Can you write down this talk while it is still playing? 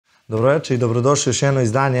Dobroveče i dobrodošli još jedno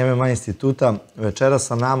izdanje MMA INSTITUTA. Večera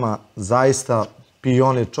sa nama zaista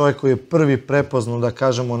pionir, čovjek koji je prvi prepoznao, da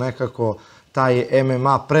kažemo nekako, taj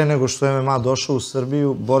MMA pre nego što je MMA došao u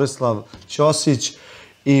Srbiju, Borislav Ćosić,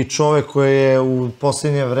 i čovjek koji je u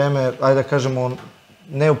posljednje vreme, ajde da kažemo,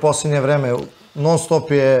 ne u posljednje vreme, non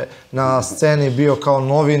stop je na sceni bio kao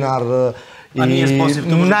novinar. A nije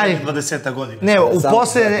sposobno, to može biti 20 godina. Ne,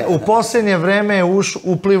 u posljednje vreme je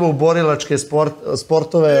uplivo u borilačke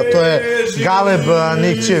sportove, to je Galeb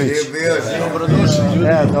Nikačević. Dobrodošli,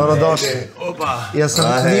 ljudi. Dobrodošli. Ja sam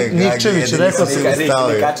Nikačević, rekao sam.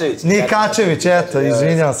 Nikačević, eto,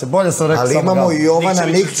 izvinjavam se, bolje sam rekao. Ali imamo i Jovana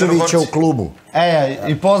Nikačevića u klubu.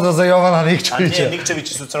 I pozdrav za Jovana Nikačevića. A nije,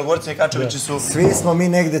 Nikačevići su Crnogorci, Nikačevići su... Svi smo mi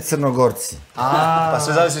negde Crnogorci. Pa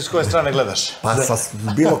sve zavisi s koje strane gledaš. Pa sa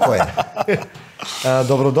bilo koje.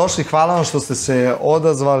 Dobrodošli, hvala vam što ste se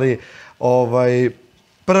odazvali.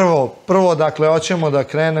 Prvo, dakle, hoćemo da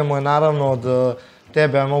krenemo naravno od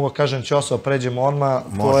tebe, ja mogu kažem Ćoso, pređemo odmah.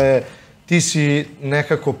 To je, ti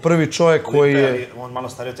nekako prvi čovjek koji je... On malo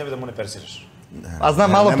stariji od tebe da mu ne persiraš. A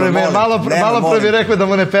znam, malo pre mi rekao da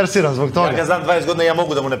mu ne persiram zbog toga. Ja ga znam 20 godina i ja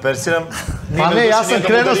mogu da mu ne persiram. Pa ne, ja sam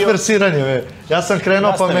krenuo s persiranjem. Ja sam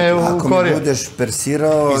krenuo pa me ukorio. Ako mi budeš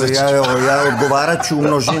persirao, ja odgovarat ću u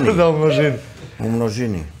množini. Da, u množini. U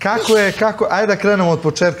množini. Kako, ajde da krenemo od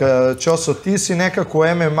početka. Ćoso, ti si nekako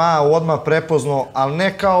MMA odmah prepoznao, ali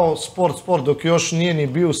ne kao sport, dok još nije ni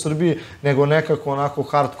bio u Srbiji, nego nekako onako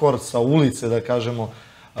hardcore sa ulice, da kažemo,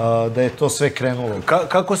 da je to sve krenulo.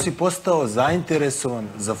 Kako si postao zainteresovan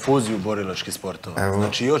za fuziju borilačkih sportova?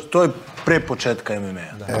 Znači, to je pre početka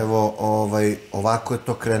MMA-a. Evo, ovako je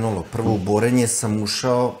to krenulo. Prvo u borenje sam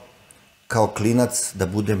ušao kao klinac da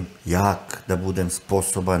budem jak, da budem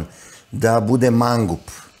sposoban, da budem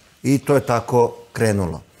mangup. I to je tako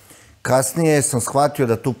krenulo. Kasnije sam shvatio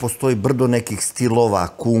da tu postoji brdo nekih stilova,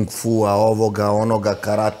 kung fu-a, ovoga, onoga,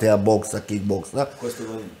 karatea, boksa, kickboksa. Koje ste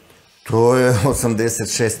godine? To je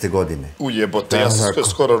 86. godine. Ujebote, ja sam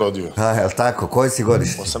skoro rodio. Je li tako? Koje si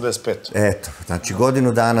godište? 85. Eto, znači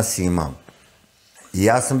godinu dana si imao. I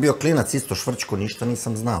ja sam bio klinac, isto švrčko, ništa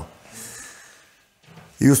nisam znao.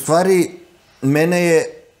 I u stvari, mene je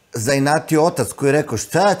zainatio otac koji je rekao,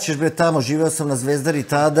 šta ćeš bre tamo, živeo sam na Zvezdari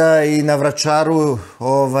tada i na Vračaru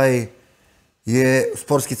je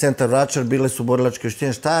sportski centar Vračar, bile su borilačke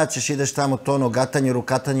veštine, šta ćeš, ideš tamo to ono gatanje,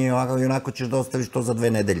 rukatanje i onako ćeš da ostaviš to za 2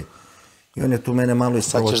 nedelje. I on je tu mene malo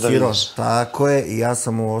isprovocirao. Tako je, i ja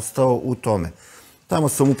sam ostao u tome. Tamo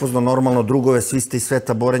sam upoznao normalno drugove, svi ste iz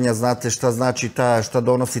sveta borenja, znate šta znači šta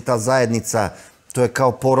donosi ta zajednica, to je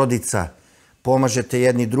kao porodica. Pomažete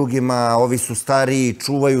jedni drugima, ovi su stariji,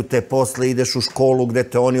 čuvaju te, posle ideš u školu gde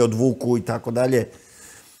te oni odvuku i tako dalje.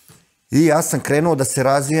 I ja sam krenuo da se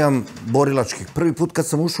razvijam borilački. Prvi put kad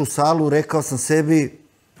sam ušao u salu, rekao sam sebi,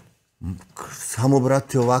 samo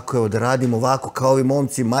brate ovako, evo da radim ovako kao ovi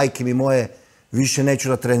momci, majke mi moje, više neću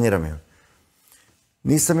da treniram.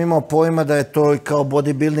 Nisam imao pojma da je to kao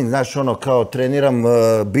bodybuilding, znaš ono, kao treniram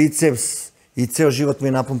biceps i ceo život mi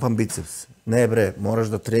je napumpan biceps. Ne bre, moraš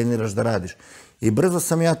da treniraš, da radiš. I brzo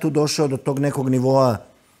sam ja tu došao do tog nekog nivoa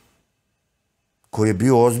koji je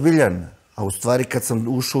bio ozbiljan, a u stvari kad sam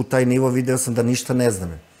ušao u taj nivo video sam da ništa ne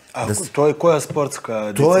znam. A to je koja sportska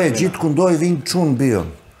disciplina? To je Jeet Kune Do i Wing Chun bio.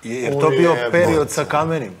 Je to bio period sa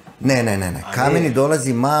kamenim? Ne. Kameni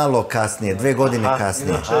dolazi malo kasnije, 2 godine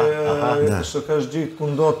kasnije. Inače, što kažeš Jeet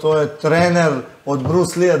Kune Do, to je trener od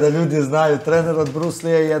Bruce Lee-a, da ljudi znaju. Trener od Bruce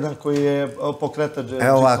Lee-a je jedan koji je pokretač Jeet Kune Do.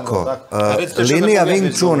 Evo ovako, linija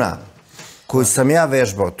Wing Chuna koju sam ja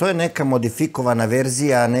vežbao, to je neka modifikovana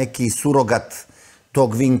verzija, neki surogat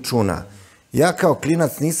tog Wing Chuna. Ja kao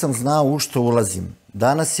klinac nisam znao u što ulazim.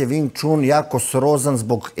 Danas je Wing Chun jako srozan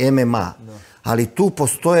zbog MMA, ali tu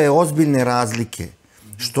postoje ozbiljne razlike.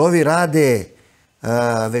 Što ovi rade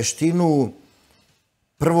veštinu,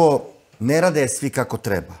 prvo, ne rade svi kako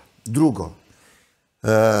treba. Drugo,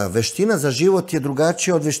 veština za život je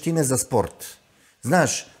drugačija od veštine za sport.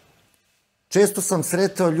 Znaš, često sam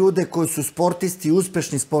sretao ljude koji su sportisti,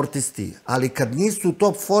 uspešni sportisti, ali kad nisu u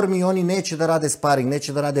top formi, oni neće da rade sparing,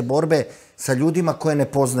 neće da rade borbe sa ljudima koje ne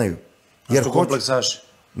poznaju. A što kompleksaši?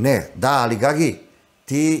 Ne, da, ali Gagi,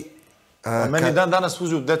 ti... Meni danas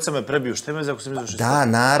fuziju, deca me prebiju, šta me za ako sam izvršio? Da,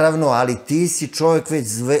 naravno, ali ti si čovjek već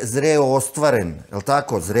zreo ostvaren, je li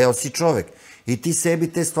tako? Zreo si čovjek. I ti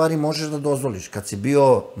sebi te stvari možeš da dozvoliš. Kad si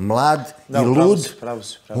bio mlad i lud,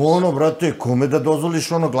 ono, brate, kome da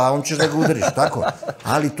dozvoliš, ono, glavom ćeš da ga udariš, tako?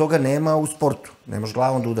 Ali toga nema u sportu, nemaš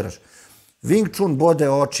glavom da udaraš. Wing Chun bode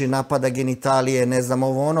oči, napada genitalije, ne znam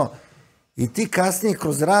ovo ono, i ti kasnije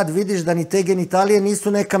kroz rad vidiš da ni te genitalije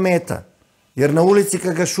nisu neka meta. Jer na ulici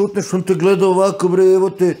kad ga šutneš, on te gleda ovako, bre, evo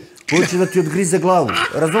te, hoće da ti odgrize glavu,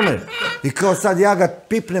 razumeš? I kao sad ja ga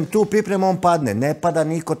pipnem tu, pipnem, on padne. Ne pada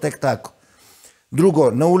niko tek tako.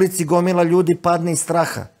 Drugo, na ulici gomila ljudi padne iz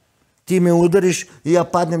straha. Ti me udariš i ja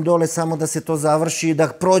padnem dole samo da se to završi i da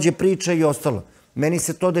prođe priča i ostalo. Meni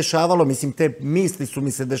se to dešavalo, mislim, te misli su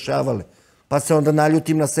mi se dešavale. Pa se onda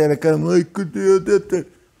naljutim na sebe, kao, majko ti odete.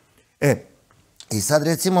 I sad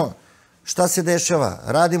recimo, šta se dešava?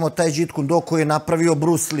 Radimo taj Jeet Kune Do koji je napravio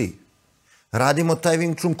Bruce Lee. Radimo taj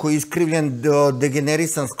Wing Chun koji je iskrivljen,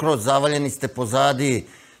 degenerisan skroz, zavaljeni ste pozadi,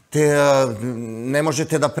 ne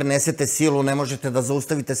možete da prenesete silu, ne možete da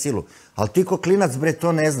zaustavite silu. Ali ti ko klinac, bre,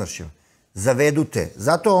 to ne znaš. Zavedu te.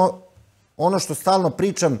 Zato ono što stalno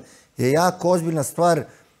pričam je jako ozbiljna stvar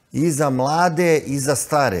i za mlade i za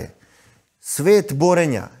stare. Svet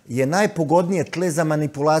borenja je najpogodnije tle za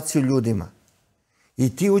manipulaciju ljudima.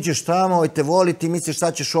 I ti uđeš tamo i te voli, ti misliš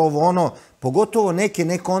šta ćeš ovo ono, pogotovo neke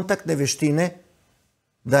nekontaktne veštine,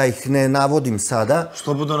 da ih ne navodim sada.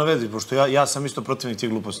 Slobodno navedi, pošto ja sam isto protivnik tih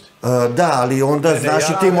gluposti. Da, ali onda, znaš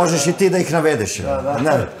i ti, možeš i ti da ih navedeš.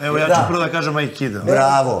 Evo, ja ću prvo da kažem Aikido.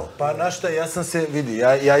 Bravo. Pa, znaš šta, ja sam se, vidi,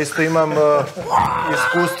 ja isto imam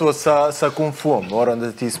iskustvo sa kung fuom, moram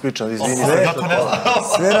da ti ispričam, izvini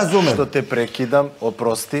sve razumem. Što te prekidam,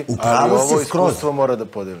 oprosti, ali ovo iskustvo mora da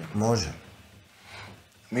podelim. Može.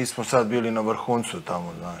 Mi smo sad bili na vrhuncu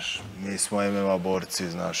tamo, znaš, mi smo MMA borci,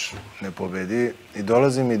 znaš, nepobedivi. I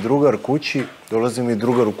dolazi mi drugar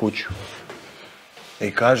u kuću.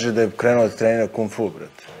 I kaže da je krenuo da trenira kung fu,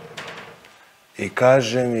 brate. I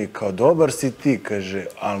kaže mi, kao, dobar si ti, kaže,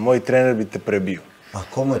 ali moj trener bi te prebio. A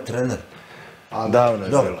komu je trener? Davno je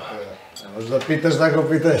bilo. Možda pitaš tako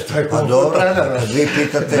pitanje, to je kung fu trener. Pa dobro, kad vi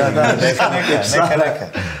pitate, neka.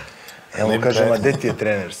 Evo kažem, a gde ti je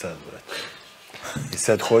trener sad, brate? I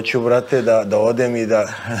sad hoću, brate, da odem i da...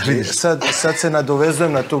 Sad se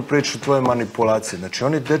nadovezujem na tu priču tvoje manipulacije. Znači,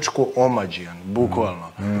 on je dečko omađijan,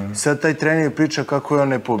 bukvalno. Sad taj trener priča kako je on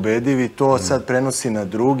nepobediv i to sad prenosi na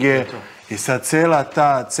druge. I sad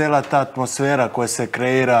cela ta atmosfera koja se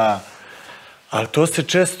kreira... Ali to se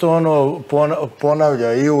često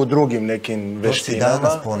ponavlja i u drugim nekim veštinama. To si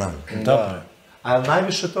danas ponavlja. Da. A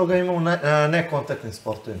najviše toga ima u nekontaktnim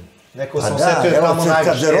sportovima. Neko sam A osetio da, je tamo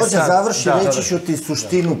najviše. Kad Rođe završi, reći ću ti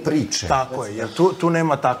suštinu priče. Tako je, jer tu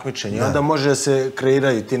nema takmičenja. Onda može da se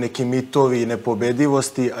kreiraju ti neki mitovi i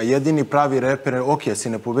nepobedivosti, a jedini pravi reper je, ok, si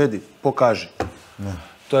nepobediv, pokaži.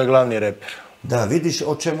 To je glavni reper. Da, vidiš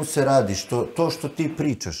o čemu se radi, to što ti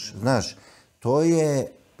pričaš, znaš, to je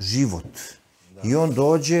život. I on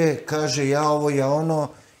dođe, kaže ja ovo, ja ono,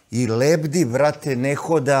 i lebdi, brate, ne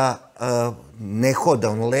hoda,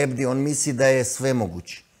 on lebdi, on misli da je sve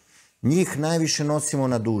moguće. Njih najviše nosimo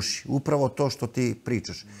na duši, upravo to što ti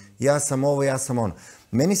pričaš. Ja sam ovo, ja sam ono.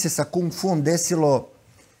 Meni se sa kung fuom desilo,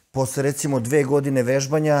 posle recimo 2 godine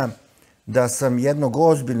vežbanja, da sam jednog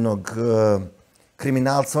ozbiljnog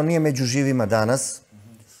kriminalca, on nije među živima danas,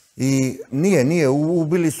 i nije,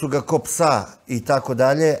 ubili su ga ko psa i tako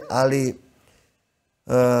dalje, ali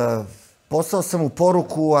poslao sam mu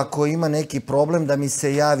poruku ako ima neki problem da mi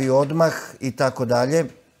se javi odmah i tako dalje.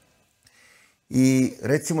 I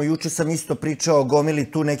recimo juče sam isto pričao o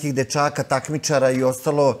gomili tu nekih dečaka, takmičara i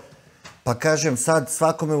ostalo, pa kažem sad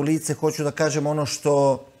svakome u lice hoću da kažem ono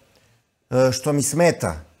što mi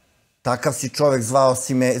smeta. Takav si čovek,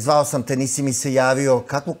 zvao sam te, nisi mi se javio,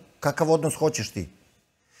 kakav odnos hoćeš ti?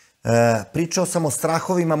 Pričao sam o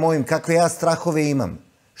strahovima mojim, kakve ja strahove imam,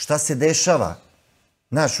 šta se dešava.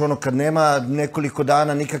 Znaš, ono kad nema nekoliko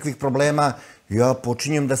dana nikakvih problema, ja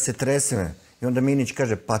počinjem da se tresem. I onda Minić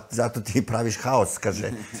kaže, pa zato ti praviš haos,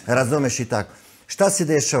 kaže, razumeš i tako. Šta se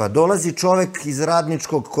dešava? Dolazi čovek iz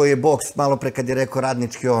radničkog koji je boks, malo pre kad je rekao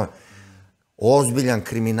radnički, ozbiljan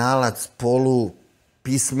kriminalac,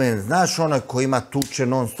 polupismen, znaš onaj koji ima tuče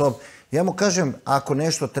non stop. Ja mu kažem, ako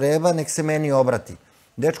nešto treba, nek se meni obrati.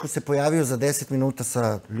 Dečko se pojavio za 10 minuta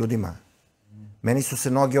sa ljudima. Meni su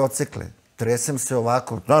se noge odsekle. Tresem se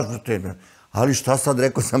ovako, znaš, ali šta sad,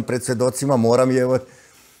 rekao sam pred svedocima, moram je,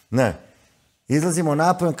 ne. Izlazimo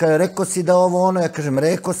napolje, kada rekao si da ovo ono, ja kažem,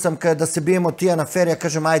 rekao sam da se bijemo ti ja na fer, ja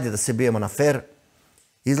kažem, ajde da se bijemo na fer.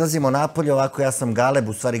 Izlazimo napolje, ovako, ja sam Galeb,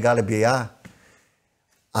 u stvari Galeb je ja,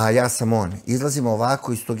 a ja sam on. Izlazimo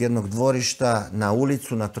ovako iz tog jednog dvorišta na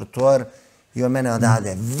ulicu, na trotoar i on mene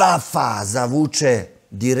odavde, vafa, zavuče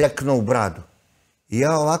direktno u bradu. I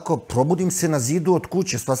ja ovako probudim se na zidu od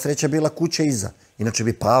kuće, sva sreća bila kuća iza, inače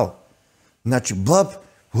bi pao. Znači, bab,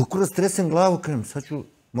 ukura stresem glavu, kažem, sad ću,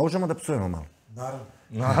 možemo da psujemo malo?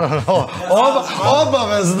 Naravno,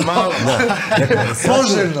 obavezno.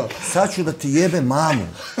 Poželjno. Sad ću da ti jebe mamu,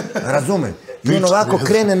 razumem? I on ovako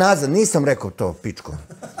krene nazad, nisam rekao to, pičko.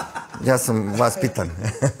 Ja sam vaspitan.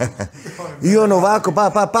 I on ovako,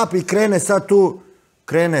 i krene sad tu,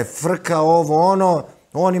 krene frka ovo, ono,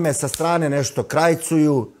 oni me sa strane nešto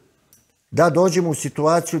krajcuju, da dođemo u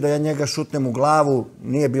situaciju da ja njega šutnem u glavu,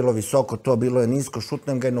 nije bilo visoko to, bilo je nisko,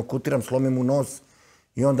 šutnem ga i nokutiram, slomim mu nos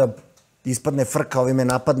i onda ispadne frka, ovi me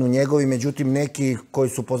napadnu njegovi, međutim neki koji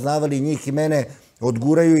su poznavali njih i mene,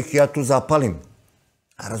 odguraju ih i ja tu zapalim.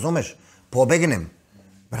 A razumeš, pobegnem.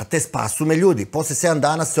 Brate, spasu me ljudi. Posle 7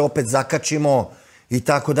 dana se opet zakačimo i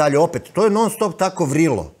tako dalje. Opet, to je non stop tako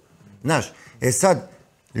vrilo. Znaš, sad,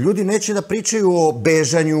 ljudi neće da pričaju o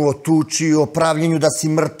bežanju, o tuči, o pravljenju da si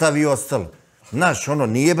mrtav i ostalo. Znaš, ono,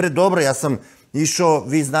 nije bre dobro. Ja sam išao,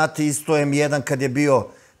 vi znate isto M1 kad je bio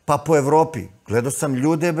pa po Evropi. Gledao sam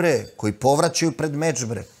ljude, bre, koji povraćaju pred meč,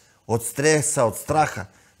 bre. Od stresa, od straha.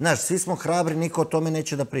 Znaš, svi smo hrabri, niko o tome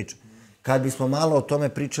neće da priča. Kad bismo malo o tome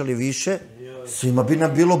pričali više, svima bi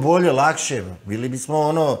nam bilo bolje, lakše. Bili bismo,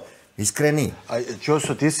 ono, iskreniji.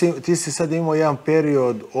 Ćoso, ti si sad imao jedan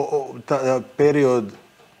period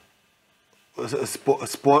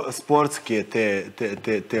sportske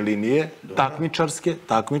te linije, takmičarske.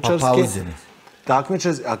 Pa pauzine.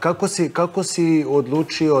 A kako si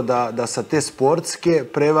odlučio da sa te sportske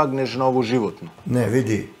prevagneš na ovu životnu? Ne,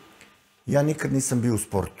 vidi, ja nikad nisam bio u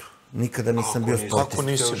sportu. Nikada nisam bio sportista. Kako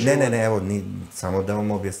nisi? Ne, evo, samo da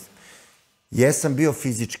vam objasnim. Jesam bio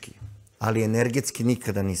fizički, ali energetski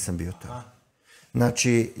nikada nisam bio tako.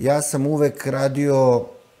 Znači, ja sam uvek radio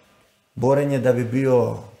borenje da bi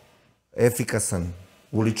bio efikasan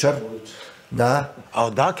uličar. Da. A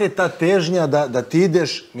odakle ta težnja da ti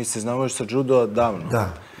ideš, mi se znamo još sa judo davno.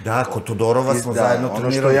 Da, kod Todorova smo zajedno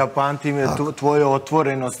trenirali. Ono što ja pamtim je tvoja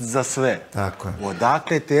otvorenost za sve. Tako je.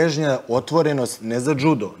 Odakle težnja, otvorenost, ne za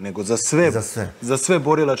judo, nego za sve. Za sve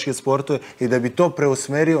borilačke sportove i da bi to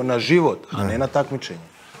preusmerio na život, a ne na takmičenje.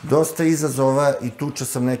 Dosta izazova i tuča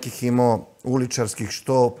sam nekih imao uličarskih,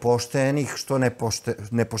 što poštenih, što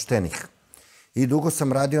nepoštenih. I dugo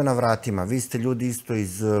sam radio na vratima. Vi ste ljudi isto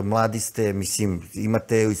mladi ste, mislim,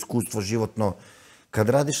 imate iskustvo životno. Kad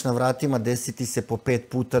radiš na vratima, desi ti se po 5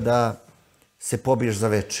 puta da se pobiješ za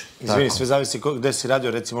veče. Izvini, sve zavisi gde si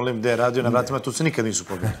radio, recimo Lim, gde je radio na vratima, tu se nikad nisu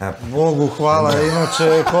pobijeli. Bogu hvala,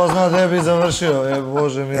 inače, ko zna gde bi završio,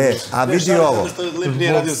 Bože mi. A vidi ovo, Lim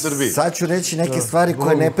nije radio u Srbiji. sad ću reći neke stvari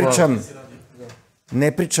koje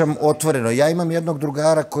ne pričam otvoreno. Ja imam jednog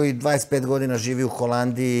drugara koji 25 godina živi u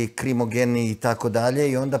Holandiji, krimogeni i tako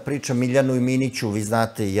dalje, i onda pričam Miljanu i Miniću, vi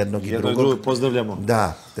znate jednog i drugog. Jedno i drugo pozdravljamo.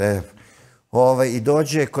 Da, i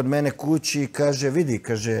dođe kod mene kući i kaže, vidi,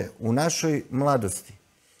 kaže, u našoj mladosti,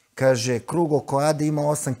 kaže, krug oko Ade ima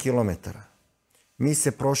 8 kilometara. Mi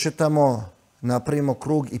se prošetamo, napravimo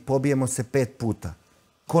krug i pobijemo se 5 puta.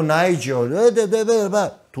 Ko naiđe,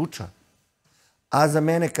 tuča. A za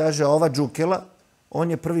mene, kaže, ova džukela,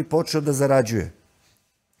 on je prvi počeo da zarađuje.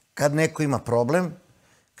 Kad neko ima problem,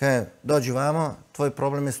 kaže, dođi vamo, tvoj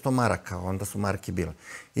problem je 100 maraka, onda su marke bile.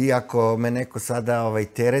 I ako me neko sada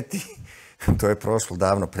tereti, to je prošlo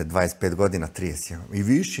davno, pred 25 godina, 30. I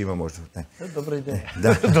više ima možda. Dobra ideja.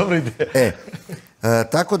 Dobra ideja.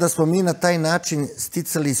 Tako da smo mi na taj način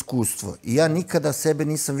sticali iskustvo. I ja nikada sebe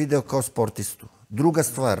nisam video kao sportistu. Druga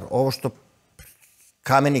stvar, ovo što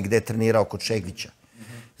Kameni gde je trenirao kod Šegvića.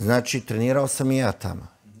 Znači, trenirao sam i ja tamo.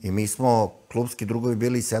 I mi smo klubski drugovi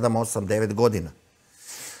bili 7, 8, 9 godina.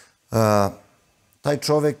 Taj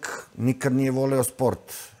čovek nikad nije voleo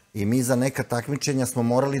sport. I mi za neka takmičenja smo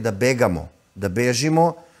morali da begamo, da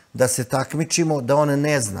bežimo, da se takmičimo, da on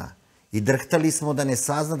ne zna. I drhtali smo da ne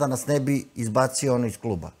sazna, da nas ne bi izbacio ono iz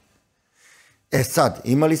kluba. Sad,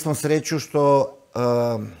 imali smo sreću što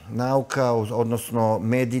nauka, odnosno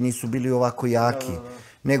mediji nisu bili ovako jaki,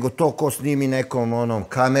 nego to ko snimi nekom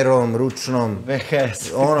kamerom, ručnom.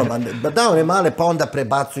 VHS. Da, one male, pa onda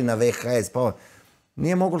prebacuj na VHS, pa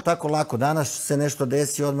nije moglo tako lako. Danas se nešto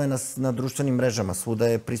desi odmah na društvenim mrežama, svuda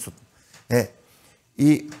je prisutno.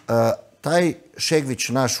 I taj Šegvić,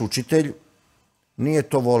 naš učitelj, nije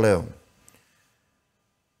to voleo.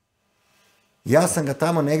 Ja sam ga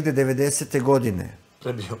tamo negde 90. godine.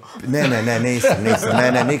 Prebio. Nisam.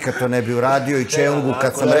 Ne, nikad to ne bi uradio i Čeungu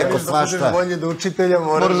kad sam rekao svašta. Bolje da učitelja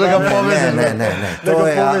moraš da ga povezati. Ne, to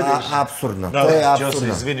je apsurdno. To je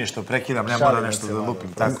apsurdno. Izvini što prekidam, ne moram nešto da lupim.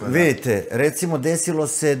 Vidite, recimo desilo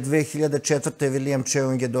se 2004. William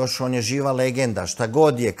Čeung je došao, on je živa legenda, šta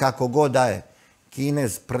god je, kako god daje.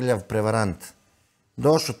 Kinez, prljav, prevarant.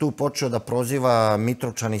 Došao tu, počeo da proziva,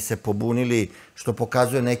 Mitrovčani se pobunili, što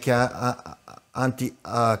pokazuje neke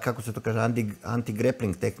kako se to kaže,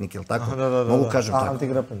 anti-grappling tehnike, ili tako? Mogu kažem tako?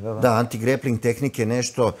 Anti-grappling, da. Da, anti-grappling tehnike,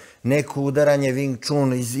 nešto, neko udaranje, Wing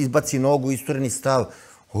Chun, izbaci nogu, istureni stav.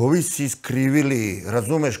 ovi si iskrivili,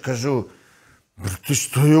 razumeš, kažu, brate,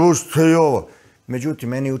 što je ovo? Međutim,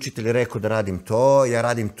 meni je učitelj rekao da radim to, ja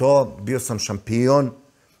radim to, bio sam šampion,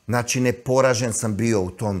 znači neporažen sam bio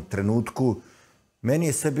u tom trenutku. Meni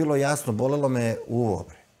je sve bilo jasno, bolelo me uvo.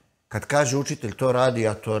 Kad kaže učitelj to radi,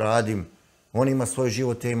 ja to radim, on ima svoj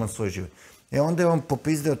život, ja imam svoj život. Onda je on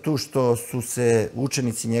popizdeo tu što su se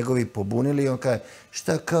učenici njegovi pobunili i on kaže,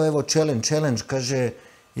 šta kao evo challenge, kaže,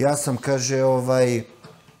 ja sam, kaže,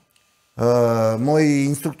 moji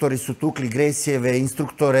instruktori su tukli Gracie-eve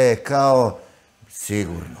instruktore kao,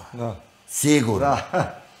 sigurno,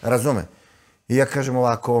 razume. I ja kažem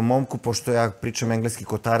ovako, momku, pošto ja pričam engleski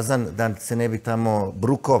ko Tarzan, da se ne bi tamo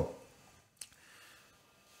bruko,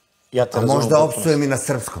 a možda opsujem i na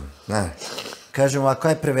srpskom. Kažem ovako,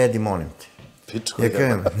 aj prevedi, molim te. Pičko ja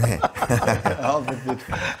kažem, ne.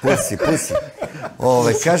 Pusi.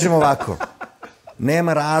 Kažem ovako,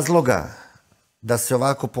 nema razloga da se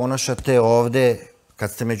ovako ponašate ovde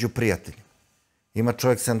kad ste među prijateljima. Ima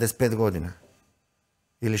čovjek 75 godina.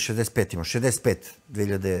 Ili 65 ima, 65,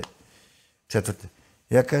 2004.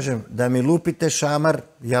 Ja kažem, da mi lupite šamar,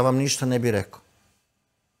 ja vam ništa ne bi rekao.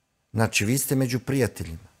 Znači, vi ste među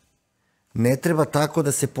prijateljima. Ne treba tako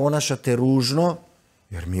da se ponašate ružno,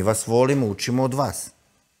 jer mi vas volimo, učimo od vas.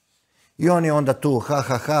 I on je onda tu,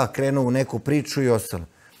 krenuo u neku priču i ostalo.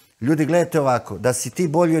 Ljudi, gledajte ovako, da si ti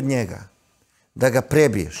bolji od njega, da ga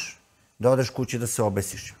prebiješ, da odeš kući da se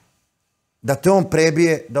obesiš. Da te on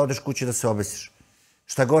prebije, da odeš kući da se obesiš.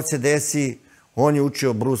 Šta god se desi, on je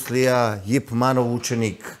učio Bruce Lee-a, Ip Manov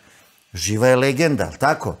učenik, živa je legenda, ali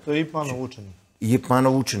tako? To je Ip Manov učenik. Ip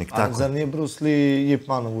Manov učenik, tako. A zar nije Bruce Lee Ip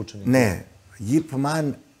Manov učenik? Ne, Ip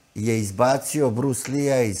Man je izbacio Bruce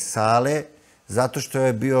Lee-a iz sale zato što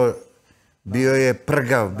je bio je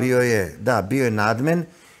prgav, bio je nadmen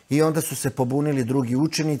i onda su se pobunili drugi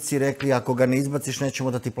učenici i rekli ako ga ne izbaciš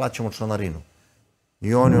nećemo da ti plaćamo članarinu.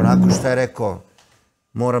 I on je onako šta je rekao,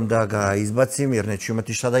 moram da ga izbacim jer neću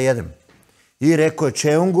imati šta da jedem. I rekao je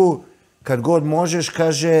Čeungu, kad god možeš,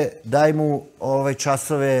 kaže, daj mu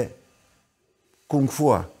časove kung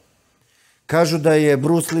fua. Kažu da je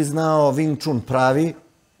Bruce Lee znao Wing Chun pravi,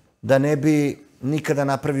 da ne bi nikada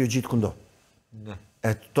napravio Jeet Kune Do.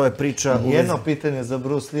 Eto, to je priča... Jedno pitanje za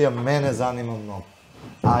Bruce Lee-a mene zanima mnogo.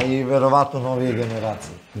 A i verovatno novije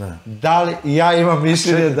generacije. Da li, ja imam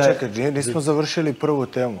mišljenje da je... Čekaj, nismo završili prvu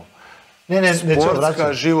temu. Ne,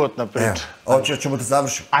 sportska životna priča. Hoćemo da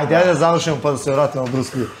završimo. Ajde da završimo pa da se vratimo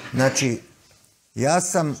Bruce Lee. Znači, ja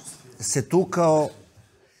sam se tukao,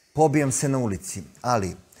 pobijam se na ulici,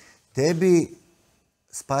 ali tebi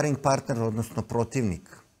sparing partner, odnosno protivnik,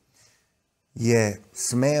 je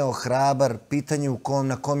smeo, hrabar, pitanje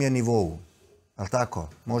na kom je nivou. Ali tako,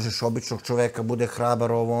 možeš običnog čoveka, bude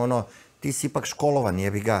hrabar, ovo ono, ti si ipak školovan,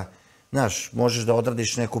 jebi ga. Znaš, možeš da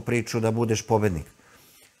odradiš neku priču, da budeš pobednik.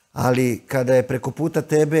 Ali kada je preko puta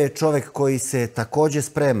tebe čovek koji se takođe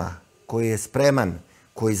sprema, koji je spreman,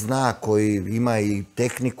 koji zna, koji ima i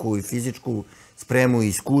tehniku i fizičku spremu i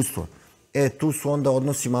iskustvo, tu su onda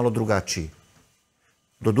odnosi malo drugačiji.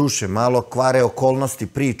 Doduše, malo kvare okolnosti,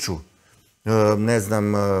 priču, ne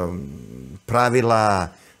znam, pravila,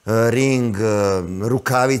 ring,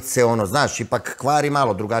 rukavice, ono, znaš, ipak kvari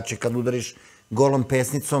malo drugačije kad udariš golom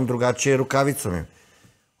pesnicom, drugačije rukavicom.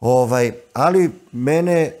 Ali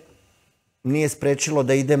mene nije sprečilo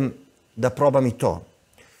da idem da probam i to.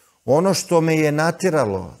 Ono što me je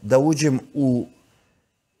natjeralo da uđem u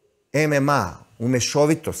MMA, u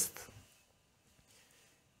mešovitost,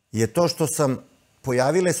 je to što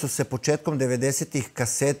pojavile su se početkom 90-ih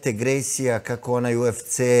kasete Gracie-a, kako onaj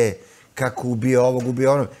UFC, kako ubio ovog,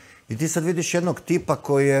 ubio onog. I ti sad vidiš jednog tipa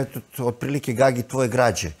koji je otprilike Gagi tvoje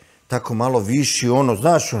građe. Tako malo viši, ono,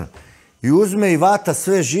 znaš, ono. I uzme i vata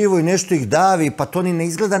sve živo i nešto ih davi, pa to ni ne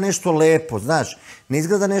izgleda nešto lepo, znaš. Ne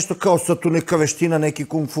izgleda nešto kao sad tu neka veština, neki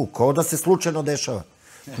kung fu, kao da se slučajno dešava.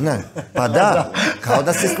 Ne, pa da, kao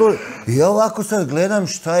da se slučajno... I ja ovako sad gledam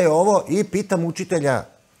šta je ovo i pitam učitelja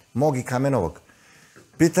mog i Kamenovog.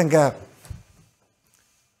 Pitam ga,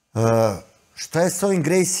 šta je s ovim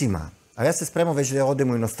Gracie-ima? A ja se spremam već da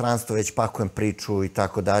odem u inostranstvo, već pakujem priču i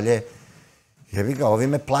tako dalje. Jebi ga, ovi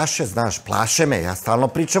me plaše, znaš, plaše me, ja stalno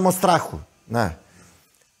pričam o strahu, znaš.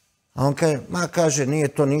 A on kaže, nije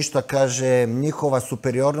to ništa, kaže, njihova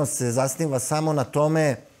superiornost se zasniva samo na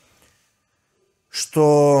tome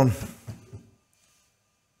što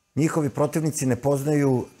njihovi protivnici ne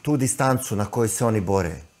poznaju tu distancu na kojoj se oni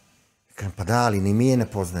bore. Kažem, pa da, ali ni mi je ne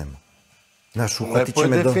poznajemo. Znaš, uhvatit će me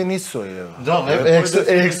do... Lepo je definisao, evo. Da,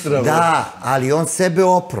 ekstra. Da, ali on sebe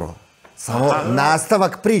opro. Samo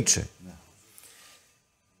nastavak priče.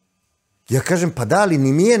 Ja kažem, pa da li,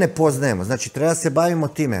 ni mi je ne poznajemo, znači treba se bavimo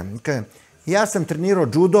time. Ja sam trenirao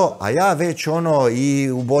judo, a ja već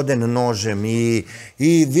i uboden nožem, i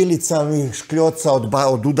vilica, i škljoca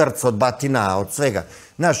od udarca, od batina, od svega.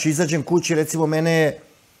 Znaš, izađem kući, recimo, mene je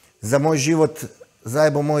za moj život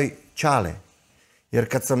zajebo moj ćale. Jer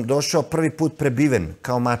kad sam došao prvi put prebiven,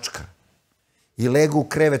 kao mačka, i legu u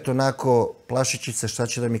krevet onako, plašeći se šta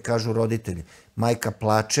će da mi kažu roditelji. Majka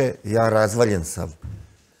plače, ja razvaljen sam.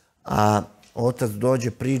 A otac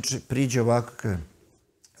dođe, priđe ovako,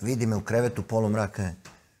 vidi me u krevetu polumraka.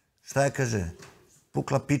 Šta je, kaže,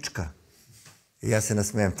 pukla pička. I ja se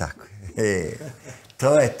nasmijem tako.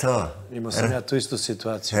 To je to. Imao sam ja tu istu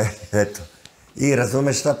situaciju. Eto. I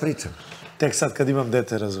razumeš šta pričam? Tek sad kad imam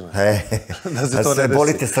dete, razumem. Da se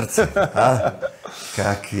bolite srce.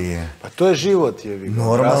 Kakvi je. Pa to je život, je.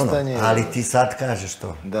 Normalno, ali ti sad kažeš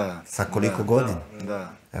to. Da. Sa koliko godina.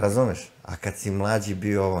 Da. Razumeš? A kad si mlađi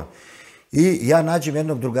bio ovo. I ja nađem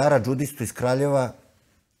jednog drugara, džudistu iz Kraljeva,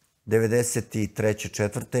 93.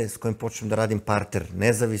 4. s kojim počnem da radim parter,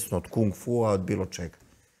 nezavisno od kung fu-a, od bilo čega.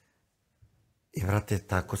 I, vrate,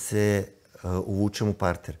 tako se uvučem u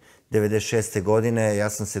parter. 96. godine ja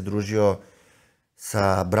sam se družio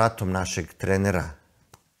sa bratom našeg trenera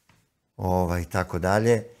i tako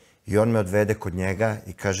dalje. I on me odvede kod njega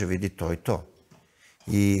i kaže, vidi, to i to.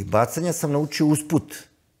 I bacanja sam naučio usput.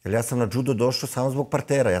 Jer ja sam na judo došao samo zbog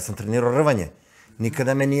partera. Ja sam trenirao rvanje.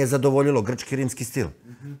 Nikada me nije zadovoljilo grčki rimski stil.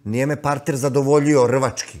 Nije me parter zadovoljio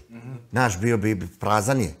rvački. Znaš, bio bi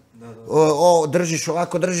prazan je. Držiš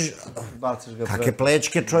ovako, držiš... Kakve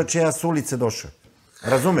plečke, čovječe, ja s ulice došao.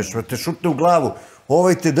 Razumeš, te šutne u glavu.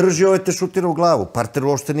 Ovaj te drži, ovaj te šutira u glavu. Parter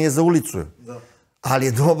uopšte nije za ulicu. Ali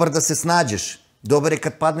je dobar da se snađeš. Dobar je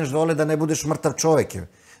kad padneš dole da ne budeš mrtav čovjek.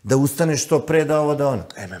 Da ustaneš što pre da ovo da ono.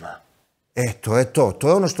 MMA. To je to. To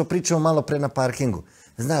je ono što pričamo malo pre na parkingu.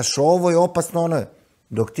 Znaš, ovo je opasno, ono je.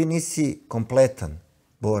 Dok ti nisi kompletan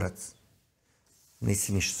borac,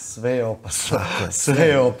 nisi ništa. Sve je opasno. Sve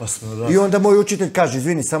je opasno, da. I onda moj učitelj kaže,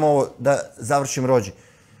 izvini, samo ovo da završim rođi.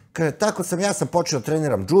 Kaže, tako ja sam počeo da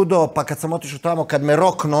treniram judo, pa kad sam otišao tamo, kad me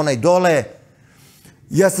rokno onaj dole,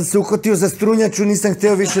 ja sam se uhvatio za strunjaču, nisam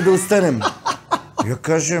hteo više da ustanem. Ja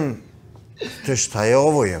kažem, šta je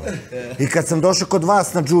ovo, evo? I kad sam došao kod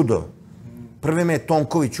vas na judo, prvi me je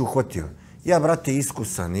Tonković uhvatio. Ja, brate,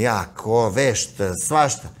 iskusan, jak, vešt,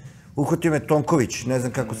 svašta. Uhvatio me Tonković, ne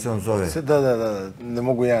znam kako se on zove. Da, ne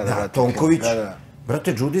mogu ja da vratim. Tonković,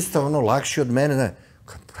 brate, judista, lakši od mene.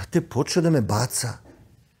 Brate, počeo da me baca.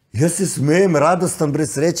 Ja se smejem, radostan, bre,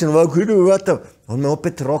 srećan, ovako idem vatav. On me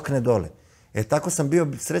opet rokne dole. Tako sam bio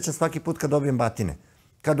srećan svaki put kad dobijem batine.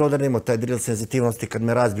 Kad odarimo taj drill senzitivnosti, kad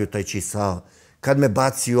me razbiju taj čisao, kad me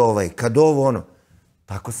baci kad ovo ono.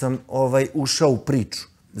 Tako sam ušao u priču,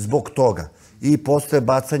 zbog toga. I posle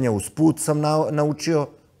bacanja usput sam naučio,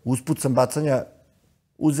 usput sam bacanja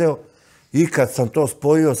uzeo. I kad sam to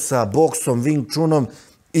spojio sa boksom, Wing Chunom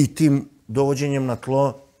i tim dovođenjem na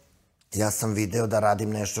tlo, ja sam video da radim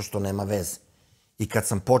nešto što nema veze. I kad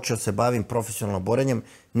sam počeo se bavim profesionalno borenjem,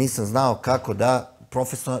 nisam znao kako da,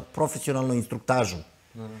 profesionalno instruktažom,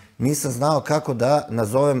 nisam znao kako da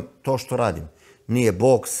nazovem to što radim. Nije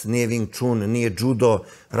boks, nije Wing Chun, nije judo.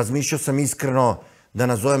 Razmišljao sam iskreno da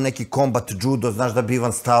nazovem neki kombat judo, znaš da bi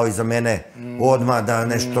Ivan stao iza mene odmah da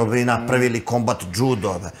nešto bi napravili kombat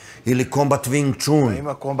judo ili kombat Wing Chun.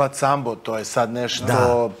 Ima kombat sambo, to je sad nešto...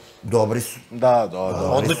 Da, dobri su. Da.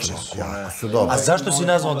 Odlični su. Jako su dobri. A zašto si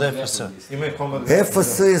nazvao od EFS?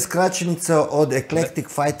 EFS je skraćenica od Eclectic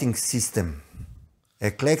Fighting System.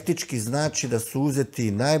 Eklektički znači da su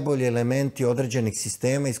uzeti najbolji elementi određenih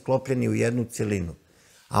sistema i sklopljeni u jednu celinu.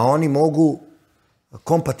 A oni mogu,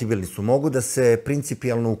 kompatibilni su, mogu da se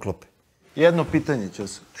principijalno uklope. Jedno pitanje ću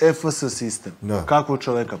se. EFS sistem. Kako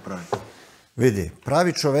čoveka pravi? Vidi,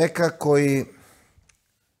 pravi čoveka koji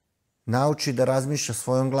nauči da razmišlja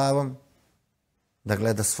svojom glavom, da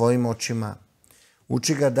gleda svojim očima,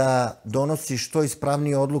 uči ga da donosi što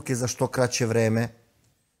ispravnije odluke za što kraće vreme.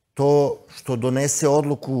 To što donese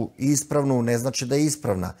odluku ispravnu ne znači da je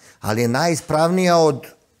ispravna, ali je najispravnija od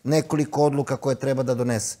nekoliko odluka koje treba da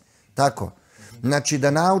donese. Tako. Znači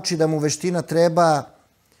da nauči da mu veština treba,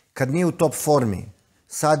 kad nije u top formi,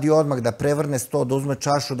 sad i odmah da prevrne sto, da uzme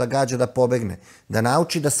čašu, da gađa, da pobegne. Da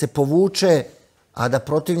nauči da se povuče, a da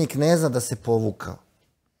protivnik ne zna da se povukao.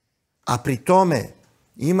 A pri tome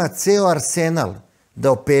ima ceo arsenal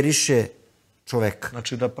da operiše čoveka.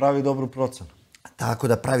 Znači da pravi dobru procenu. Tako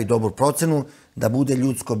da pravi dobru procenu, da bude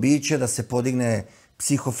ljudsko biće, da se podigne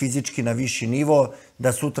psihofizički na viši nivo,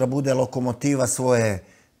 da sutra bude lokomotiva svoje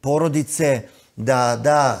porodice, da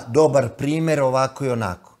da dobar primer ovako i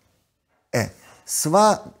onako.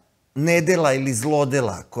 Sva nedela ili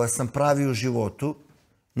zlodela koja sam pravio u životu,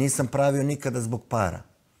 nisam pravio nikada zbog para.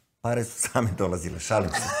 Pare su same dolazile, šalim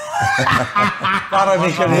se. Para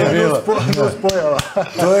nikad nije bilo.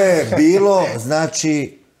 To je bilo,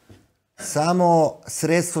 znači, samo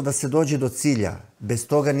sredstvo da se dođe do cilja. Bez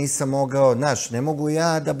toga nisam mogao, znaš, ne mogu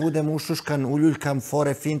ja da budem ušuškan, uljuljkam,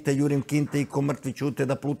 fore, finte, jurim kinte i ko mrtvi ćute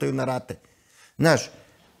da plutaju na rate. Znaš,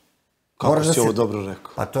 kako si ovo dobro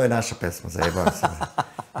rekao? Pa to je naša pesma, zajebavam se.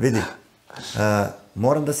 Vidi,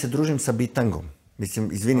 moram da se družim sa bitangom. Mislim,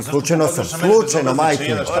 izvini, slučajno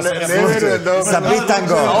majke. Sa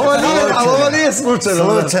bitangom. Ali ovo nije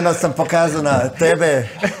slučajno. Slučajno sam pokazao na tebe.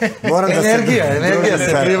 Energija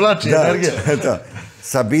se privlači, energija.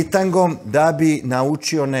 Sa bitangom da bi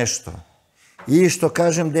naučio nešto. I što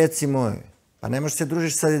kažem deci moje, pa ne možeš se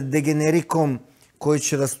družiti sa degenerikom koji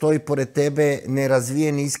će da stoji pored tebe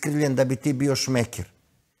nerazvijen i iskrivljen da bi ti bio šmeker.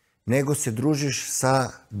 Nego se družiš sa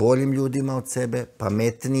boljim ljudima od sebe,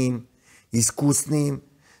 pametnijim, iskusnijim,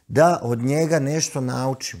 da od njega nešto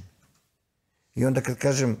naučim. I onda kad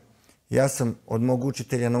kažem, ja sam od mog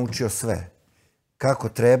učitelja naučio sve. Kako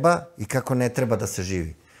treba i kako ne treba da se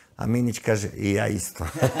živi. A Minić kaže, i ja isto.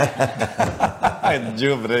 Ajde,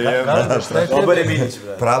 đubre, jeba. Dobar je Minić,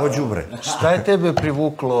 bre. Pravo đubre. Šta je tebe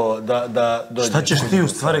privuklo da dođeš? Šta ćeš ti u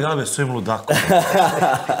stvari, Galebe, s ovim ludakom?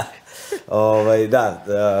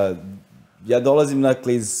 Da, ja dolazim,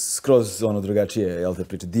 dakle, iz skroz ono drugačije, jel te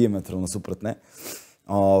priče, dijametralno suprotne.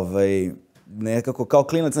 Nekako, kao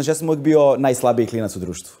klinac, znači ja sam uvijek bio najslabiji klinac u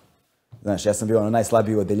društvu. Znaš, ja sam bio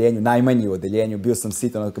najslabiji u odeljenju, najmanji u odeljenju, bio sam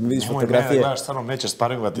sitan, kad mi vidiš fotografije... Nemoj mene, gledaš, stvarno nećeš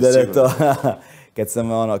sparingovati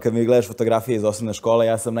sigurno. Kad mi gledaš fotografije iz osnovne škole,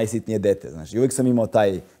 ja sam najsitnije dete, znaš. I uvijek sam imao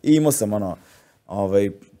i imao sam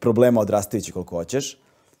problema odrastajući koliko hoćeš.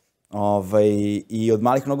 I od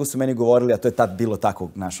malih nogu su meni govorili, a to je tad bilo tako,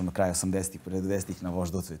 znaš, kraj 80-ih, 90-ih na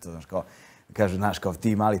Voždovcu i to, znaš, kao, kaže, znaš, kao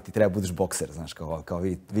ti mali, ti treba budeš bokser, znaš, kao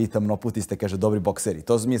vi tamnoputi ste, kaže, dobri bokseri.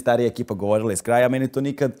 To su mi je starija ekipa govorila iz kraja, a meni to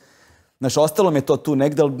nikad, znaš, ostalo mi je to tu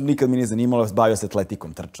negde, ali nikad mi nije zanimalo, bavio se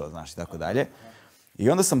atletikom, trčao, znaš, i tako dalje. I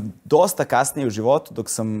onda sam dosta kasnije u životu, dok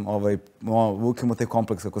sam ukimo taj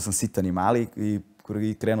kompleks kako sam sitan i mali i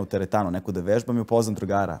krenuo u teretanu neku da vežbam i upoznam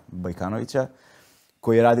drugara Bajkanovića,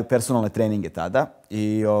 koji je radio personalne treninge tada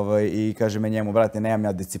i kaže me njemu, brate, nemam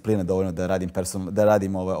ja discipline dovoljno da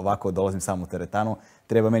radim ovako, dolazim samo u teretanu,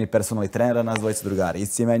 treba meni personalni trenera, nas dvojica drugari.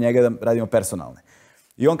 Isci me njega da radimo personalne.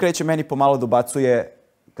 I on kreće meni pomalo da ubacuje,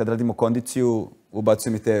 kad radimo kondiciju,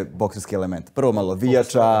 ubacuje mi te bokserske elemente. Prvo malo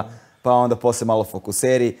vijača, pa onda posle malo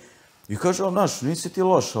fokuseri. I kaže, znaš, nisi ti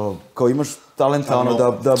loš, kao imaš talenta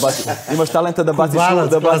da baciš, imaš talenta da baciš,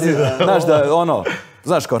 znaš,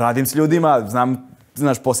 znaš, kao radim s ljudima,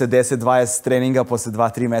 znaš, posle 10-20 treninga, posle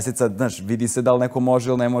 2-3 meseca, znaš, vidi se da li neko može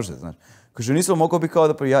ili ne može, znaš. Kaže, nisam mogao bi kao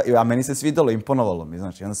da, a meni se svidalo, imponovalo mi,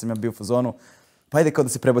 znaš, i onda sam ja bio u fazonu, pa ajde kao da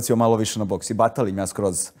se prebacio malo više na boks i batalim ja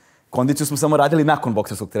skroz. Kondiciju smo samo radili nakon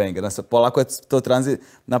bokserskog treninga, znači, polako je to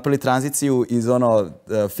napravili tranziciju iz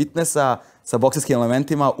fitnessa sa bokserskim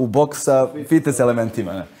elementima u boks sa fitness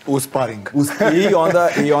elementima. Ne? U sparing.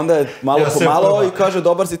 I onda je malo po malo i kaže,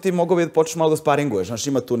 dobar si ti, mogo bi da počneš malo da sparinguješ. Znaš,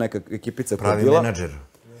 ima tu neka ekipica koja je bila. Pravi menadžer.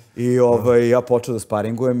 I ja počeo da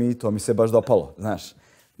sparingujem i to mi se baš dopalo, znaš.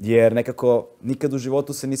 Jer nekako nikad u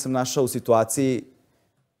životu se nisam našao u situaciji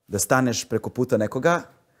da staneš preko puta nekoga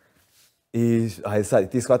i, ajde sad,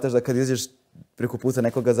 ti shvataš da kad izađeš preko puta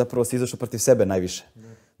nekoga zapravo si izašao protiv sebe najviše.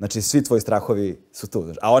 Znači, svi tvoji strahovi su tu,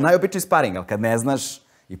 znaš. A ovo je najobičniji sparing, ali kad ne znaš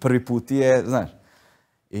i prvi put je, znaš.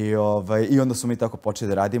 I onda su mi tako počeli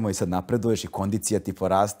da radimo i sad napreduješ i kondicija ti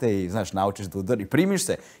poraste i, znaš, naučiš da udari i primiš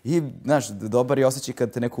se. I, znaš, dobar je osjećaj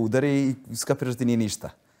kad te neko udari i skapiraš da ti nije ništa.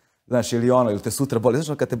 Znaš, ili te sutra boli.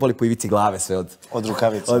 Znaš, kad te boli po ivici glave sve od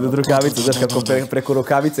rukavice. Od rukavice, znaš, kako preko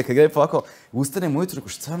rukavice. Kad gledam ovako, ustanem ujutru, rekao,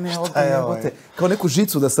 šta me ovdje jebote? Kao neku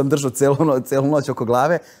žicu da sam držao celu noć oko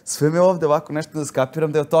glave, sve me ovdje ovako nešto da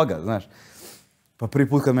skapiram da je od toga, znaš. Pa prvi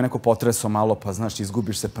put kad me neko potresao malo, pa znaš,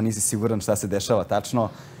 izgubiš se, pa nisi siguran šta se dešava tačno.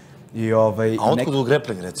 A otkud u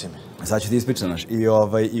grappling, reci mi? Sad ću ti ispričati, znaš.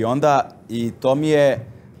 I onda, i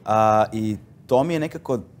to mi je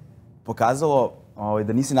nekako pokazalo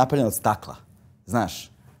da nisi napaljen od stakla,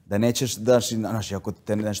 znaš, da nećeš, znaš, ako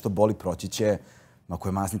te nešto boli, proći će, ako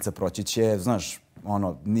je masnica, proći će, znaš,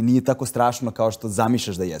 nije tako strašno kao što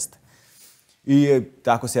zamišljaš da jeste. I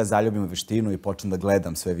tako se ja zaljubim u veštinu i počnem da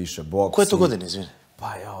gledam sve više boks. Koje je to godine, izvini?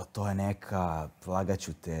 Pa to je neka,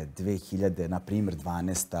 lagaću te, 2000, na primjer,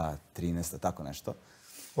 12. 13. tako nešto.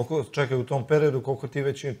 Čekaj, u tom periodu koliko ti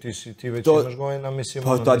već imaš godina, mislim,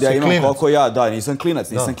 pa tad ja imam koliko ja, da, nisam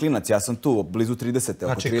klinac, ja sam tu, blizu 30.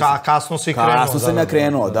 Znači, kasno si krenuo. Kasno sam ja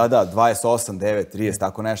krenuo, da, 28, 9, 30,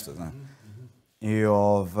 tako nešto, znaš.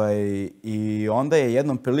 I onda je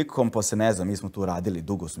jednom prilikom, posle ne znam, mi smo tu radili,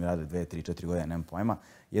 dugo smo radili, 2, 3, 4 godine, nemam pojma,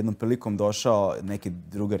 jednom prilikom došao neki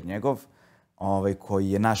drugar njegov,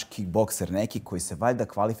 koji je naš kickbokser neki, koji se valjda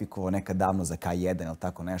kvalifikovao nekad davno za K1 ili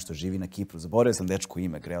tako nešto, živi na Kipru. Zaboravio sam dečku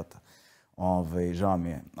ime, Greota. Žao mi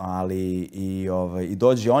je. Ali i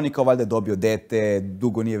dođe on i kao valjda dobio dete,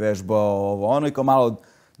 dugo nije vežbao, i kao malo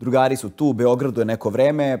drugari su tu, u Beogradu je neko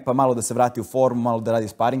vreme, pa malo da se vrati u formu, malo da radi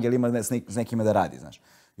sparing, jer ima s nekime da radi, znaš.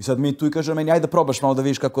 I sad mi tu i kaže meni, ajde da probaš malo da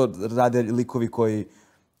vidiš kako rade likovi koji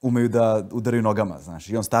umeju da udaraju nogama, znaš.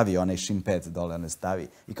 I on stavi onaj shin pad dole, on ne stavi.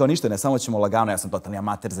 I kao ništa, ne samo ćemo lagano, ja sam totalni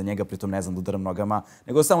amater za njega, pritom ne znam da udaram nogama,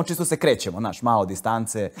 nego samo čisto se krećemo, znaš, malo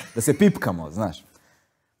distance, da se pipkamo, znaš.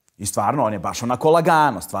 I stvarno, on je baš onako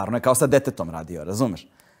lagano, stvarno je kao sa detetom radio, razumeš?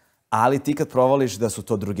 Ali ti kad provališ da su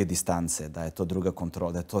to druge distance, da je to druga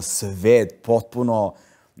kontrola, da je to sve potpuno,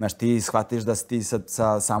 znaš, ti shvatiš da ti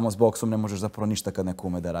samo s boksom ne možeš zapravo ništa kad neko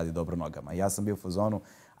ume da radi dobro nogama. Ja sam bio u fazonu,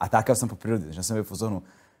 a takav sam po prirodi, znači ja sam bio u fazonu,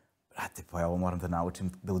 brate, pa ja ovo moram da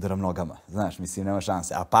naučim da udaram nogama, znaš, mislim, nema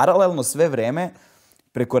šanse. A paralelno sve vreme,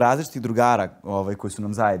 preko različitih drugara koji su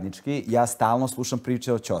nam zajednički, ja stalno slušam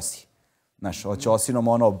priče o Ćosi. Znaš, o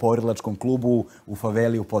Ćosinom, borilačkom klubu u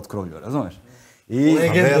faveli u Potkrovlju, razumeš?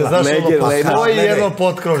 Legende, znaš, postoji jedno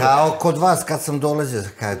Potkrovlje. Kao kod vas kad sam dolazio,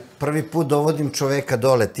 prvi put dovodim čoveka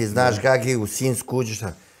dole, ti znaš Gagi u Sinsku uđeš,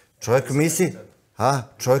 čovjek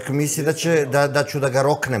misli da ću da ga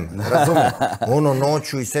roknem, razumem?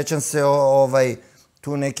 Noću i sećam se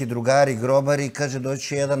tu neki drugari, grobari, kaže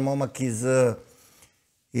doći jedan momak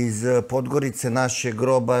iz Podgorice, naše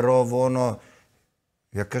grobar,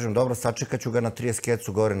 ja kažem dobro, sačekat ću ga na 30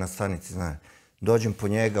 kecu gore na stanici, znaš. Dođem po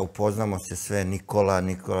njega, upoznamo se sve, Nikola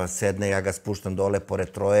sedne, ja ga spuštam dole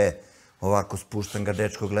pored troje, ovako spuštam ga,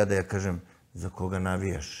 dečko gleda, ja kažem, za koga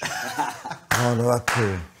navijaš? On ovako,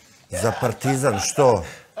 za Partizan, što?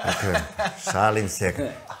 Šalim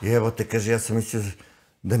se, jebote, kaže, ja sam mislio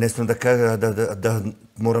da ne smem da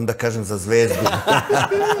moram da kažem za Zvezdu.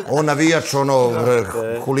 On navijač,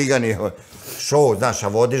 huligan je, show, znaš, a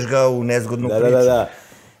vodiš ga u nezgodnu priču.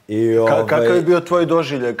 Kakav je bio tvoj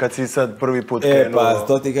doživljaj kad si sad prvi put krenuo? Pa,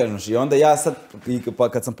 to ti kažeš. I onda ja sad,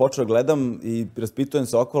 kad sam počeo gledam i raspitujem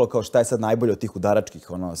se okolo kao šta je sad najbolje od tih udaračkih,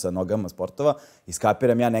 sa nogama sportova,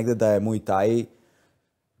 iskapiram ja negde da je Muay Thai,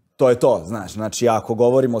 to je to, znaš. Znači, ako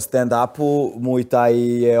govorimo o stand-upu, Muay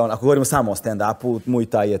Thai je, ako govorimo samo o stand-upu, Muay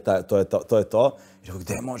Thai je to je to. I rekao,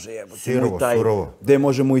 gde može Muay Thai? Gde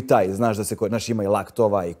može Muay Thai? Znaš da se, znaš, ima i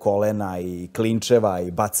laktova, i kolena, i klinčeva,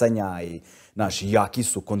 i bacanja, i znaš, jaki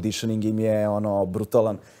su, conditioning im je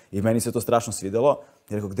brutalan i meni se to strašno svidelo.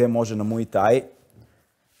 I rekao, gde može na Muay Thai?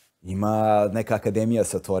 Ima neka akademija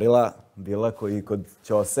se otvorila, bila koji kod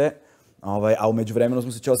Ćose, a umeđu vremenu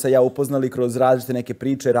smo se Ćosa i ja upoznali kroz različite neke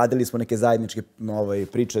priče, radili smo neke zajedničke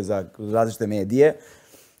priče za različite medije.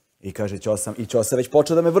 I kaže Ćosa već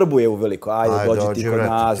počeo da me vrbuje uveliko. Ajde, dođi ti kod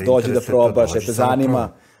nas, dođi da probaš, te zanima.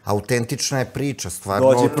 Autentična je priča,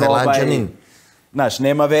 stvarno, Telanđanin. Znaš,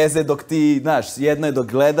 nema veze dok ti, znaš, jedno je dok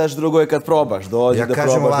gledaš, drugo je kad probaš, dođi da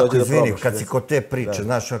probaš, dođi da probaš. Ja kažem ovako, izvini, kad si kod te priče,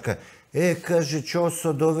 znaš, kaže,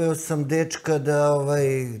 Ćoso, doveo sam dečka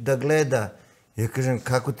da gleda. Ja kažem,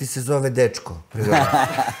 kako ti se zove dečko?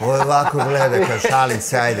 Ovo ovako gleda, kaže, šalim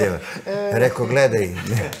se, ajde. Rekao, gledaj,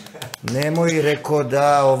 nemoj, rekao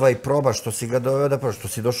da probaš, što si ga doveo da probaš, što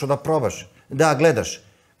si došao da probaš. Da, gledaš.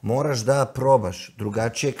 Moraš da probaš.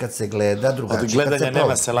 Drugačije kad se gleda, drugačije kad se proba. Od gledanja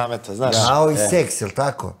nema selameta, znaš. Kao i seks, jel'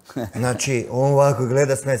 tako? Znači, on ovako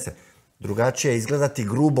gleda, sme se. Drugačije je izgledati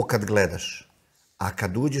grubo kad gledaš. A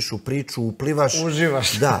kad uđeš u priču, uplivaš...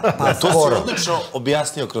 Uživaš. Da, pa skoro. skoro. To si odlično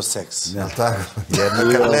objasnio kroz seks. Jel' tako?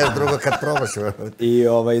 Jedno kad gledaš, drugo kad probaš.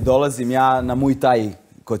 I dolazim ja na Muay Thai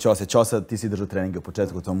kod Ćose. Ćosa, ti si držao treninge u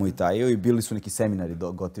početku u tom Muay Thai-u i bili su neki seminari,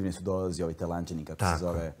 gotivni su dolazi ovi Telanđani, kako se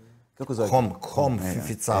zove... Hom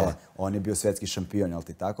Ficala. On je bio svetski šampion, jel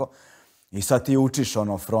ti tako? I sad ti učiš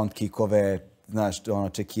front kikove, znaš,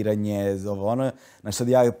 čekiranje, znaš, sad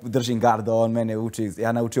ja držim garda, on mene uči,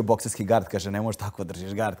 ja naučio bokserski gard, kaže, ne možeš tako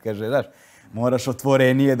držiš gard, kaže, znaš, moraš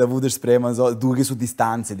otvorenije da budeš spreman, duge su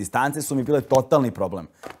distance. Distance su mi bile totalni problem.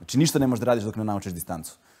 Znači, ništa ne možeš da radiš dok ne naučiš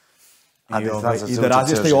distancu. I da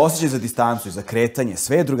radiš taj osjećaj za distancu i za kretanje,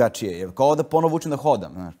 sve je drugačije, kao da ponovo učim da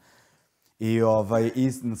hodam, znaš. I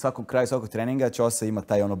na svakom kraju svakog treninga Ćosa ima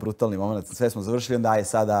taj brutalni moment, sve smo završili, onda je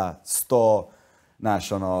sada 100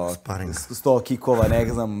 znaš, ono, 100 kikova, ne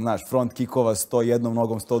znam, znaš, front kikova, 100 jednom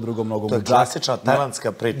nogom, 100 drugom nogom. To je klasična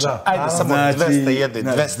tajlandska priča. Ajde samo 200 jedni,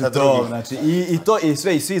 200 drugih. Znači,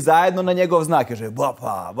 i svi zajedno na njegov znak, kaže,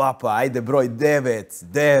 bapa, ajde broj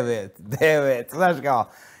 9, znaš kao,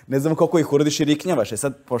 ne znam koliko ih uradiš i riknjavaš.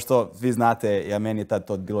 Sad, pošto vi znate, meni je tad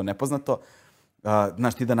to bilo nepoznato,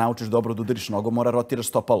 znaš, ti da naučiš dobro da udariš nogom, mora rotiraš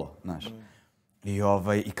stopalo, znaš.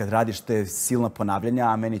 I kad radiš te silna ponavljanja,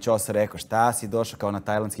 a meni Ćosa rekao, šta si došao kao na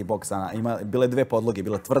tajlandski boks, bile dve podloge,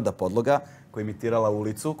 bila tvrda podloga koja imitirala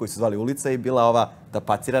ulicu, koju se zvali ulica, i bila ova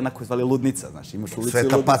tapacirana koju se zvali ludnica, znaš, imaš ulicu i ludnicu.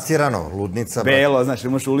 Sve tapacirano, ludnica. Belo, znaš,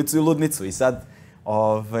 imaš ulicu i ludnicu i sad,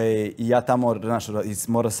 i ja tamo, znaš,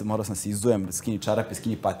 morao sam se izujem, skini čarape,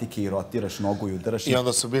 skini patike i rotiraš nogu i udaraš. I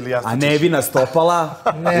onda su bili jasni. A nevina stopala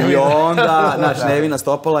i onda, znaš, nevina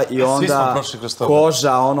stopala i onda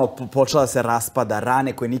koža, ono, počela se raspada,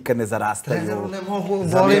 rane koje nikad ne zarastaju. Ne mogu,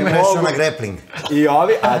 volim nešto na grappling. I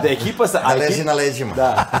ovi, a da ekipa sa... Da leži na leđima.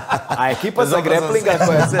 Da, a ekipa sa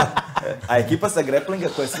grapplinga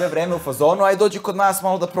koja je sve vreme u fazonu, aj dođi kod nas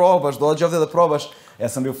malo da probaš, dođi ovde da probaš. Ja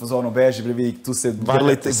sam bio u fazonu, beži, vidi, tu se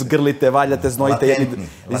grlite, valjate, znojite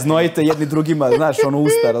jedni drugima, znaš, ono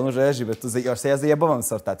ustar, ono žeži, još se ja zajebavam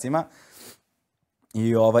sa ortacima.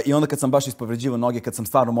 I onda kad sam baš ispovređivao noge, kad sam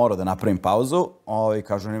stvarno morao da napravim pauzu,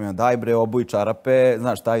 kažu njima, daj bre, obuj čarape,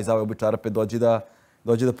 znaš, taj zavoj obuj čarape, dođi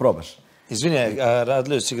da probaš. Izvini,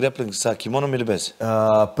 radili si grappling sa kimonom ili bez?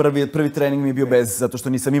 Prvi trening mi je bio bez, zato što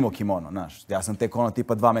nisam imao kimono, znaš. Ja sam tek ono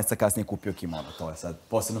tipa 2 meseca kasnije kupio kimono, to je sad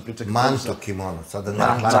posebno priča. Manto kimono, sada ne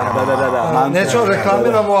reklamiramo. Nećemo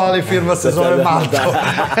reklamiramo, ali firma se zove Manto.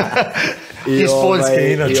 Iz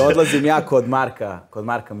Poljske, inače. I odlazim ja kod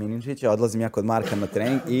Marka Mininčića, odlazim ja kod Marka na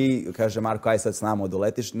trening i kaže Marko, aj sad s nama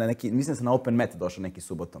odoletiš, mislim da sam na open mat došao neki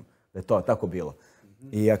subotom, da je to tako bilo.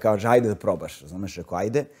 I ja kaže, ajde da probaš, znaš, rekao,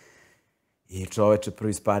 ajde. I čoveče,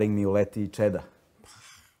 prvi sparing mi uleti Čeda.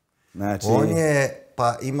 On je,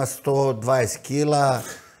 pa ima 120 kila,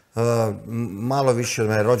 malo više od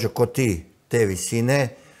mene, rođo ko ti, te visine,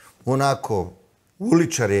 onako,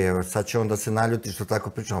 uličar je, sad će on da se naljuti što tako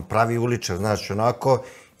pričamo, pravi uličar, znaš, onako,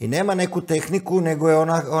 i nema neku tehniku, nego je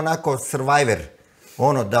onako survivor,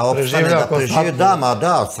 ono, da opstane, da preživi,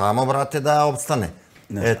 da, samo, brate, da opstane.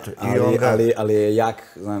 Ali je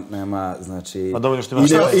jak, nema, znači... Pa dobro što imaš...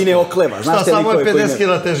 I ne okleva, znaš te li samo je 50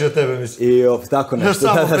 kila teži od tebe, mislim. I tako nešto.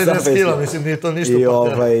 Samo 50 kila, mislim, nije to ništa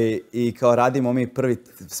potrebno. I kao radimo mi prvi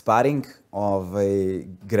sparing,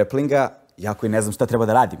 grapplinga, jako i ne znam šta treba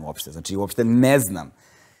da radim uopšte, znači uopšte ne znam.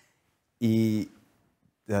 I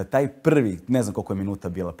taj prvi, ne znam koliko je minuta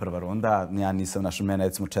bila prva runda, ja nisam našao, mene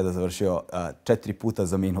recimo Čeda završio 4 puta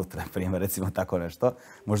za minut, na primjer, recimo tako nešto,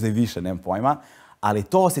 možda i više, nemam pojma. Ali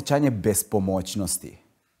to osjećanje bespomoćnosti,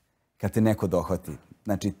 kad te neko dohvati,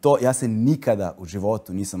 znači to, ja se nikada u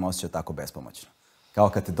životu nisam osjećao tako bespomoćno. Kao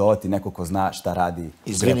kad te dohvati neko ko zna šta radi.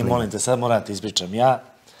 Izvini, molim te, sad moram te ispričam. Ja,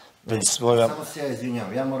 već svoja... Samo se ja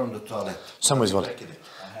izvinjam, ja moram do toaleta. Samo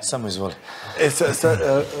izvoli. Sad,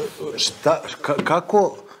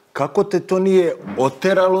 kako te to nije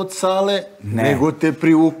oteralo od sale, nego te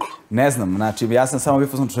privuklo? Ne znam, znači, ja sam samo bio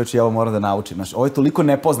fazon čovječe, ja ovo moram da naučim. Znači, ovo je toliko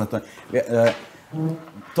nepoznato.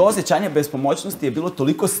 To osjećanje bespomoćnosti je bilo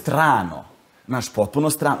toliko strano. Znaš, potpuno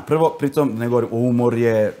strano. Prvo, pritom, ne govorim, umor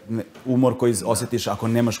je umor koji osjetiš ako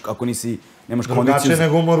nemaš kondiciju. Drugačije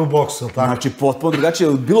nego umor u boksu, tako? Znači, potpuno drugačije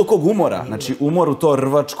od bilo kog umora. Znači, umor u to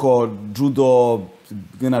rvačko, judo,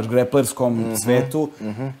 greplerskom svetu.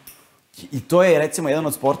 I to je, recimo, jedan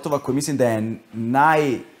od sportova koji mislim da je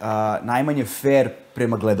najmanje fair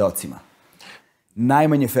prema gledaocima.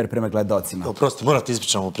 Najmanje fair prema gledaocima. Prosto, morate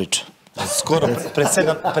ispričati ovu priču. Skoro, pre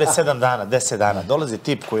 7 dana, 10 dana, dolazi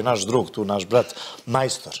tip koji je naš drug, tu naš brat,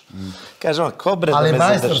 majstor. Kaže on, ko bre da me zadrži?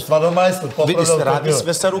 Ali majstor, stvarno majstor. Vidi se, radi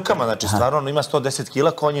sve sa rukama, znači stvarno on ima 110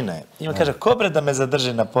 kila, konjina je. I on kaže, ko bre da me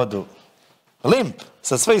zadrži na podu? Limp,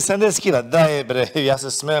 sa svojih 70 kila, da je bre, ja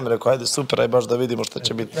se smijem, rekao, ajde super, aj baš da vidimo šta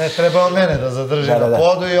će biti. Ne, treba on mene da zadrži na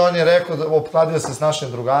podu i on je rekao, opkladio se s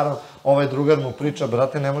našim drugarom, ovaj drugar mu priča,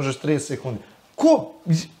 brate, ne možeš 30 sekundi. Ko?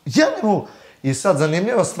 Ja ne mogu. I sad,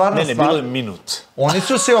 zanimljiva stvarna stvar... Ne, bilo je minut. Oni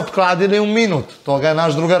su se opkladili u minut. Toga je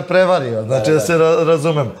naš drugar prevario, znači da se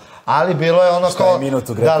razumemo. Ali bilo je ono kao... Šta je minut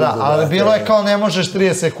u greplingu? Da, ali bilo je kao ne možeš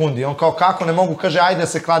 30 sekundi. On kao kako ne mogu, kaže ajde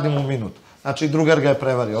se kladim u minut. Znači drugar ga je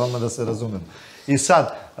prevario, odmah da se razumemo. I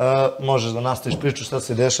sad, možeš da nastaviš priču šta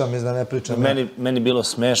se dešava, mislim da ne pričam. Meni bilo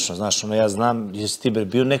smešno, znaš, ono, ja znam, jesi ti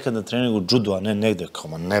bio nekad na treningu judo, a ne negde,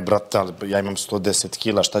 kao, ne brate, ali ja imam 110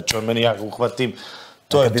 kila, šta će on meni, ja ga uhvatim.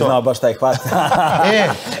 To je to. Bi znao baš taj hvat.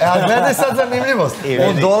 A gledaj sad zanimljivost.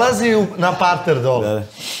 On dolazi na parter dole.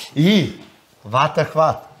 I vata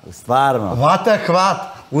hvat. Stvarno. Vata hvat.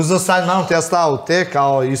 Uzeo side mount, ja stao u te,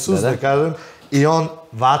 kao Isus, da kažem, i on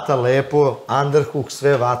vata lepo, underhook,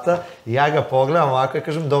 sve vata, i ja ga pogledam ovako i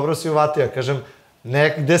kažem, dobro si uvatio, ja kažem,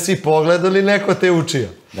 gde si pogledali, neko te učio.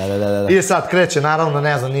 Da. I sad kreće, naravno,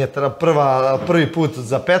 ne znam, nije prvi put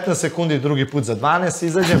za 15 sekundi, drugi put za 12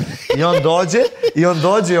 izađem, i on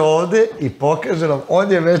dođe ovde i pokaže nam,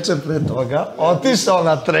 on je večer pre toga otišao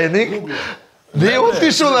na trening, nije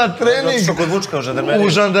otišao na trening u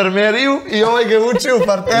žandarmeriju i ovaj ga učio u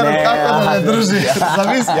parteru kako da ne drži.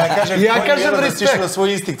 Ja kažem respekt. Na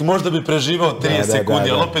svoj instinkt, možda bi preživao 30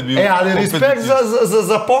 sekundi, ali opet bi... Ali respekt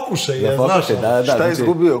za pokušaj, znaš. Šta je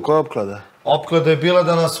izgubio, koja opklada? Opklada je bila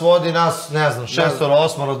da nas vodi, nas, ne znam, 6,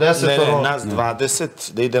 8, 10. Ne, nas 20,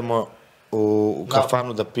 da idemo u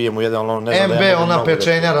kafanu da pijemo jedan, ono, ne znam da MB, ja mogu ona mnogo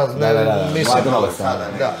pečenjara, mislim.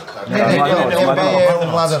 MB je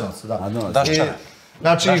u Mladenovcu, da. Daščara.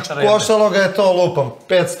 Znači, koštalo ga je to, lupam,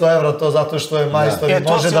 500 evra, to zato što je majstor i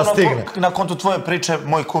može da stigne. Na kontu tvoje priče,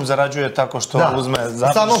 moj kum zarađuje tako što uzme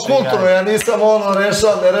završi. Samo kulturno, ja nisam ono ne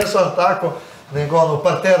rešavam tako, nego ono, u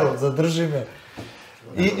parteru, zadrži me.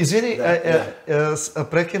 I, izvini,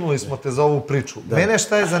 prekinuli smo te za ovu priču. Mene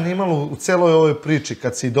šta je zanimalo u celoj ovoj priči,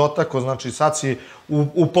 kad si dotako, znači sad si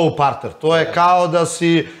upao u parter, to je kao da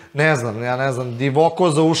si, ne znam,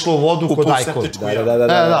 divokoza ušlo u vodu kod ajkula.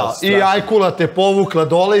 Da, i ajkula te povukla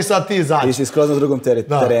dole i sad ti izađi. Ti si skroz na drugom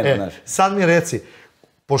terenu, znaš. Sad mi reci,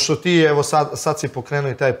 pošto ti, evo sad si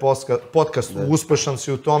pokrenuo i taj podcast, uspešan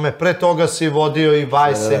si u tome, pre toga si vodio i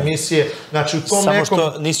Vice emisije, znači u tom nekom... Samo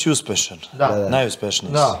što nisi uspešan, najuspešniji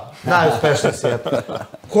si. Da, najuspešniji si.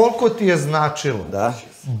 Koliko ti je značilo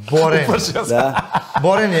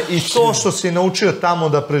borenje i to što si naučio tamo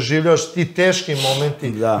da preživljaš, ti teški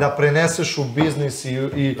momenti, da preneseš u biznis i u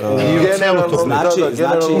celu to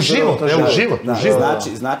priču. U život, u život.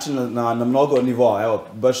 Znači na mnogo nivoa, evo,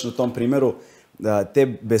 baš na tom primjeru, te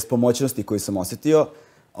bespomoćnosti koju sam osjetio,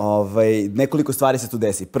 nekoliko stvari se tu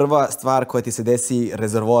desi. Prva stvar koja ti se desi,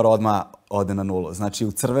 rezervoar odmah ode na nulu. Znači,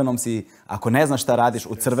 u crvenom si, ako ne znaš šta radiš,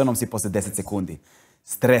 u crvenom si posle 10 sekundi.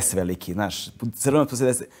 Stres veliki, znaš, u crvenom posle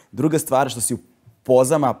 10... Druga stvar što si u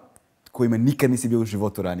pozama kojima nikad nisi bio u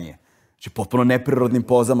životu ranije. Znači, potpuno neprirodnim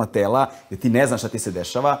pozama tela, gde ti ne znaš šta ti se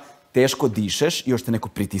dešava, teško dišeš i još te neko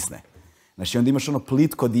pritisne. Znači, onda imaš ono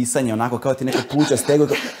plitko disanje, onako kao ti neka pluća stego,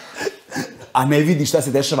 a ne vidiš šta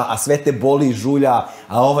se dešava, a sve te boli i žulja,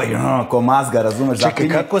 a ovaj, ko mazga, razumeš, zapinje.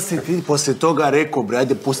 Čekaj, kako si ti posle toga rekao, bre,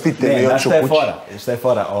 ajde, pustite me još u kući. Šta je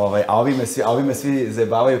fora? A ovi me svi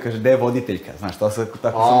zajebavaju, kaže, gde je voditeljka? Znaš, tako su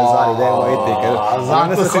me zvali, gde je voditeljka?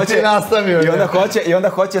 Zato si ti nastavio. I onda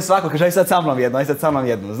hoće svako, kaže, aj sad sa mnom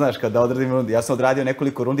jednu, znaš, kada odradim rundi. Ja sam odradio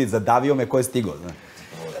nekoliko rundi, zadavio me ko je stigo, znaš.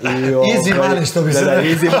 Easy money, što bi se rekao.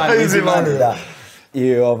 Easy money, da.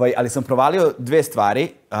 Ali sam provalio dve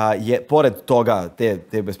stvari, pored toga,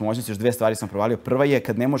 te bespomoćnosti, još dve stvari sam provalio. Prva je,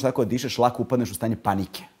 kad ne možeš tako da dišeš, lako upadneš u stanje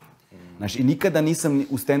panike. Znaš, i nikada nisam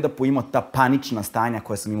u stand-upu imao ta panična stanja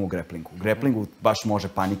koja sam imao u greplingu. U greplingu baš može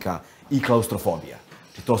panika i klaustrofobija.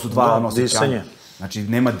 Znači, to su dva disanje. Znači,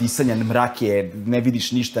 nema disanja, mrak je, ne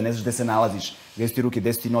vidiš ništa, ne znaš gde se nalaziš, gde su ti ruke,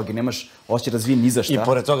 gde su ti noge, nemaš osjećaj razvijen ni za šta. I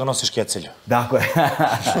pored toga nosiš kecelju. Dakle.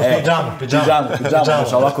 Pidžamu.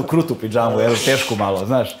 Znaš, ovako krutu pidžamu, tešku malo,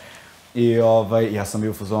 znaš. I ja sam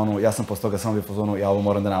bio u fazonu, ja sam posle toga samo bio u fazonu, ja ovo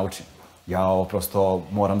moram da naučim. Ja ovo prosto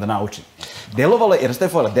moram da naučim. Delovalo je, jer šta je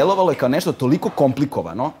fora, delovalo je kao nešto toliko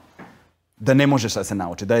komplikovano, da ne možeš da se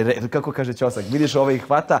nauči. Kako kaže Ćosak, vidiš ovaj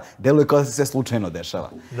hvata, deluje kao da se sve slučajno dešava.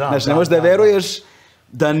 Znaš, ne možeš da veruješ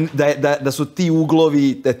da su ti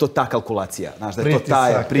uglovi, da je to ta kalkulacija. Znaš, da je to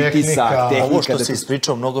taj pritisak, tehnika. Ovo što si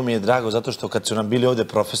ispričao, mnogo mi je drago, zato što kad su nam bili ovde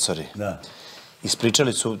profesori,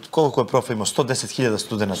 ispričali su, koliko je profa imao? 110.000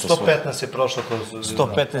 studenta. 115 je prošlo kroz...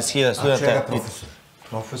 115.000 studenta. A čega profesor?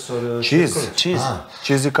 Profesor...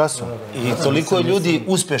 Čiz i kaso. I toliko je ljudi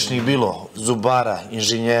uspešnih bilo, zubara,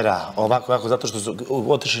 inženjera, ovako, zato što su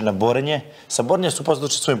otišli na borenje. Sa borenja su posle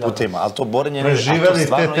došli svojim putima, ali to borenje... Preživeli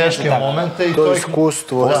te teške momente i to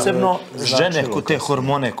iskustvo. Posebno žene, te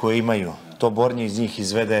hormone koje imaju, to borenje iz njih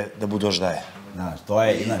izvede da budu oždaje. Znaš, to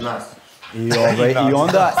je...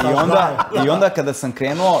 I onda kada sam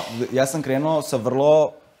krenuo, ja sam krenuo sa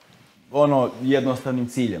vrlo jednostavnim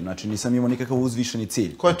ciljem, znači nisam imao nikakav uzvišeni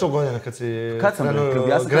cilj. Koje je to godina kad si krenuo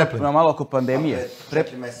ja sam krenuo malo oko pandemije.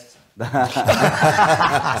 4 meseca.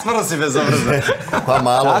 Smrlo si bezobrazno. Pa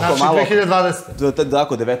malo. Znači 2020.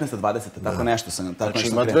 Tako, 19-20, tako nešto sam. Znači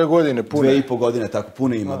ima 2 godine pune. 2,5 godine, tako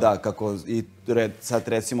puno ima, da. I sad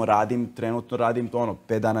recimo trenutno radim to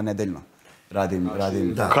 5 dana nedeljno. Radim.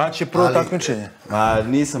 Kada će prvo takmičenje?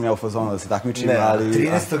 Nisam ja u fazonu da se takmičim, ali...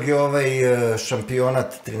 13. je ovaj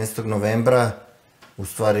šampionat, 13. novembra U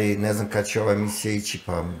stvari, ne znam kada će ova emisija ići,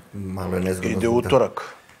 pa malo je nezgodno. Ide utorak.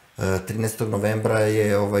 13. novembra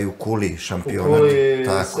je u Kuli šampionat. U Kuli,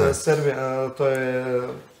 Srbija, to je...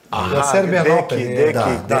 Serbijan Open. Deki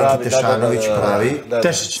Tešanović pravi.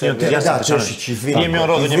 Tešić, ja sam Tešić, izvini. Nije mi on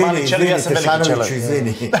rodo, nije mali čelo, ja sam veliki čelo.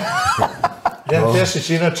 Izvini. Dejan Tešić,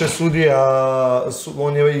 inače sudija,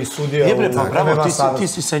 on je i sudija u MMA savezu. Ti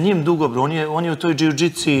si sa njim dugo, bro, on je u toj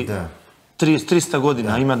jiu-jitsi 300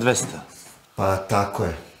 godina, ima 200. Pa tako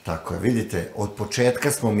je, vidite, od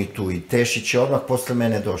početka smo mi tu i Tešić je odmah posle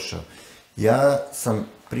mene došao. Ja sam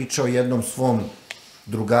pričao jednom svom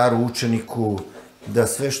drugaru, učeniku, da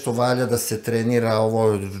sve što valja da se trenira,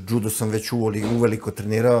 ovo judo sam već uveliko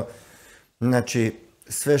trenirao, znači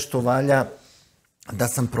sve što valja da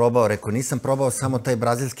sam probao, rekao, nisam probao samo taj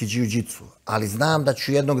brazilski jiu-jitsu, ali znam da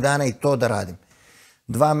ću jednog dana i to da radim.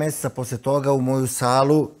 2 meseca posle toga u moju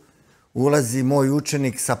salu ulazi moj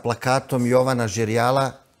učenik sa plakatom Jovana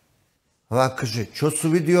Žerjala, ovako kaže, čo su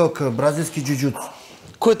vidio kao brazilski jiu-jitsu?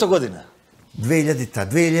 Koje je to godina?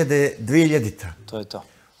 2000-ta. To je to.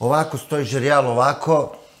 Ovako stoji Žerjal,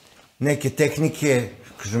 ovako, neke tehnike,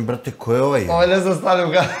 kažem, brate, ko je ovaj? Ovo ne znam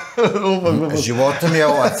stavljam ga u Života mi je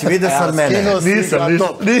ovo, a si vidio sad mene? Nisam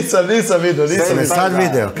vidio. Sad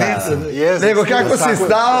video, nego kako si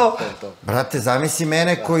stao? Brate, zamisli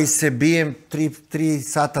mene koji se bijem 3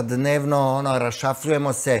 sata dnevno,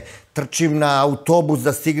 rašafljujemo se, trčim na autobus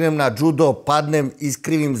da stignem na judo, padnem,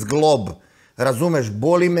 iskrivim zglob. Razumeš,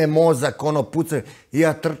 boli me mozak, pucam, i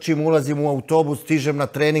ja trčim, ulazim u autobus, stižem na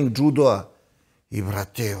trening judoa. I,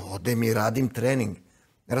 brate, odem i radim trening.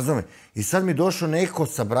 Razumeš? I sad mi došao neko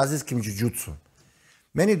sa brazilskim jiu-jitsom.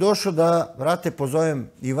 Meni došao da, brate, pozovem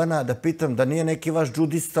Ivana, da pitam da nije neki vaš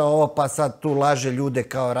judista ovo, pa sad tu laže ljude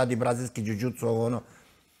kao radi brazilski jiu-jitsu, ovo ono.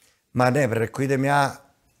 Ma ne, bre, rekao, idem ja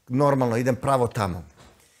normalno, idem pravo tamo.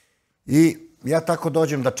 I ja tako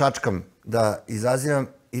dođem da čačkam, da izazivam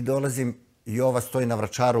i dolazim. I ova stoji na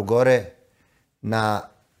Vračaru gore, na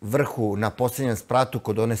vrhu, na posljednjem spratu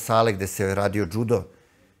kod one sale gde se radio judo.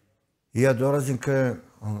 I ja dolazim,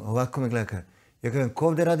 ovako me gleda, ja kažem, ko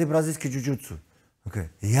ovde radi brazilski jiu-jitsu?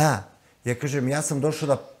 Ja. Ja kažem, ja sam došao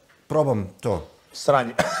da probam to.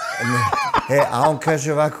 Sranje. A on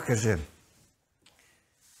kaže ovako,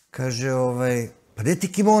 kaže, pa gde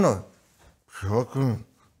ti kimono?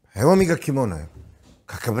 Evo mi ga kimono.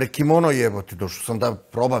 Kakav bre kimono jebote, došao sam da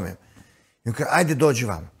probam je. I on kaže, ajde dođi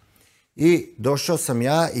vam. I došao sam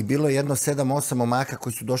ja i bilo je jedno 7-8 momaka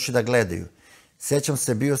koji su došli da gledaju. Sećam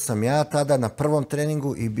se, bio sam ja tada na prvom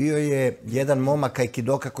treningu i bio je jedan momak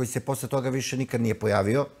aikidoka koji se posle toga više nikad nije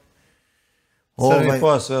pojavio. Crni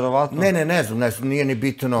pojas, verovatno. Ne znam, nije ni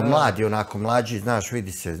bitno, mladi, onako mlađi, znaš,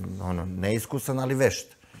 vidi se, neiskusan, ali vešt.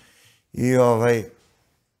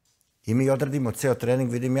 I mi odradimo ceo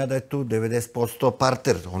trening, vidim ja da je tu 90%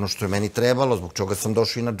 parter, ono što je meni trebalo, zbog čega sam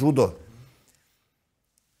došao i na judo.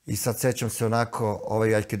 I sad sećam se onako,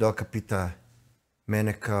 ovaj aikidoka pita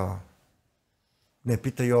mene kao, ne,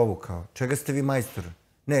 pita Jovu kao, čega ste vi majstor?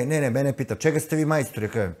 Ne, mene pita, čega ste vi majstor? Ja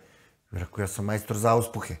kažem, rekao, ja sam majstor za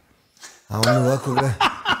uspuhe. A on ovako gleda,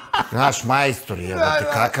 znaš, majstor,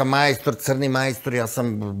 kakav majstor, crni majstor, ja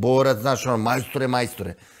sam borac, znaš,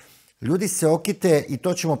 majstore. Ljudi se okite, i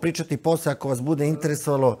to ćemo pričati posle ako vas bude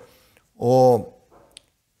interesovalo, o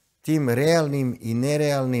tim realnim i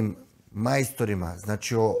nerealnim majstorima,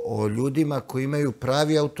 znači o ljudima koji imaju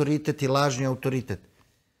pravi autoritet i lažni autoritet.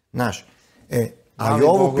 Znaš, a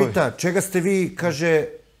Jovo pita, čega ste vi, kaže,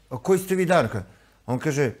 koji ste vi dan? On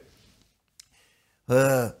kaže,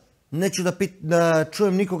 neću da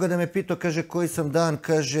čujem nikoga da me pitao, kaže, koji sam dan,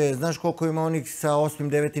 kaže, znaš koliko ima onih sa 8.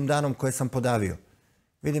 9. danom koje sam podavio?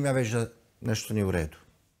 Vidim ja već da nešto nije u redu.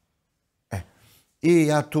 I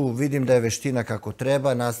ja tu vidim da je veština kako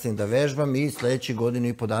treba, nastavim da vežbam i sledeći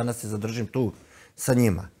 1.5 dana se zadržim tu sa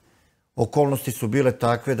njima. Okolnosti su bile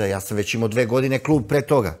takve da, ja sam već imao 2 godine klub pre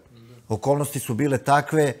toga, okolnosti su bile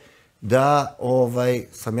takve da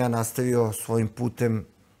sam ja nastavio svojim putem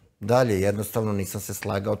dalje. Jednostavno nisam se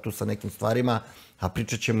slagao tu sa nekim stvarima, a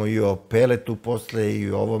pričat ćemo i o Peletu posle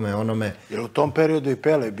i o ovome, onome. Jer u tom periodu i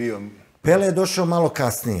Pele bio... Pele je došao malo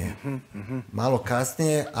kasnije. Malo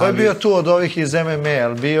kasnije, ali... Ko je bio tu od ovih iz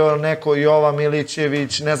MMA? Bio neko Jova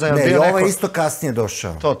Milićević, ne znam, je li bio neko... Ne, Jova je isto kasnije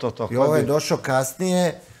došao. To. Jova je došao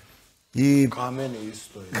kasnije i... Kameni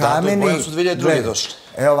isto. Kameni... Bojan su 2002. došli.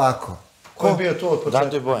 Evo ovako. Ko je bio tu od početka?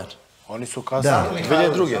 Dante i Bojan. Oni su kasnije.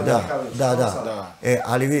 2002. Da.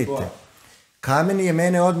 Ali vidite, Kameni je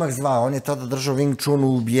mene odmah zvao. On je tada držao Wing Chun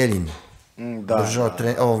u Bijeljini. Držao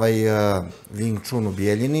Wing Chun u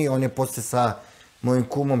Bijeljini. On je posle sa mojim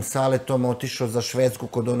kumom Saletom otišao za Švedsku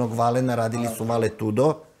kod onog Valena, radili su Vale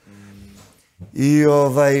Tudo. I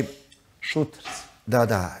Šuters.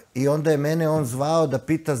 Da. I onda je mene on zvao da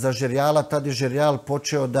pita za Žerjala, tad je Žerjal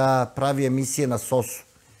počeo da pravi emisije na SOS-u.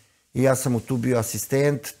 I ja sam mu tu bio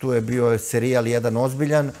asistent, tu je bio serijal jedan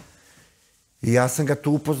ozbiljan i ja sam ga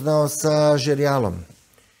tu upoznao sa Žerjalom.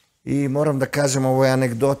 I moram da kažem, ovo je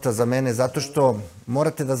anegdota za mene, zato što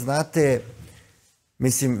morate da znate,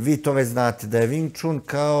 mislim, vi to već znate, da je Wing Chun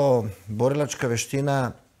kao borilačka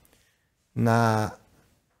veština na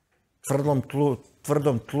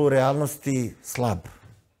tvrdom tlu realnosti slab.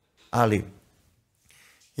 Ali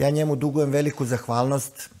ja njemu dugujem veliku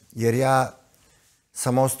zahvalnost, jer ja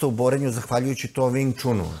sam ostao u borenju zahvaljujući to Wing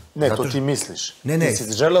Chunu. Ne, to ti misliš. Ne. Ti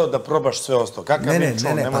si želeo da probaš sve ostalo. Kakav Wing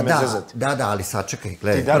Chun, nemoj me zezati. Da, ali sačekaj,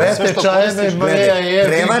 gledaj. Preteča MMA-a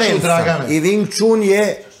je Wing Chun, Dragane. I Wing Chun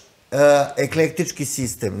je eklektički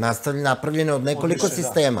sistem, napravljen od nekoliko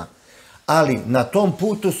sistema. Ali na tom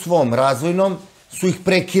putu svom razvojnom su ih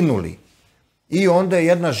prekinuli. I onda je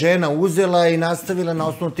jedna žena uzela i nastavila na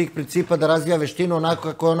osnovu tih principa da razvija veštinu onako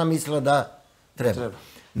kako je ona mislila da treba.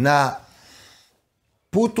 Na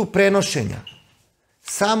putu prenošenja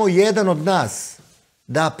samo jedan od nas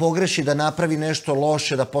da pogreši, da napravi nešto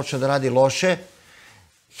loše, da počne da radi loše,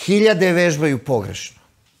 hiljade vežbaju pogrešno.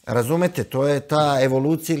 Razumete? To je ta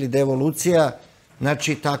evolucija ili devolucija,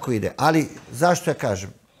 znači tako ide. Ali zašto ja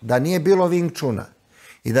kažem? Da nije bilo Wing Chuna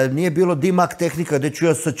i da nije bilo dimak tehnika gde ću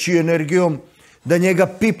ja sa čiji energijom da njega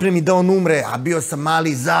pipnem i da on umre, a bio sam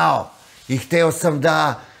mali zao i hteo sam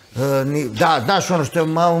da, znaš ono što je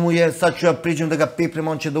malo mu je, sad ću ja priđem da ga pipnem,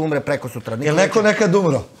 on će da umre preko sutra. Je li neko nekad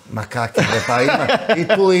umro? Ma kakve, pa ima, i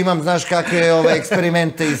tu imam, znaš kakve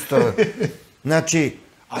eksperimente isto. Znači...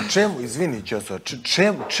 A čemu, izvini Ćoso,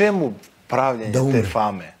 čemu pravljanje te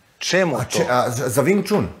fame? Čemu to? Za Wing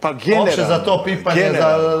Chun? Pa generalno. Opšte za to pipanje,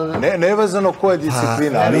 za... Nevezano koje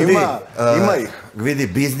disciplina, ali ima ih. Vidi,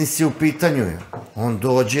 biznis je u pitanju. On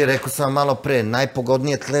dođe, rekao sam malo pre,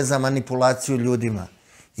 najpogodnije tle za manipulaciju ljudima.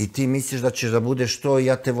 I ti misliš da ćeš da budeš to i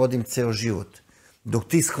ja te vodim ceo život. Dok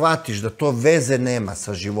ti shvatiš da to veze nema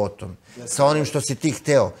sa životom, sa onim što si ti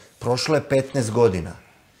hteo, prošlo je 15 godina.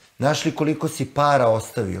 Znaš li koliko si para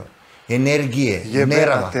ostavio? Energije, nerava.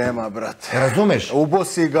 Jebena tema, brate. Razumeš? Ubo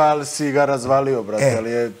si ga, ali si ga razvalio,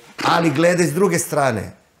 brate. Ali gledaj s druge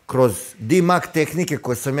strane, kroz dimak tehnike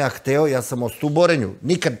koje sam ja hteo, ja sam ostao u borenju.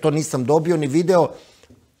 Nikad to nisam dobio ni video,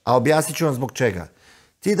 a objasnit ću vam zbog čega.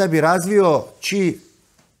 Ti da bi razvio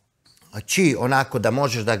či onako da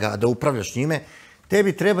možeš da upravljaš njime,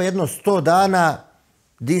 tebi treba jedno 100 dana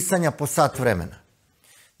disanja po sat vremena.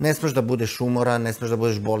 Ne smeš da budeš umoran, ne smeš da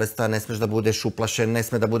budeš bolestan, ne smeš da budeš uplašen, ne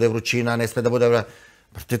sme da bude vrućina, ne sme da bude...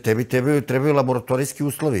 Tebi trebaju laboratorijski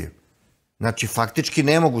uslovi. Znači, faktički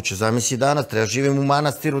nemoguće. Zamisli danas, treba živim u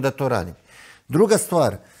manastiru da to radim. Druga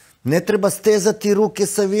stvar, ne treba stezati ruke,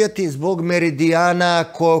 savijati zbog meridijana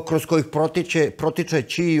kroz kojih protiče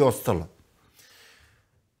či i ostalo.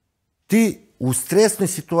 Ti u stresnoj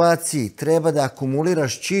situaciji treba da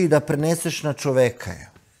akumuliraš či i da preneseš na čoveka.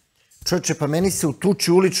 Čovječe, pa meni se u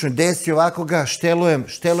tuči uličnoj desi ovako ga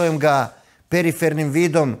štelujem ga perifernim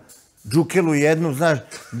vidom, džukelu jednu, znaš,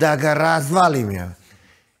 da ga razvalim ja.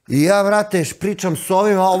 I ja, vrate, pričam s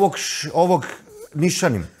ovima ovog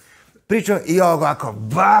nišanim. Pričam i ovako,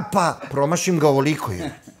 bapa, promašim ga ovoliko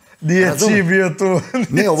je. Nije čiji bio tu.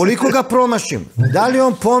 Ne, ovoliko ga promašim. Da li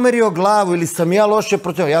on pomerio glavu ili sam ja loše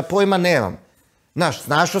protiv, ja pojma nemam. Znaš,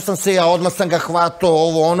 snašao sam se, ja odmah sam ga hvatao,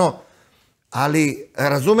 ovo ono. Ali,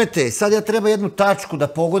 razumete, sad ja treba jednu tačku da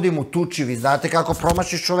pogodim u tuči, vi znate kako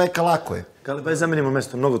promašiš čoveka, lako je. Galeb, aj zamenimo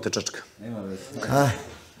mesto, mnogo te čačka. Nema veze.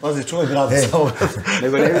 Pazi, čuvaj gradu sa ovo.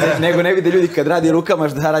 Nego ne vide ljudi kad radi rukama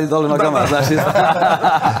šta radi dole nogama, znaš.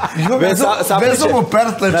 Vezo mu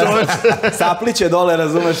pertle, čoveče. Sapliće dole,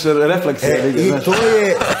 razumeš, refleksije. I to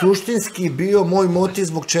je suštinski bio moj motiv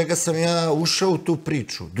zbog čega sam ja ušao u tu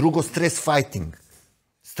priču. Drugo, stres fighting.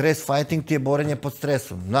 Stres fighting ti je borenje pod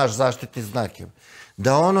stresom, naš zaštitni znak je.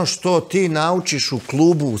 Da ono što ti naučiš u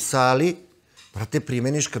klubu, u sali, brate,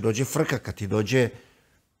 primeniš kad dođe frka, kad ti dođe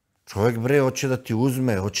čovjek, bre, hoće da ti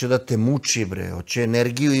uzme, hoće da te muči, bre, hoće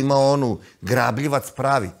energiju, ima onu, grabljivac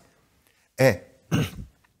pravi.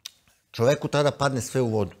 Čovjeku tada padne sve u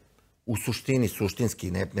vodu. U suštini,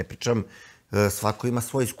 suštinski, ne pričam, svako ima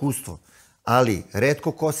svoje iskustvo, ali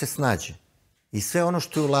retko ko se snađe. I sve ono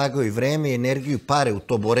što je ulagao, i vreme, i energiju, i pare u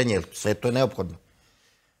to borenje, jer sve to je neophodno,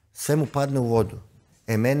 sve mu padne u vodu.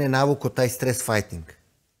 Mene je navuko taj stres fighting.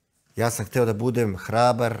 Ja sam hteo da budem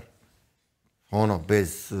hrabar, ono,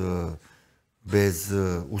 bez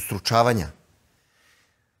ustručavanja.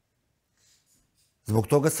 Zbog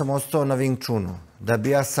toga sam ostao na Wing Chunu, da bi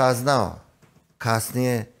ja saznao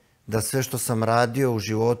kasnije da sve što sam radio u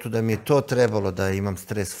životu, da mi je to trebalo da imam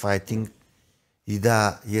stres fighting i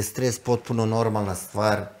da je stres potpuno normalna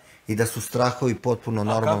stvar i da su strahovi potpuno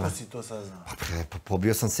normalni. A kako si to saznao? Pa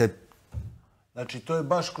pobio sam se... Znači, to je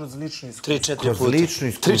baš kroz lično iskustvo. 3-4 puta. Kroz lično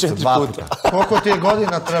iskustvo, 2 puta. Koliko ti je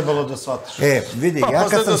godina trebalo da shvatiš? Vidi, ja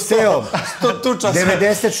kad sam seo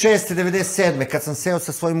 96. 97. kad sam seo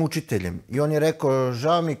sa svojim učiteljem i on je rekao,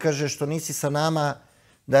 žao mi, kaže, što nisi sa nama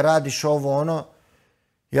da radiš ovo ono,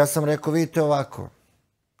 ja sam rekao, vidite ovako,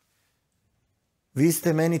 vi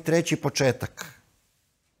ste meni treći početak.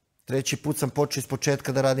 Treći put sam počeo iz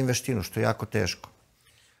početka da radim veštinu, što je jako teško.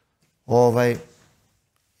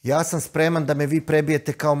 Ja sam spreman da me vi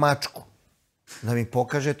prebijete kao mačku. Da mi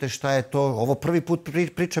pokažete šta je to, ovo prvi put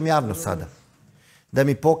pričam javno sada. Da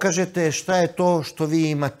mi pokažete šta je to što vi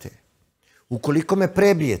imate. Ukoliko me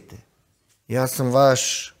prebijete, ja sam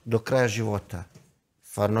vaš do kraja života.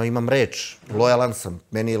 Stvarno imam reč, lojalan sam,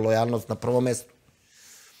 meni je lojalnost na prvom mestu.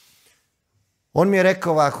 On mi je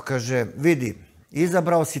rekao ovako, kaže, vidi,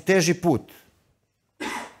 izabrao si teži put.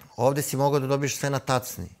 Ovde si mogao da dobiješ sve na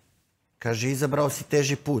tacni. Kaže, izabrao si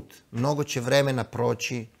teži put. Mnogo će vremena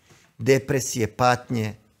proći, depresije,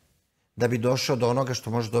 patnje, da bi došao do onoga što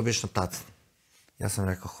možeš dobiješ na tacni. Ja sam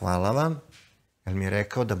rekao, hvala vam, jer mi je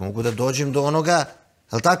rekao da mogu da dođem do onoga,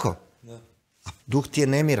 je li tako? Da. A duh ti je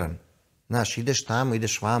nemiran. Znaš, ideš tamo,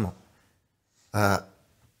 ideš vamo.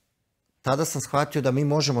 Tada sam shvatio da mi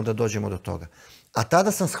možemo da dođemo do toga. A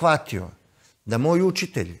tada sam shvatio da moj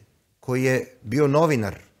učitelj, koji je bio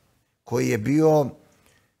novinar, koji je bio,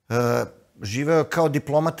 živeo kao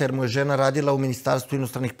diplomata jer mu je žena radila u Ministarstvu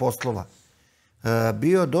inostranih poslova,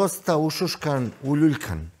 bio dosta ušuškan,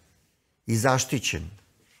 uljuljkan i zaštićen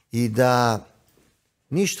i da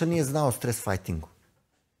ništa nije znao o stres fightingu.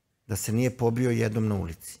 Da se nije pobio jednom na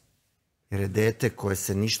ulici. Jer je dete koje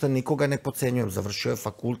se ništa nikoga ne pocenjuje. Završio je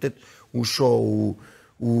fakultet, ušao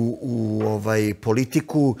u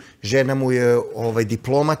politiku, žena mu je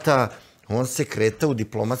diplomata, on se kreta u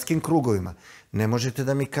diplomatskim krugovima. Ne možete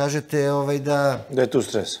da mi kažete da... Da je tu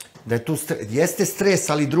stres. Da je tu stres. Jeste stres,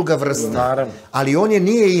 ali druga vrsta. Naravno. Ali on je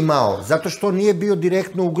nije imao, zato što nije bio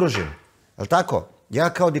direktno ugrožen. Je li tako? Ja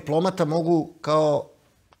kao diplomata mogu, kao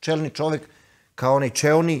čelni čovek, kao onaj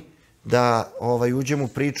čeoni, da uđem u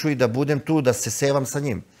priču i da budem tu, da se sevam sa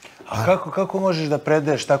njim. A kako možeš da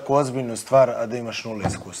predaješ tako ozbiljnu stvar, a da imaš 0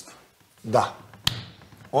 iskustva? Da.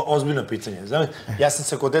 Ozbiljno pitanje. Ja sam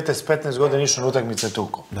se kod dete s 15 godina išao na utakmice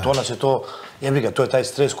tuko. To nas je to, jebiga, to je taj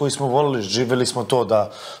stres koji smo volili, živeli smo to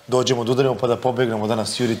da dođemo, da udarimo pa da pobegnemo, da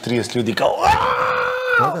nas juri 30 ljudi kao...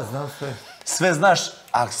 Da, znam sve. Sve znaš,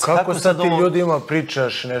 a kako sad ti ljudima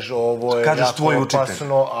pričaš nešto, ovo je jako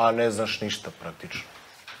opasno, a ne znaš ništa praktično?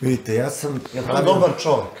 Vidite, ja sam... Dobar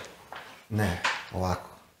čovjek. Ne, ovako.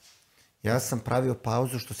 Ja sam pravio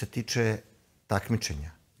pauzu što se tiče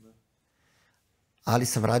takmičenja. Ali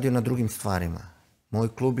sam radio na drugim stvarima.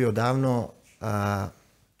 Moj klub je odavno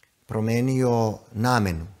promenio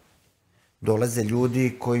namenu. Dolaze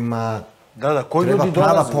ljudi kojima treba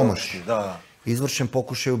prava pomoć. Izvršen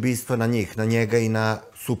pokušaj ubistva na njih, na njega i na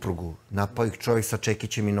suprugu. Napao ih čovjek sa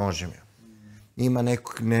čekićem i nožem. Ima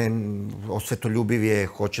neko, osvetoljubiv je,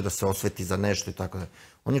 hoće da se osveti za nešto i tako da.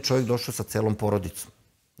 On je čovjek došao sa celom porodicom.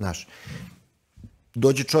 Znaš,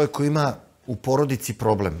 dođe čovjek koji ima u porodici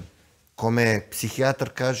problem, kome psihijatar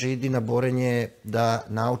kaže idi na borenje da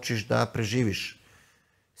naučiš da preživiš.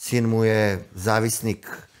 Sin mu je zavisnik,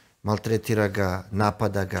 maltretira ga,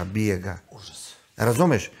 napada ga, bije ga. Užas.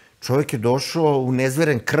 Razumeš? Čovjek je došao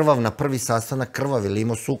unezveren, krvav na prvi sastanak, krvav ili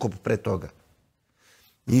imao sukob pre toga.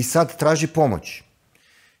 I sad traži pomoć.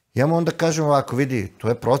 Ja mu onda kažem ovako, vidi, to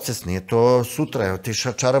je proces, nije to sutra, evo ti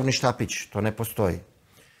čarobni štapić, to ne postoji.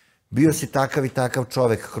 Bio si takav i takav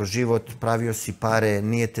čovek kroz život, pravio si pare,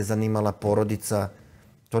 nije te zanimala porodica,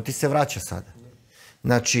 to ti se vraća sada.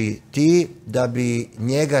 Znači, ti da bi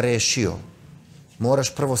njega rešio,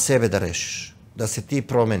 moraš prvo sebe da rešiš, da se ti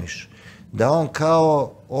promeniš. Da on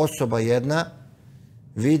kao osoba jedna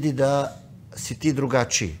vidi da si ti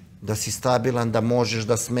drugačiji, da si stabilan, da možeš,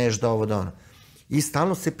 da smeš, da ovo, da ono. I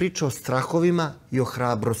stalno se priča o strahovima i o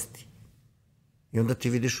hrabrosti. I onda ti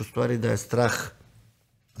vidiš u stvari da je strah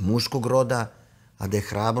muškog roda, a da je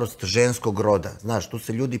hrabrost ženskog roda. Znaš, tu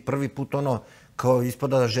se ljudi prvi put kao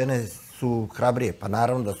ispada da žene su hrabrije. Pa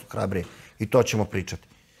naravno da su hrabrije. I to ćemo pričati.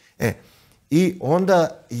 I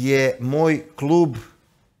onda je moj klub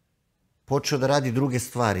počeo da radi druge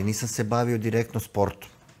stvari. Nisam se bavio direktno sportom.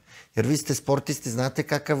 Jer vi ste sportisti, znate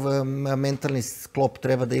kakav mentalni sklop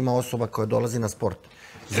treba da ima osoba koja dolazi na sport.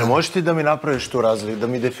 Možeš ti da mi napraviš tu razliku, da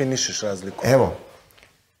mi definišeš razliku? Evo,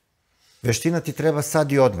 veština ti treba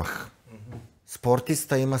sad i odmah.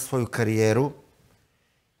 sportista ima svoju karijeru,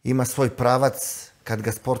 ima svoj pravac, kad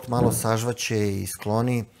ga sport malo sažvaće i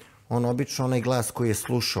skloni, on obično onaj glas koji je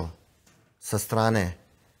slušao sa strane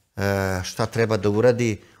šta treba da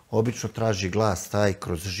uradi, obično traži glas taj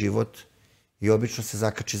kroz život i obično se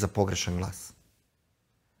zakači za pogrešan glas.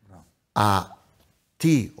 A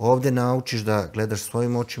ti ovde naučiš da gledaš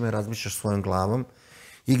svojim očima i razmišljaš svojom glavom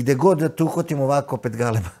i gde god da te uhvatim ovako opet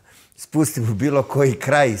Galeba, spustim u bilo koji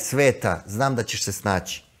kraj sveta, znam da ćeš se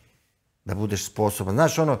snaći, da budeš sposoban.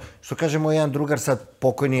 Znaš ono što kaže moj jedan drugar sad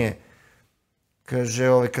pokojnije,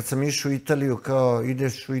 kaže kad sam išao u Italiju, kao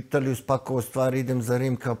ideš u Italiju, spakovao stvari, idem za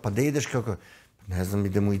Rim, kao pa da ideš, kao ne znam,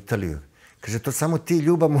 idem u Italiju. Kaže to samo ti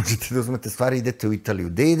ljubav možete da uzmete stvari, idete u Italiju.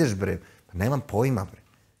 Gde ideš bre? Pa nemam pojma bre.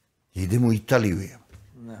 Idem u Italiju.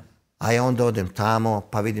 A ja onda odem tamo,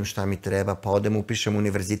 pa vidim šta mi treba, pa odem upišem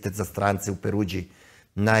univerzitet za strance u Peruđi,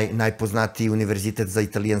 najpoznatiji univerzitet za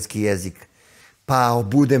italijanski jezik. Pa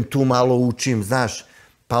budem tu, malo učim, znaš.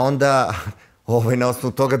 Pa onda na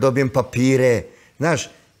osnovu toga dobijem papire. Znaš,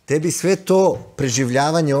 tebi sve to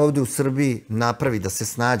preživljavanje ovde u Srbiji napravi, da se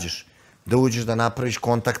snađeš, da uđeš, da napraviš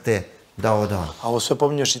kontakte, da odam. A ovo sve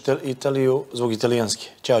pominješ Italiju zbog italijanske.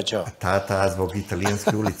 Ćao, čao. Ta, zbog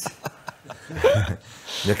italijanske ulice.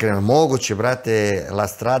 Dakle, moguće, brate, la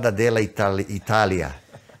strada della Italija.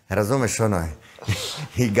 Razumeš ono?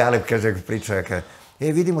 I Galeb kaže, priča,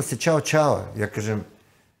 vidimo se, čao, čao. Ja kažem,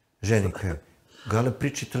 ženi, Galeb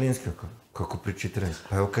priča italijanski. Kako priča italijanski?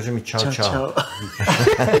 Pa evo, kaže mi, čao, čao.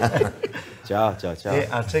 Ćao, čao, čao.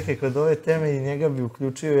 A čekaj, kod ove teme i njega bi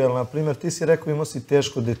uključio, jer, na primjer, ti si rekao imao si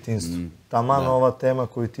teško detinjstvo. Taman ova tema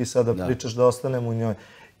koju ti sada pričaš, da ostanem u njoj.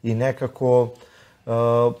 I nekako,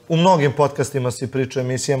 u mnogim podcastima si pričao,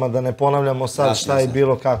 emisijama, da ne ponavljamo sad šta je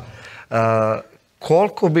bilo kako.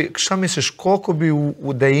 Koliko bi, šta misliš, koliko bi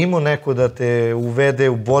da je imao neko da te uvede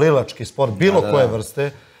u borilački sport, bilo koje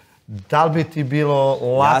vrste, da li bi ti bilo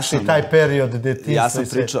lakši taj period detinjstva? Ja sam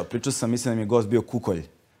pričao sam, mislim da mi je gost bio Kukolj.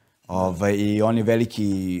 I on je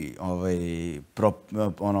veliki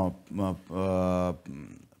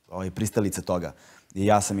pristalica toga. I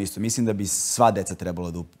ja sam isto. Mislim da bi sva deca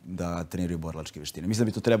trebalo da treniraju borilačke veštine. Mislim da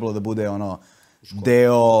bi to trebalo da bude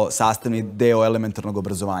sastavni deo elementarnog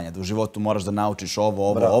obrazovanja. Da u životu moraš da naučiš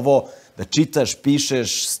ovo, da čitaš,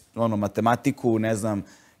 pišeš, matematiku, ne znam,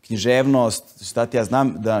 književnost, šta ti ja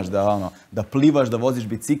znam, da plivaš, da voziš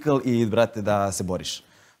bicikl i, brate, da se boriš.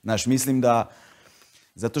 Znaš, mislim da,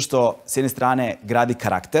 zato što, s jedne strane, gradi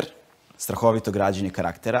karakter, strahovito građenje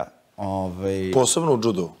karaktera. Posebno u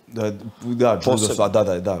judu? Da, judo,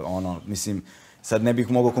 da, mislim, sad ne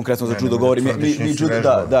bih mogao konkretno za judo govorim.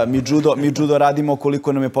 Mi judo radimo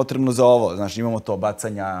koliko nam je potrebno za ovo. Znaš, imamo to,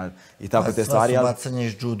 bacanja i tako te stvari. Sva su bacanje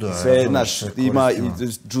iz judoa. Sve, znaš,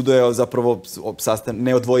 judo je zapravo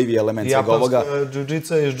neodvojivi element svega ovoga. Japanska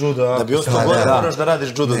džiu-džica je iz judoa. Da bi ostao dole moraš da radiš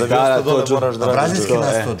judo, da bi ostao dole moraš da radiš judo. Brazilski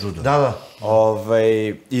nasto judo. Da.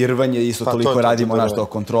 I rvanje isto toliko radimo, znaš, to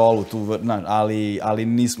kontrolu, ali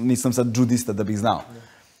nisam sad judista da bih znao.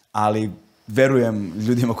 Ali verujem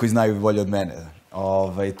ljudima koji znaju bolje od mene.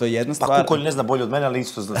 To je jedna stvar. Pa Kukolj ne zna bolje od mene, ali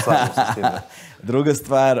isto slažem se s tim. Druga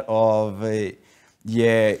stvar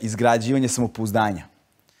je izgrađivanje samopouzdanja.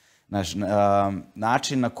 Znaš,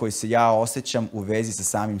 način na koji se ja osjećam u vezi sa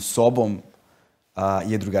samim sobom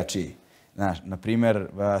je drugačiji. Znaš, na primjer,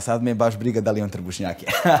 sad me je baš briga da li imam trbušnjake.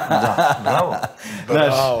 Da, bravo.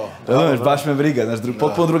 Znaš, baš me briga. Znaš,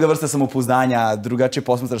 potpuno druga vrsta samopouzdanja, drugačije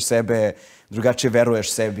posmatraš sebe, drugačije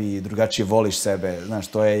veruješ sebi, drugačije voliš sebe. Znaš,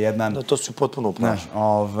 to je jedan... Da, to si potpuno upravo. Znaš,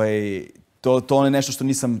 to je nešto što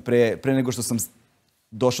nisam pre nego što sam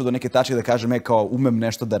došao do neke tačke da kažem, kao umem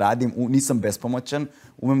nešto da radim, nisam bespomoćan,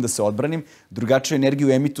 umem da se odbranim, drugačiju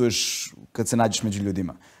energiju emituješ kad se nađeš među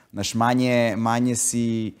ljudima. Znaš, manje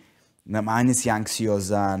si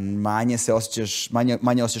anksiozan,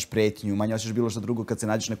 manje osjećaš pretnju, manje osjećaš bilo što drugo kad se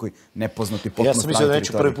nađeš nekoj nepoznati potpuno ja sam mislio da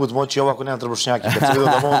neću prvi put moći ovako, nemam trbušnjake, kad sam vidio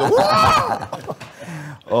da mogu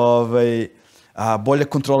da... Bolja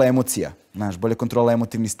kontrola emocija, znaš, bolja kontrola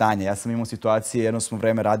emotivnih stanja. Ja sam imao situacije, jedno smo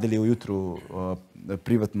vreme radili ujutru,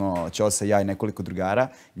 privatno Ćosa, ja i nekoliko drugara,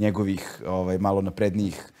 njegovih malo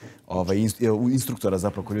naprednijih instruktora,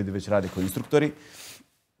 zapravo koji ljudi već rade kao instruktori.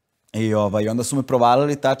 I onda su me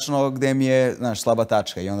provalili tačno gde mi je, znaš, slaba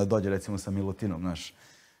tačka. I onda dođe, recimo, sa Milutinom, znaš,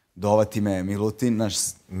 dovati me Milutin, znaš...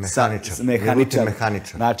 Mehaničar.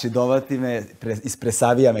 Znači, dovati me,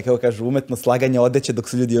 ispresavija me, kako kažu, umetno slaganje odeće dok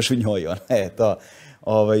su ljudi još u njoj.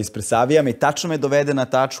 Ispresavija me i tačno me dovede na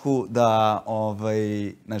tačku da,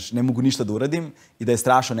 znaš, ne mogu ništa da uradim i da je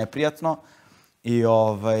strašno neprijatno.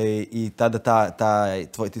 I tada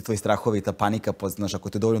ti tvoji strahovi, ta panika, znaš, ako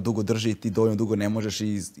te dovoljno dugo drži, ti dovoljno dugo ne možeš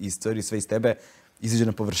i iscuri sve iz tebe, izađe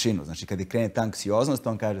na površinu. Znači, kad je krene ta anksioznost,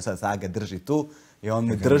 on kaže sad ga drži tu i on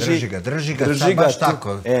me drži ga, sad baš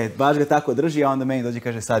tako. Baš ga tako drži, a onda meni dođe i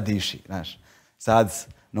kaže sad diši, znaš. Sad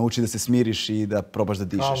nauči da se smiriš i da probaš da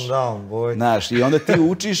dišeš. Calm down, boy. Znaš, i onda ti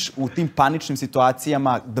učiš u tim paničnim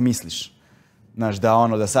situacijama da misliš. Znaš,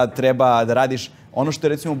 da sad treba da radiš. Ono što je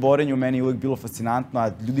recimo u borenju meni uvek bilo fascinantno,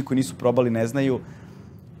 a ljudi koji nisu probali ne znaju,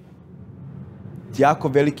 jako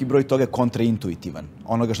veliki broj toga je kontraintuitivan,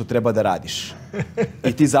 onoga što treba da radiš.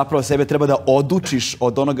 I ti zapravo sebe treba da odučiš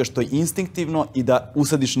od onoga što je instinktivno i da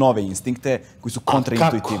usadiš nove instinkte koji su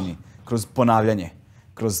kontraintuitivni. Kroz ponavljanje,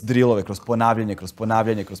 kroz drillove, kroz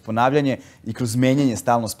ponavljanje i kroz menjanje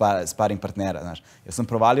stalno sparing partnera. Znaš. Ja sam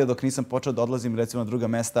provalio dok nisam počeo da odlazim recimo na druga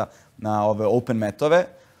mesta na ove open metove,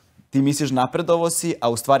 ti misliš napredovo si, a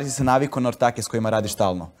u stvari si se navikao na ortake s kojima radiš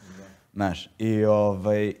stalno. Znaš,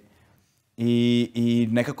 i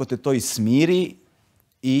nekako te to i smiri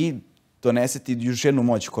i donese ti još jednu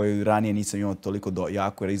moć koju ranije nisam imao toliko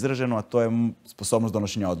jako izraženo, a to je sposobnost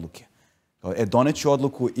donošenja odluke. Doneću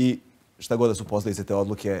odluku i šta god da su posledice te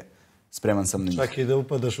odluke, spreman sam na njih. Čak i da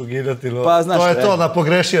upadaš u giljotinu, to je to, da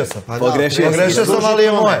pogrešio sam. Pogrešio sam, ali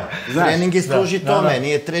je moje. Trening je služi tome,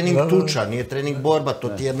 nije trening tuča, nije trening borba, to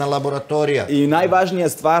ti je jedna laboratorija. I najvažnija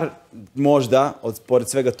stvar, možda, pored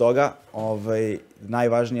svega toga,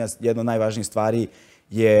 jedna od najvažnijih stvari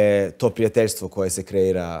je to prijateljstvo koje se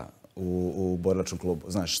kreira u borilačkom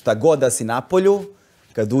klubu. Znaš, šta god da si na polju,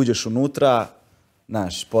 kad uđeš unutra,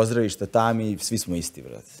 znaš, pozdraviš tatami, svi smo isti,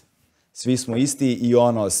 brate. Svi smo isti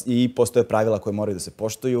i postoje pravila koje moraju da se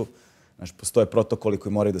poštuju, znaš, postoje protokoli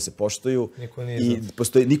koji moraju da se poštuju.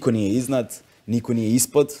 Niko nije iznad, niko nije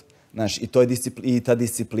ispod, znaš, i ta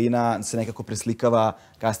disciplina se nekako preslikava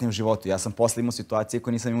kasnije u životu. Ja sam posle imao situacije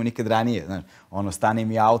koje nisam imao nikad ranije, znaš, stane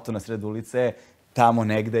mi auto na sred ulice, tamo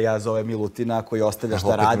negde ja zovem Milutina koji ostavlja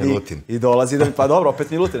šta radi i dolazi da mi, pa dobro, opet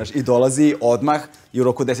Milutin, i dolazi odmah i u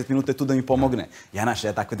roku 10 minuta je tu da mi pomogne. Ja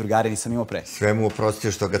takve drugare nisam imao pre. Sve mu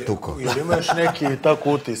oprostio što ga tuko. Ili imaš neki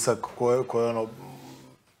tako utisak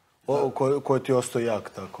koji ti je ostao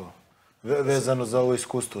jak tako, vezano za ovo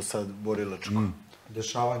iskustvo sad borilačko?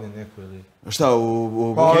 Dešavanje neko ili... Šta,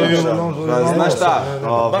 u znaš šta?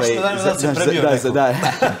 Baš što dajem da se prebio neko.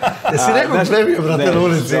 Jesi nekog prebio, brate, na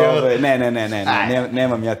ulici? Ne,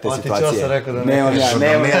 nemam ja te situacije. A ti ćeo sam rekao da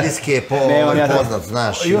ne. Medijski je poznat,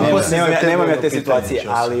 znaš. Nemam ja te situacije,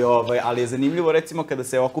 ali je zanimljivo, recimo, kada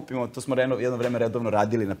se okupimo, to smo jedno vreme redovno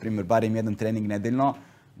radili, na primjer, barem jedan trening nedeljno,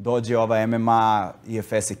 dođe ova MMA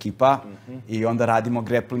IFS ekipa i onda radimo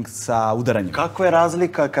grappling sa udaranjem. Kakva je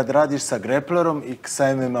razlika kad radiš sa grapplerom i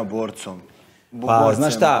sa MMA borcom? Pa,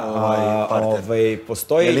 znaš šta,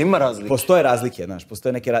 postoje razlike, znaš,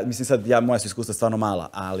 postoje neke, mislim sad, moja su iskustva stvarno mala,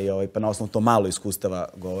 ali pa na osnovu to malo iskustava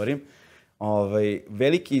govorim.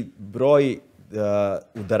 Veliki broj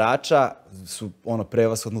udarača su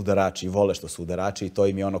prevashodno udarači i vole što su udarači i to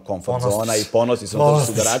im je komfort zona i ponosi su što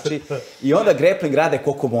su udarači. I onda grappling rade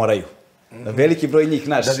koliko moraju. Veliki broj njih,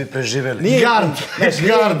 znaš... Da bi preživeli.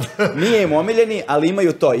 Nije im omiljeni, ali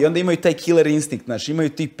imaju to. I onda imaju taj killer instinkt, znaš, imaju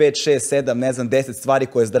tih 5, 6, 7, ne znam, 10 stvari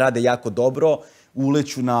koje rade jako dobro,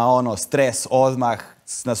 uleću na stres odmah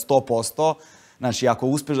na 100%. Znači, ako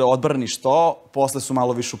uspeš da odbraniš to, posle su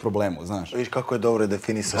malo više u problemu, znaš. Viš kako je dobro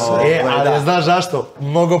definisao sve. Ali znaš zašto?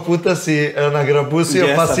 Mnogo puta si nagrabusio,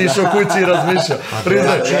 pa si išao kući i razmišljao.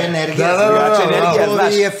 Drugačija energija, znaš.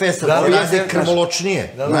 Ovo je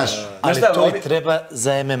krvoločnije, znaš. Ali to i treba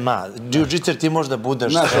za MMA. Jiu-jitsu ti možda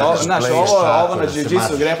budeš... Znaš, ovo na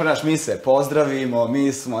jiu-jitsu grepa, znaš, mi se pozdravimo,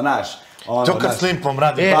 mi smo, znaš... To kad s limpom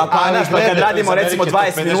radimo. Pa kad radimo recimo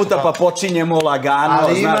 20 minuta pa počinjemo lagano.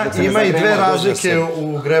 Ali ima i dve razlike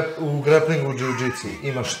u grapplingu u jiu-jitsu.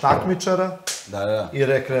 Imaš takmičara i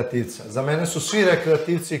rekreativca. Za mene su svi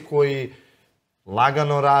rekreativci koji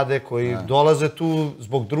lagano rade, koji dolaze tu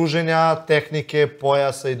zbog druženja, tehnike,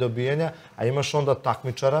 pojasa i dobijanja, a imaš onda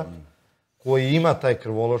takmičara koji ima taj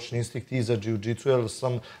krvoločni instinkt i za jiu-jitsu, jer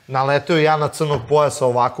sam naleteo ja na crnog pojasa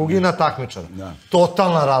ovakvog i na takmičara.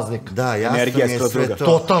 Totalna razlika. Da, jasno mi je sve to.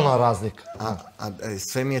 Totalna razlika.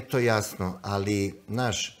 Sve mi je to jasno, ali,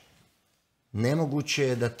 znaš, nemoguće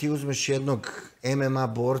je da ti uzmeš jednog MMA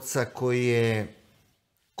borca koji je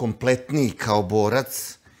kompletniji kao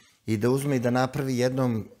borac i da uzme i da napravi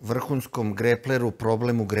jednom vrhunskom grepleru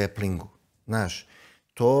problem u greplingu. Znaš,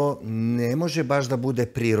 to ne može baš da bude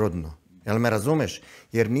prirodno. Jel me razumeš?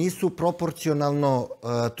 Jer nisu proporcionalno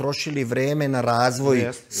trošili vreme na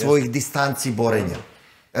razvoj svojih distanci borenja.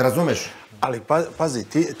 Razumeš? Ali pazi,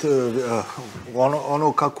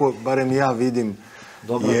 ono kako, barem ja vidim,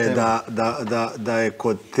 je da je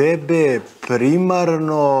kod tebe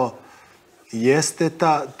primarno jeste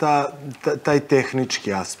taj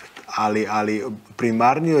tehnički aspekt, ali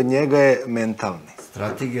primarniji od njega je mentalni.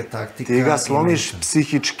 Strategija, taktika... Ti ga slomiš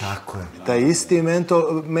psihički. Tako je. Taj isti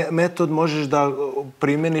metod možeš da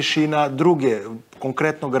primeniš i na druge,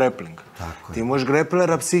 konkretno grepling. Tako je. Ti možeš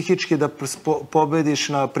greplera psihički da pobediš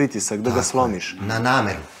na pritisak, da ga slomiš. Na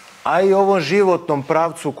nameru. A i ovom životnom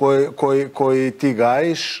pravcu koji ti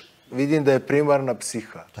gajiš, vidim da je primarna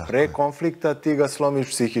psiha. Pre konflikta ti ga slomiš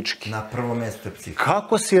psihički. Na prvo mesto je psiha.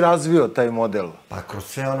 Kako si razvio taj model? Pa kroz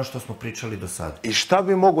sve ono što smo pričali do sada. I šta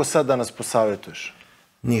bi mogo sad da nas posavetuješ?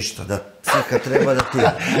 Ništa, da psiha treba da ti...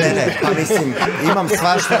 Ne, pa mislim, imam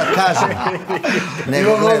svašta da kažem.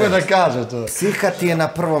 Ima mnogo da kaže to. Psiha ti je na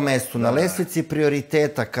prvom mestu. Na lestvici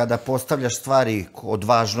prioriteta, kada postavljaš stvari od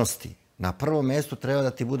važnosti, na prvom mestu treba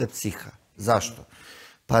da ti bude psiha. Zašto?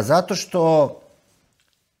 Pa zato što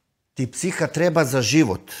ti psiha treba za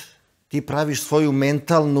život. Ti praviš svoju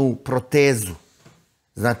mentalnu protezu.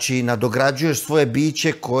 Znači, nadograđuješ svoje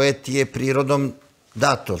biće koje ti je prirodom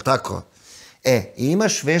dato, tako? I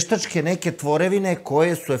imaš veštačke neke tvorevine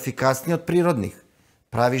koje su efikasnije od prirodnih.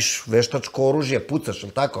 Praviš veštačko oružje, pucaš,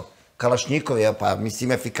 ili tako? Kalašnjikovi, pa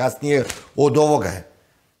mislim efikasnije od ovoga je.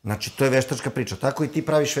 Znači, to je veštačka priča. Tako i ti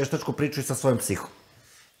praviš veštačku priču i sa svojom psihom.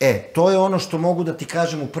 To je ono što mogu da ti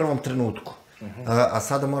kažem u prvom trenutku. A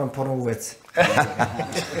sada moram ponovo u WC.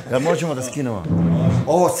 Da možemo da skinemo?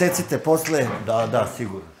 Ovo secite posle? Da,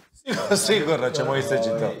 sigurno. Sigurno ćemo iseći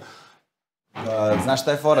to. Znaš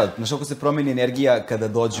šta je fora? Znaš kako se promeni energija kada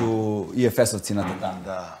dođu IFS-ovci na tatan?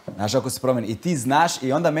 Da. Znaš kako se promeni? I ti znaš,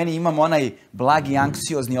 i onda meni imam onaj blagi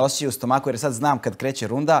anksiozni osjećaj u stomaku, jer sad znam kad kreće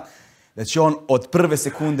runda, da će on od prve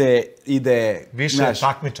sekunde ide... Više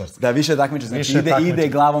takmičarski. Da, više takmičarski. Znači ide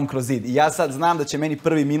glavom kroz zid. I ja sad znam da će meni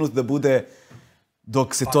prvi minut da bude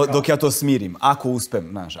dok ja to smirim. Ako uspem,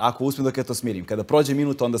 znaš. Ako uspem dok ja to smirim. Kada prođe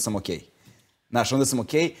minut, onda sam okej. Znaš, onda sam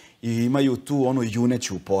okej i imaju tu onu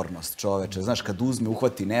juneću upornost, čoveče. Znaš, kad uzme,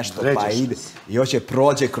 uhvati nešto, pa ide i hoće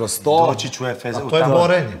prođe kroz to. Doći ću Efes. To je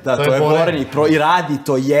borenje. Da, to je borenje. I radi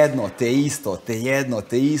to jedno,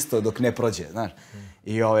 te isto, dok ne prođe, znaš.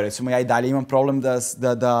 I recimo, ja i dalje imam problem da,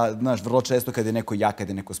 znaš, vrlo često kad je neko jak, kad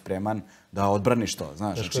je neko spreman, da odbraniš to,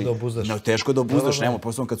 znaš. Teško da obuzdaš. Teško da obuzdaš, nema,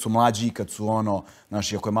 posebno kad su mlađi, kad su ono,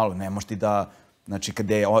 znaš, iako je malo, ne možeš ti da, znači, kad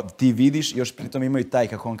ti vidiš, još pritom imaju taj,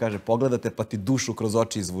 kako on kaže, pogledate pa ti dušu kroz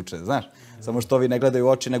oči izvuče, znaš. Samo što ovi ne gledaju u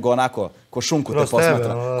oči, nego onako, ko šunku te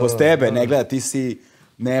posmatra. Kroz tebe, ne gleda, ti si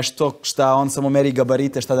nešto šta on samo meri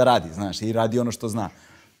gabarite šta da radi, znaš, i radi ono što zna.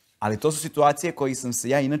 Ali to su situacije koje sam se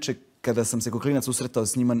ja inače, kada sam se kao klinac susretao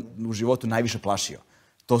s njima u životu, najviše plašio.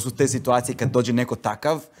 To su te situacije kad dođe neko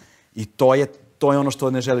takav i to je ono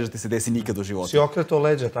što ne želiš da ti se desi nikad u životu. Si okretao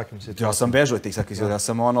leđa takvim situacijama? Ja sam bežao od tih takvih situacija. Ja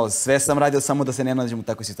sam sve sam radio samo da se ne nađem u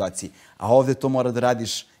takvoj situaciji. A ovde to mora da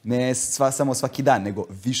radiš ne samo svaki dan, nego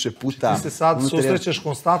više puta. Ti se sad susrećeš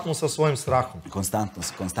konstantno sa svojim strahom.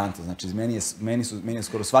 Konstantno. Znači, meni je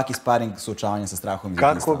skoro svaki sparing suočavanja sa strahom.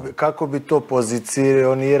 Kako bi to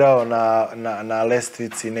pozicionirao na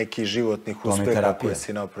lestvici nekih životnih uspeha koje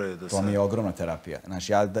si napravio do sada? To mi je ogromna terapija.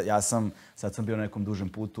 Znači, sad sam bio na nekom dužem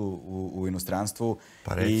putu u inostranstvu.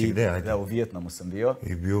 Pa reci gde, ajde. Da, u Vijetnamu sam bio.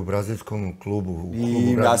 I bio u brazilskom klubu.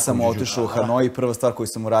 I ja sam otišao u Hanoi, prva stvar koju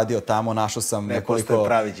sam uradio tamo, našao sam nekoliko...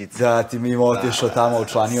 Da, ti mi ima otišao tamo,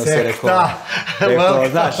 učlanio se, rekao,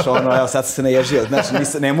 znaš, ono, evo sad sam se naježio,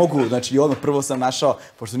 znači, ne mogu, znači, odmah prvo sam našao,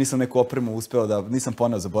 pošto nisam neku opremu uspeo da, nisam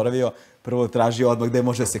poneo, zaboravio, prvo tražio odmah gde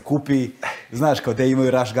može se kupi, znaš, kao gde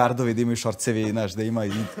imaju raš gardovi, gde imaju šorcevi, znaš, gde ima,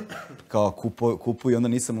 kao kupuju, onda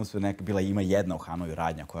nisam uspeo, ima jedna u Hanoju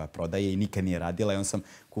radnja koja prodaje i nikad nije radila i onda sam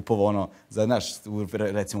kupovao ono, za, znaš,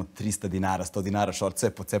 recimo 300 dinara, 100 dinara šorce,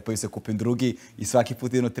 pocepaju se, kupim drugi i svaki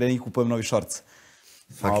put idem na trening kupujem novi šorc.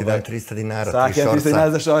 Svaki dan 300 dinara, svaki dan 300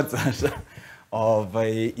 dinara za šorca, znaš.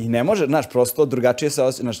 I ne može, znaš, prosto drugačije se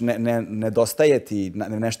osjeća, znaš, nedostaje ti,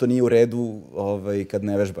 nešto nije u redu kad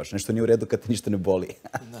ne vežbaš, nešto nije u redu kad te ništa ne boli.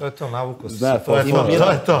 To je to, navuko se.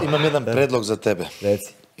 Imam jedan predlog za tebe.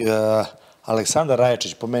 Reci. Aleksandar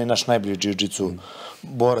Rajačić, po meni naš najbolji džiu-džicu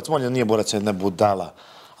borac, on nije borac, jedna budala,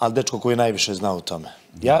 ali dečko koji najviše zna u tome.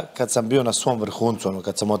 Ja, kad sam bio na svom vrhuncu,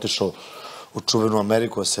 kad sam otišao u čuvenu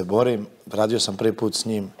Ameriku da se borim, radio sam prvi put s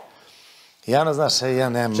njim. Ja, znaš, ja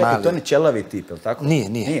nemam mali... Čekaj, to ni ćelavi tip, je li tako?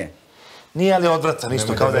 Nije. Nije, ali odvratan,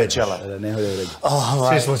 isto kao da je ćelav. Ne hodaju reći.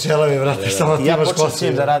 Svi smo ćelavi, vrati, samo ti imaš kosti. Ja počnem s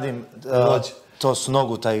njim da radim to s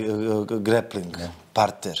nogu, taj grappling,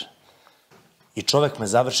 parter. I čovek me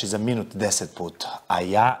završi za minut 10 puta, a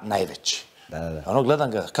ja najveći. Ono,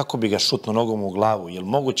 gledam ga, kako bi ga šutno nogom u glavu, je li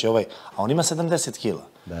moguće ovaj, a on ima 70 kila.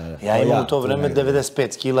 Ja imam u to vreme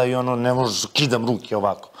 95 kila i ono, ne možeš, kidam ruke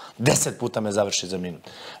ovako. 10 puta me završi za minut.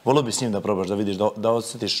 Volio bi s njim da probaš, da vidiš, da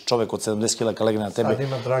osjetiš čovek od 70 kila kad legne na tebe. Sad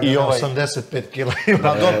ima Dragana 85 kila.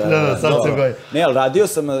 Sad se goji. Ne, ali radio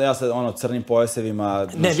sam, ja sad, crnim pojasevima.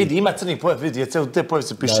 Ne, vidi, ima crnih pojas, vidi, te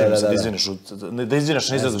pojase pišem se da izviniš, da izviniš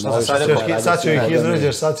na izrazu, šta sam sad rekao. Sad ću ih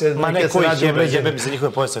izrađeš, sad će... Ma ne, koji jebe mi za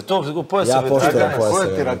njihove pojase. To pojaseve Dragana,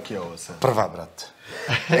 koja ti rakija ovo sad? prva, brate.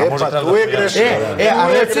 Pa tu je greška. A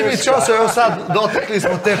reci mi Ćoso, evo sad dotakli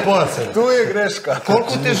smo te pojase. Tu je greška.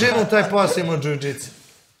 Koliko težinu taj pojas ima džiu-džici?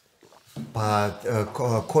 Pa,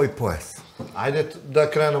 koji pojas? Ajde da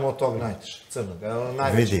krenemo od tog najtežeg, crnog,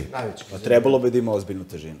 najveći. Pa trebalo bi da ima ozbiljnu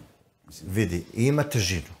težinu. Vidi, ima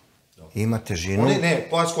težinu. Ima težinu. Ne,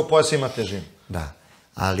 pojas ko pojas ima težinu. Da,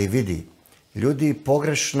 ali vidi, ljudi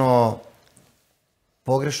pogrešno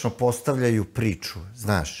postavljaju priču,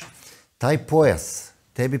 znaš. Taj pojas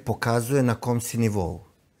tebi pokazuje na kom si nivou.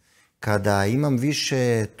 Kada imam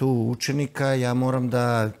više tu učenika, ja moram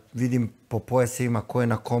da vidim po pojasevima ko je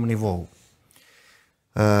na kom nivou.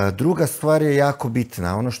 Druga stvar je jako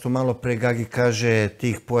bitna. Ono što malo pre Gagi kaže,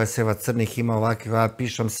 tih pojaseva crnih ima ovakvih,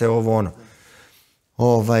 pišam se ovo ono.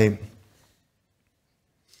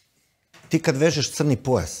 Ti kad vežeš crni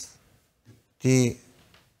pojas, ti,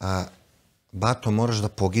 bato, moraš da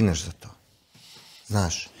pogineš za to.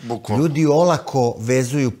 Znaš, ljudi olako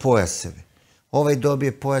vezuju pojaseve. Ovaj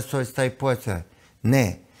dobije pojas, ovaj stavi pojas.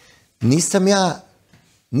 Ne, nisam ja,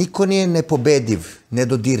 niko nije nepobediv,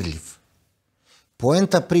 nedodirljiv.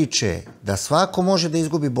 Poenta priče je da svako može da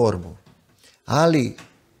izgubi borbu, ali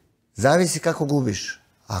zavisi kako gubiš.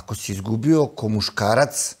 Ako si izgubio ko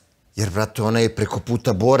muškarac, jer, brate, ona je preko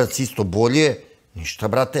puta borac, isto bolje, ništa,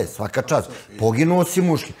 brate, svaka čast. Poginuo si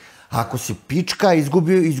muški. Ako si pička,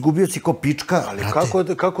 izgubio si ko pička, ali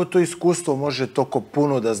brate. kako to iskustvo može toliko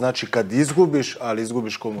puno da znači kad izgubiš, ali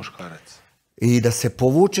izgubiš ko muškarac? I da se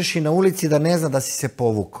povučeš i na ulici da ne zna da si se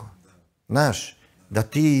povukao. Znaš, da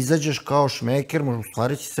ti izađeš kao šmeker, u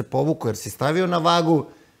stvari si se povukao jer si stavio na vagu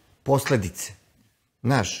posledice.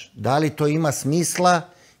 Znaš, da li to ima smisla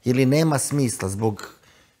ili nema smisla? Zbog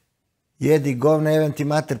jedi govna, even ti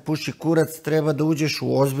mater puši kurac, treba da uđeš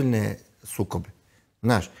u ozbiljne sukobe.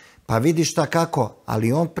 Znaš, pa vidiš šta kako,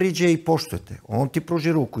 ali on priđe i poštuje te. On ti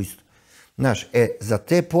pruži ruku isto. Znaš, za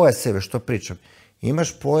te pojaseve što pričam,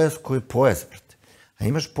 imaš pojas koji je pojas, brate. A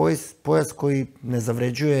imaš pojas koji ne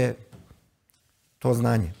zavređuje to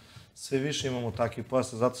znanje. Sve više imamo takvih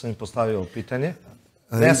pojasa, zato sam im postavio pitanje.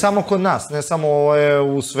 Ne samo kod nas, ne samo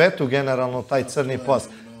u svetu generalno, taj crni pojas.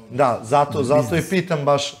 Da, zato i pitam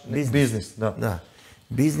baš biznis. Da,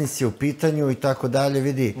 biznis je u pitanju i tako dalje,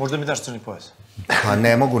 vidi. Možda mi daš crni pojas? Pa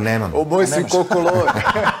ne mogu, nemam. Oboj si koliko lor.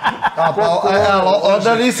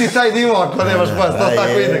 Onda nisi taj nivo ako nemaš pojas, to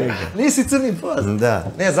tako ide. Nisi crni pojas.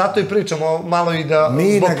 Da. Ne, zato i pričamo malo i da...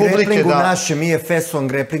 Mi na greplingu našem, mi je Feson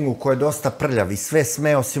greplingu koji je dosta prljav i sve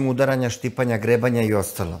sme osim udaranja, štipanja, grebanja i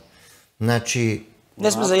ostalo. Znači...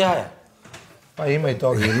 Ne sme za jaja. Pa ima i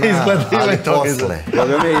toga. Ima, ali posle.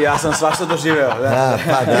 Ja sam svašta doživeo. Da,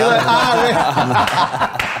 pa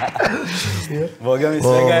da. Boga mi,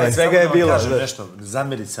 svega je bilo. Kažem nešto,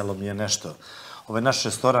 zamiricalo mi je nešto. Ovaj naš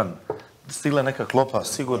restoran, stigla neka klopa,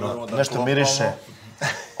 sigurno, nešto miriše.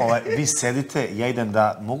 Vi sedite, ja idem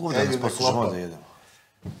da, mogu da nas poslušamo da jedemo?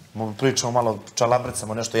 Pričamo malo,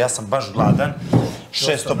 čalabrecamo nešto, ja sam baš gladan.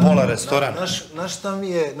 600 restoran. Znaš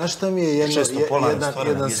šta mi je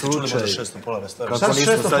jedan slučaj? Kako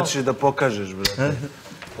nismo sad ćeš da pokažeš, brate.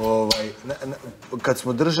 Kad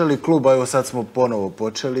smo držali klub, a evo sad smo ponovo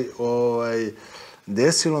počeli,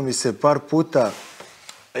 desilo mi se par puta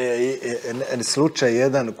slučaj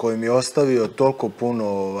jedan koji mi je ostavio toliko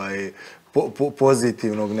puno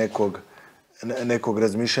pozitivnog nekog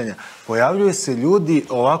razmišljanja. Pojavljuje se ljudi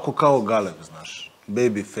ovako kao Galeb, znaš,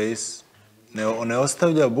 baby face, ne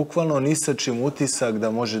ostavlja bukvalno ni sa čim utisak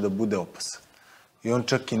da može da bude opasan. I on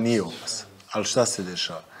čak i nije opasan. Ali šta se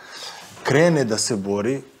dešava? Krene da se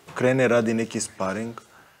bori, krene radi neki sparing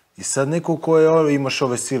i sad neko ko je, imaš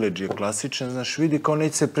ove sileđije klasične, znaš, vidi kao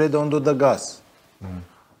neće se preda, on doda gas.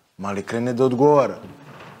 Mali krene da odgovara.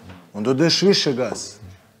 On dodeš više gas.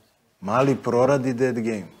 Mali proradi dead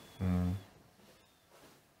game.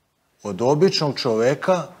 Od običnog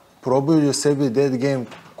čoveka probaju sebi dead game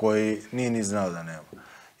koji nije ni znao da nema.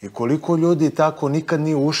 I koliko ljudi tako nikad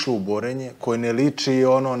nije ušlo u borenje, koji ne liči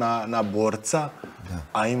ono na borca,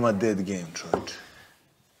 a ima dead game, čovječe.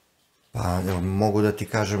 Pa, mogu da ti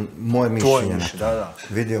kažem moje mišljenje na to.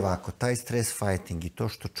 Vidi ovako, taj stres fighting i to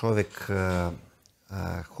što čovek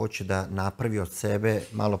hoće da napravi od sebe,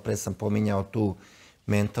 malo pre sam pominjao tu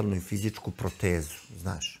mentalnu i fizičku protezu,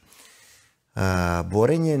 znaš.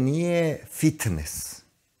 Borenje nije fitness,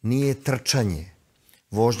 nije trčanje,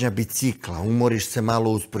 vožnja bicikla, umoriš se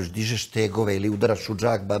malo, usporiš, dižeš tegove ili udaraš u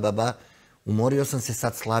džak, umorio sam se,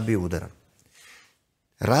 sad slabije udaram.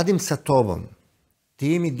 Radim sa tobom,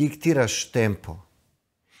 ti mi diktiraš tempo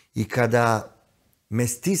i kada me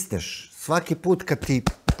stisneš, svaki put kad ti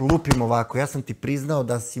lupim ovako, ja sam ti priznao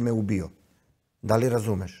da si me ubio. Da li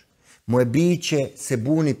razumeš? Moje biće se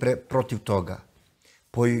buni protiv toga.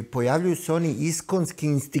 Pojavljuju se oni iskonski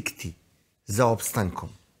instinkti za opstankom.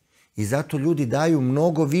 I zato ljudi daju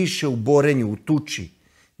mnogo više u borenju, u tuči,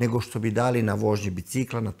 nego što bi dali na vožnji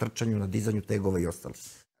bicikla, na trčanju, na dizanju tegova i ostalo.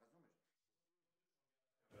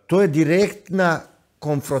 To je direktna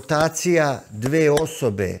konfrontacija dve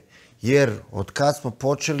osobe, jer od kad smo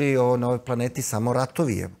počeli na ovoj planeti samo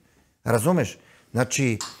ratovi. Razumeš?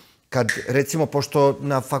 Znači, kad, recimo, pošto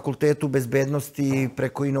na fakultetu bezbednosti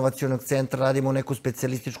preko inovacionog centra radimo neku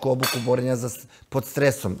specijalističku obuku borenja pod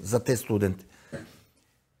stresom za te studente.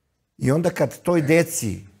 I onda kad toj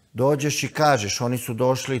deci dođeš i kažeš, oni su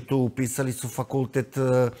došli tu, upisali su fakultet,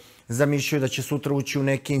 zamišljaju da će sutra ući u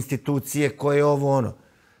neke institucije, koje je ovo ono.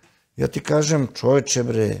 Ja ti kažem, čoveče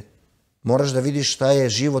bre, moraš da vidiš šta je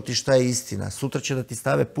život i šta je istina. Sutra će da ti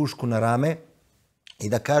stave pušku na rame i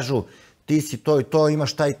da kažu, ti si to i to,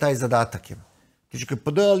 imaš taj i taj zadatak. Ti će kaže,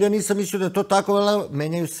 pa da, ali ja nisam mislio da je to tako,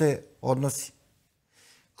 menjaju se odnosi.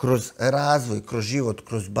 Kroz razvoj, kroz život,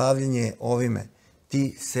 kroz bavljenje ovime,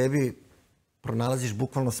 ti sebi pronalaziš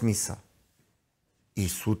bukvalno smisao. I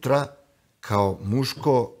sutra, kao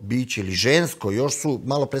muško biće ili žensko, još su,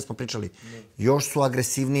 malo pre smo pričali, još su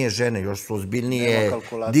agresivnije žene, još su ozbiljnije,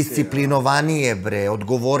 disciplinovanije, bre,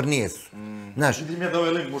 odgovornije su. Znaš, vidim ja da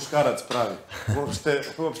ovaj lik muškarac pravi,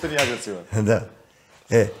 uopšte nije agresivan. Da.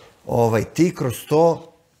 Ti kroz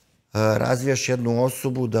to razvijaš jednu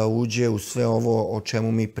osobu da uđe u sve ovo o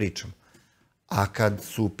čemu mi pričamo. A kad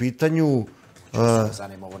su u pitanju...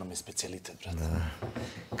 Zanima, ovo nam je specijalitet, brate.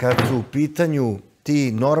 Kad su u pitanju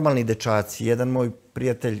ti normalni dečaci, jedan moj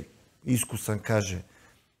prijatelj iskusan kaže,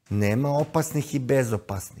 nema opasnih i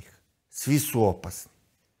bezopasnih. Svi su opasni.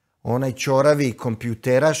 Onaj ćoravi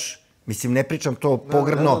kompjuteraš, mislim, ne pričam to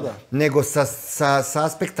pogrdno, nego sa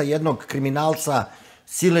aspekta jednog kriminalca,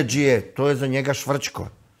 siledžije, to je za njega švrčko.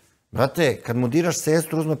 Brate, kad mu diraš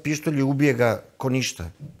sestru, uzme pištolj i ubije ga ko ništa.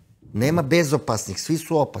 Nema bezopasnih, svi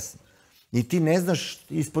su opasni. I ti ne znaš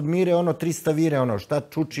ispod mire 300 vire, šta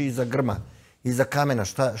čuči iza grma, iza kamena,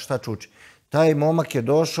 šta čuči. Taj momak je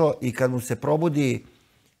došao i kad mu se probudi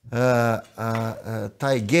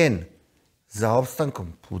taj gen za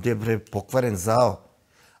opstankom, bude bre pokvaren zao.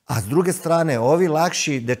 A s druge strane, ovi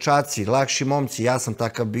lakši dečaci, lakši momci, ja sam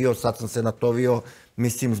takav bio, sad sam se natovio,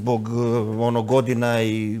 mislim, zbog godina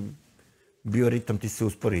i bioritam ti se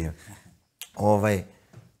usporio.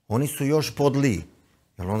 Oni su još podliji.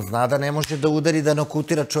 Jer on zna da ne može da udari, da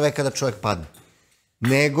nokutira čoveka, da čovek padne.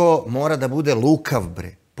 Nego mora da bude lukav,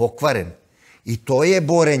 bre, pokvaren. I to je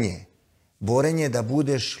borenje. Borenje je da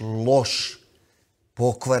budeš loš,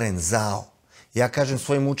 pokvaren, zao. Ja kažem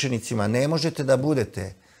svojim učenicima, ne možete da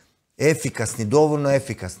budete efikasni, dovoljno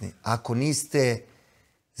efikasni, ako niste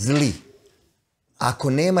zli. Ako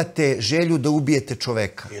nemate želju da ubijete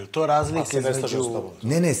čoveka. Je li to razlika između...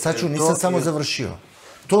 Ne, sad ću, nisam samo završio.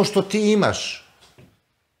 To što ti imaš,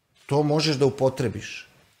 to možeš da upotrebiš,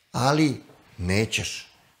 ali nećeš.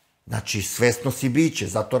 Znači, svesno si biće,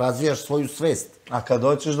 zato razvijaš svoju svest. A kad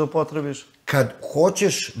hoćeš da upotrebiš? Kad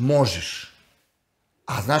hoćeš, možeš.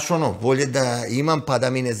 A znaš bolje da imam pa da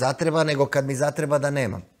mi ne zatreba, nego kad mi zatreba da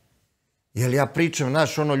nemam. Jer ja pričam,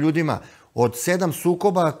 znaš, ljudima, od 7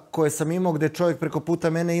 sukoba koje sam imao gde čovjek preko puta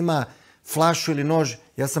mene ima flašu ili nož,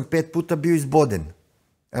 ja sam 5 puta bio izboden.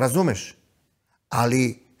 Razumeš?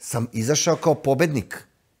 Ali sam izašao kao pobednik.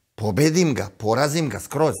 Pobedim ga, porazim ga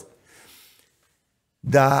skroz.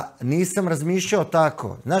 Da nisam razmišljao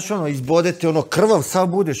tako. Znaš, izbodete, krvav, sav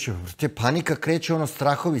budeš. Te panika kreće,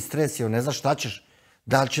 strahovi, stres, ne znaš šta ćeš.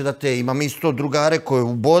 Da li će da te, imam isto drugare koje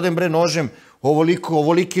ubodem, bre, nožem,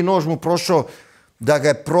 ovoliki nož mu prošao, da ga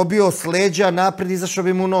je probio s leđa, napred izašao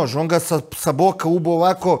bi mu nož. On ga sa boka ubo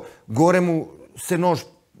ovako, gore mu se nož,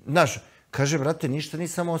 znaš, kaže, brate, ništa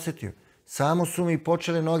nisam osetio. Samo su mi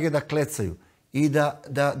počele noge da klecaju i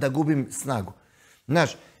da gubim snagu.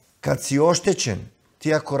 Znaš, kad si oštećen,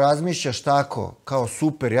 ti ako razmišljaš tako, kao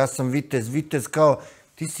super, ja sam vitez kao,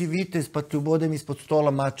 ti si vitez pa te ubodem ispod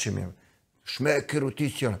stola mačem, šmekeru, ti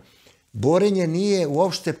si Borenje nije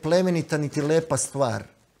uopšte plemenita niti lepa stvar.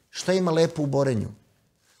 Šta ima lepo u borenju?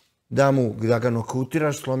 da ga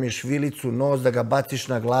nokautiraš, slomiš vilicu, nos, da ga baciš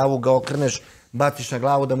na glavu, ga okreneš, baciš na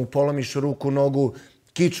glavu, da mu polomiš ruku, nogu,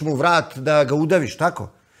 kičmu, vrat, da ga udaviš, tako?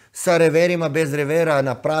 Sa reverima, bez revera,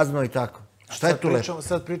 na prazno i tako. Šta je tu lepo?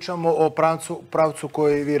 Sad pričamo o pravcu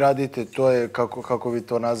koji vi radite, to je, kako bi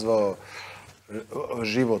to nazvao,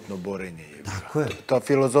 životno borenje. Tako je. Ta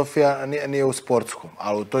filozofija nije u sportskom,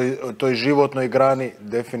 ali u toj životnoj grani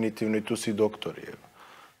definitivno i tu si doktor.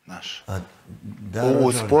 Znaš.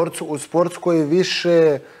 U sportskoj je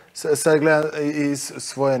više, sad gledam iz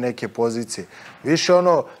svoje neke pozicije, više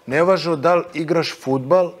ono, nevažno da li igraš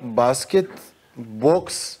fudbal, basket,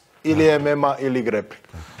 boks ili MMA ili grappling.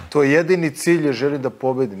 To je jedini cilj, je želim da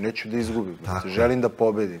pobedim, neću da izgubim, želim da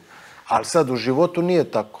pobedim. Ali sad u životu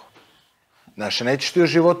nije tako. Znaš, nećeš ti u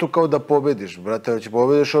životu kao da pobediš, brate, hoće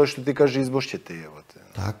pobediš ovo što ti kaže izbošćete, jebote.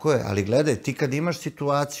 Tako je, ali gledaj, ti kad imaš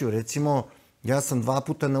situaciju, recimo, ja sam 2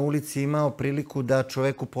 puta na ulici imao priliku da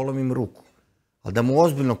čoveku polomim ruku, ali da mu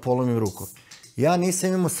ozbiljno polomim ruku. Ja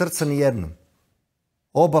nisam imao srca ni jednom.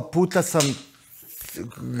 Oba puta sam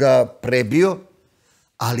ga prebio,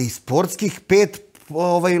 ali sportskih 5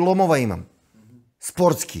 lomova imam.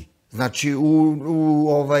 Sportski. Znači,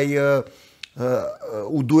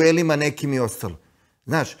 u duelima nekim i ostalo.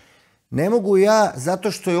 Znaš, ne mogu ja,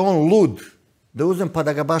 zato što je on lud, da uzem pa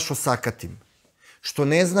da ga baš osakatim. Što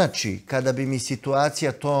ne znači, kada bi mi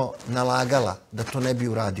situacija to nalagala, da to ne bi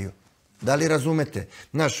uradio. Da li razumete?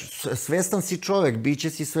 Znaš, svestan si čovek, biće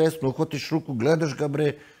si svesno, uhvatiš ruku, gledaš ga,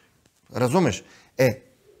 bre, razumeš?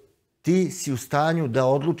 Ti si u stanju da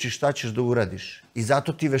odlučiš šta ćeš da uradiš. I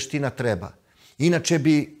zato ti veština treba. Inače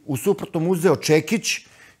bi u suprotnom uzeo čekić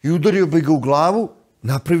i udario bi ga u glavu,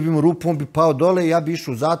 napravio bi mu rupu, on bi pao dole i ja bi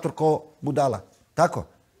išao u zatvor kao budala. Tako?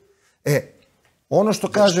 Ono što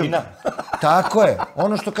kažem... Tako je.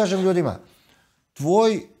 Ono što kažem ljudima.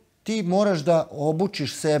 Ti moraš da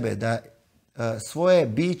obučiš sebe, da svoje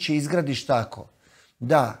biće izgradiš tako,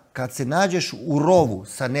 da kad se nađeš u rovu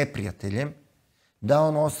sa neprijateljem, da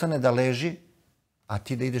on ostane da leži, a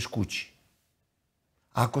ti da ideš kući.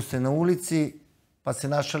 Ako ste na ulici, pa se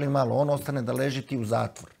našali malo, on ostane da leži, ti u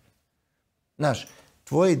zatvor. Znaš,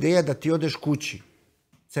 tvoja ideja je da ti odeš kući.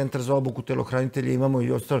 Centar za obuku telohranitelja imamo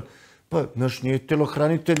i ostalo. Pa, znaš, nije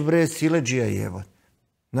telohranitelj, bre, siledžija jeba.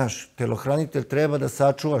 Znaš, telohranitelj treba da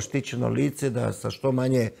sačuva štićeno lice, da sa što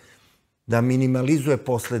manje, da minimalizuje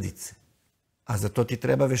posledice. A za to ti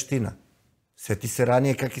treba veština. Sveti se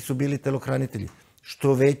ranije kakvi su bili telohranitelji.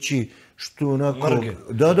 Što veći, što onako... Mrge.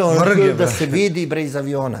 Da se vidi, bre, iz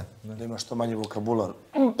aviona. Da ima što manji vokabular.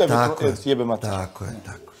 Tako je, tako je.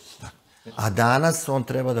 A danas on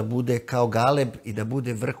treba da bude kao Galeb i da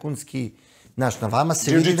bude vrhunski... Znaš, na vama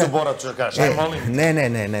se vidi da... Jiu-jitsu borac, što kažeš, molim.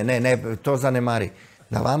 Ne, to zanemari.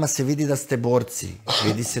 Na vama se vidi da ste borci.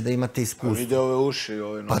 Vidi se da imate iskustvo. Vide ove uši,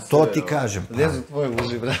 ove noseve. Pa to ti kažem. Gdje su tvoje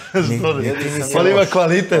uži, bre? Ali ima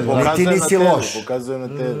kvalitet. Ti nisi loš. Pokazuje na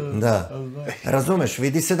tebi. Da. Razumeš,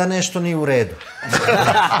 vidi se da nešto nije u redu.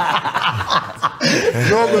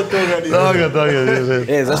 Mnogo toga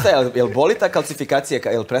nije. Znaš šta, jel boli ta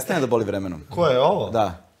kalcifikacija, jel prestane da boli vremenom? Ko je ovo?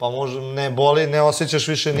 Da. Pa možda ne boli, ne osjećaš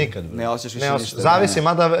više nikad. Ne osjećaš više ništa. Zavisi,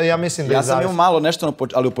 mada ja mislim da je zavisi. Ja sam imao malo nešto,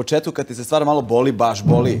 ali u početku kad ti se stvar malo boli, baš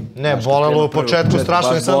boli. Ne, bolelo u početku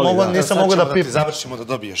strašno, nisam mogu da pipam. Završimo da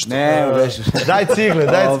dobiješ to. Ne, veže. Daj cigle,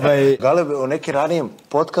 daj cigle. Galeb, u nekim ranijim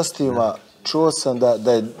podcastima čuo sam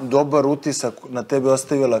da je dobar utisak na tebe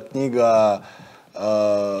ostavila knjiga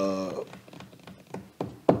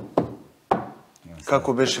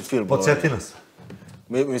kako beše film. Podsjeti nas.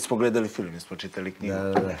 Mi smo gledali film, mi smo čitali knjigu.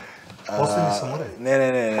 Posljednji sam ured.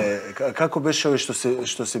 Ne. Kako beše ovi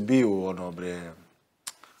što se biju, ono, bre...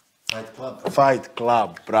 Fight Club,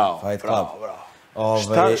 bravo.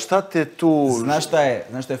 Šta te tu... Znaš šta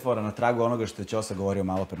je fora, na tragu onoga što je Ćosa govorio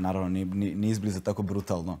malo pre, naravno, ni izbliza tako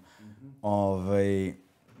brutalno.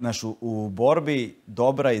 Znaš, u borbi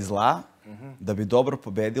dobra i zla, da bi dobro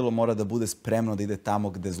pobedilo, mora da bude spremno da ide tamo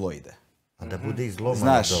gde zlo ide. A da bude i zlo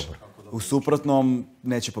malo dobro. U suprotnom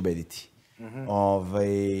neće pobediti.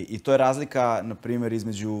 I to je razlika, na primjer,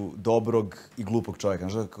 između dobrog i glupog čovjeka.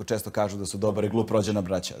 Znaš, često kažu da su dobar i glup rođena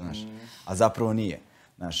braća, znaš. A zapravo nije.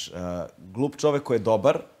 Znaš, glup čovjek koji je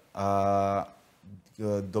dobar,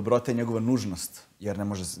 dobrota je njegova nužnost, jer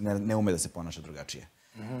ne ume da se ponaša drugačije.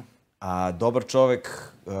 A dobar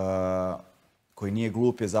čovjek koji nije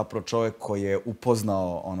glup je zapravo čovjek koji je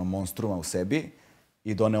upoznao ono monstruma u sebi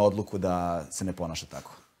i doneo odluku da se ne ponaša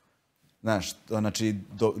tako. Znaš, znači,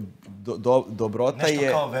 dobrota je...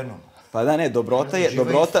 Nešto kao Venom. Pa da, ne, dobrota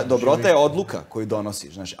je odluka koju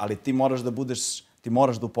donosiš, znaš, ali ti moraš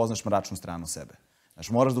da upoznaš mračnu stranu sebe. Znaš,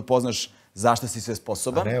 moraš da upoznaš zašto si sve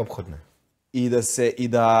sposoban. A neophodno. i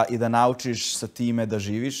da naučiš sa time da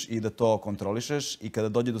živiš i da to kontrolišeš i kada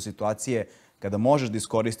dođe do situacije kada možeš da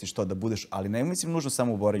iskoristiš to, da budeš, ali ne mislim nužno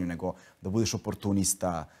samo u borenju, nego da budeš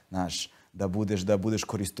oportunista, znaš, da budeš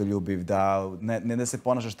koristoljubiv, ne da se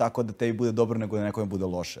ponašaš tako da tebi bude dobro, nego da nekome bude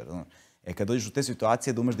loše. Kad dođeš u te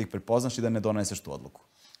situacije, da umeš da ih prepoznaš i da ne doneseš tu odluku.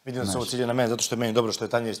 Vidim da se ovo cilje na mene, zato što je meni dobro što je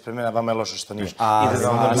Tanja ispred mene, a vama je loše što nije.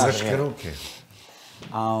 ruke.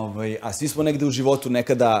 Svi smo negde u životu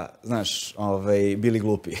nekada, znaš, bili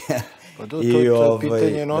glupi. Pa to je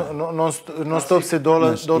pitanje, non stop se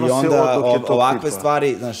donose odluke tog tipa. Ovakve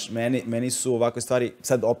stvari, znaš, meni su ovakve stvari,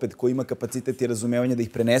 sad opet, ko ima kapacitet i razumevanje da ih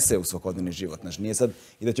prenese u svakodnevni život, znaš, nije sad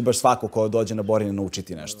i da će baš svako ko dođe na borenje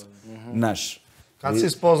naučiti nešto, znaš. Kad si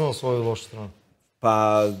spoznao svoju lošu stranu?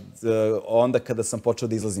 Pa onda kada sam počeo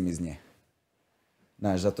da izlazim iz nje.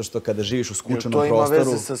 Znaš, zato što kada živiš u skučenom prostoru... To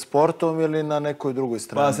ima veze sa sportom ili na nekoj drugoj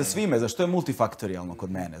strani? Pa sa svime, znaš, to je multifaktorijalno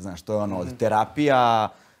kod mene, znaš, to je ono od terapija,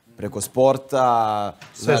 preko sporta,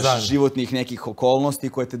 znaš, životnih nekih okolnosti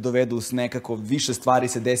koje te dovedu s nekako više stvari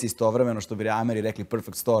se desi istovremeno, što bi Ameri rekli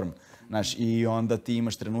perfect storm, znaš, i onda ti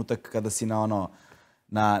imaš trenutak kada si na ono,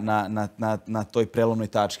 na toj prelomnoj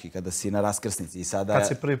tački, kada si na raskrsnici i sada... Kad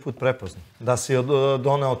si prvi put prepoznao? Da si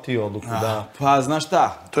doneo ti odluku da... Pa, znaš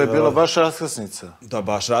šta? To je bila baš raskrsnica. Da,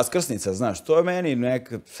 baš raskrsnica, znaš, to je meni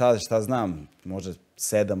sad šta znam, možda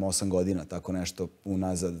 7-8 godina, tako nešto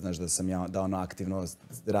unazad, znaš, da sam ja da ono aktivno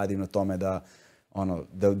radim na tome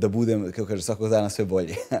da budem, kako kaže, svakog dana sve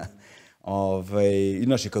bolje. I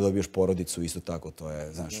znaš, i kad dobiješ porodicu, isto tako, to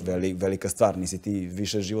je, znaš, velika stvar. Nisi ti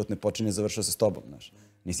više život ne počinje završao se s tobom, znaš.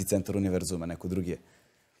 Nisi centar univerzuma, neko drugi je.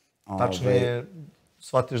 Tačno je,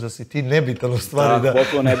 shvatiš da si ti nebitan u stvari. Da,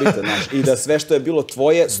 potpuno nebitan, znaš. I da sve što je bilo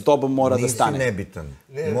tvoje, s tobom mora da stane. Nisi nebitan.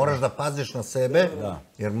 Moraš da paziš na sebe,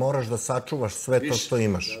 jer moraš da sačuvaš sve to što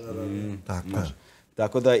imaš. Tako je.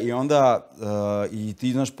 Tako da i onda, i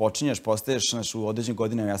ti, znaš, počinješ, postaješ, znaš, u određenim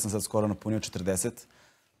godinama, ja sam sad skoro napunio 40,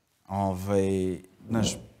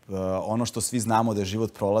 znaš, ono što svi znamo da je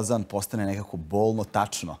život prolazan, postane nekako bolno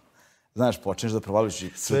tačno. Znaš, počneš da provališ...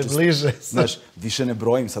 Sve bliže. Znaš, više ne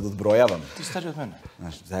brojim, sad odbrojavam. Ti stariji od mene?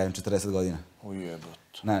 Znaš, zajedno 40 godina. Ujebot.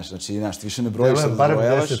 Znaš, više ne brojiš, sad odbrojavaš.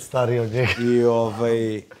 Barem 10 stariji od njega.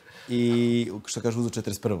 I, što kažu, uzu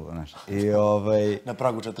 41. znaš. Na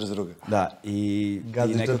pragu 42. Da, i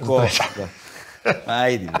Gazi nekako...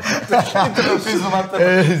 Ajde.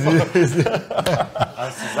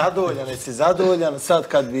 A si zadovoljan, jesi zadovoljan sad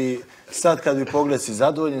kad bi pogled, si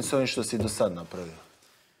zadovoljan s ovim što si do sad napravio?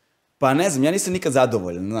 Pa ne znam, ja nisam nikad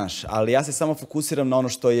zadovoljan, znaš, ali ja se samo fokusiram na ono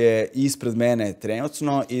što je ispred mene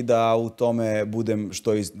trenutno i da u tome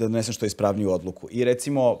da donesem što ispravniju odluku. I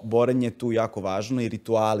recimo, borenje je tu jako važno i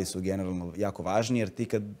rituali su generalno jako važni, jer ti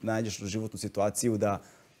kad nađeš u životnu situaciju da,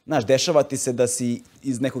 znaš, dešava ti se da si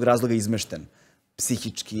iz nekog razloga izmešten,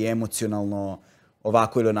 psihički, emocionalno,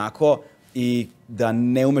 ovako ili onako, i da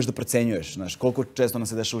ne umeš da procenjuješ. Znaš, koliko često nam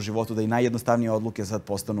se dešava u životu da i najjednostavnije odluke sad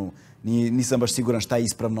postanu, nisam baš siguran šta je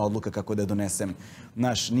ispravna odluka, kako da je donesem.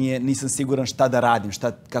 Znaš, nisam siguran šta da radim,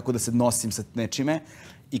 kako da se nosim sa nečime.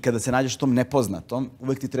 I kada se nađeš u tom nepoznatom,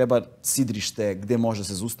 uvek ti treba sidrište gde možeš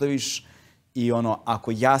da se zaustaviš i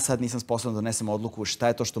ako ja sad nisam sposoban da donesem odluku šta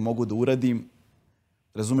je to što mogu da uradim,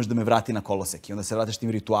 razumeš, da me vrati na kolosek i onda se vratiš tim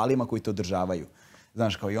ritualima koji te održavaju.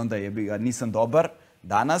 Znaš, kao i onda nisam dobar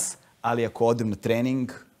danas, ali ako odem na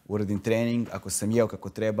trening, uradim trening, ako sam jeo kako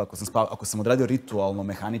treba, ako sam odradio ritualno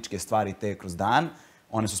mehaničke stvari te kroz dan,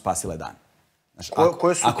 one su spasile dan. Znaš,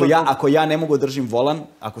 ako ja ne mogu da držim volan,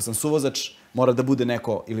 ako sam suvozač, mora da bude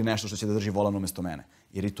neko ili nešto što će da drži volan umesto mene.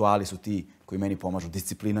 I rituali su ti koji meni pomažu.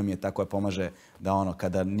 Disciplina mi je ta koja pomaže da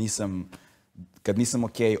kad nisam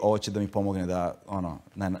okej, ovo će da mi pomogne da,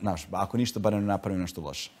 ako ništa, bar ne napravim nešto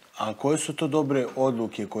loše. A koje su to dobre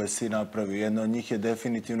odluke koje si napravio? Jedna od njih je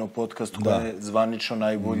definitivno podcast koji je zvanično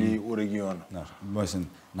najbolji u regionu. Mislim,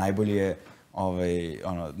 najbolji je,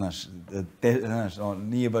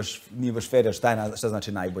 nije baš fair šta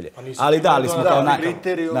znači najbolje. Ali da, ali smo kao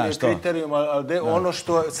kriterijum, ali ono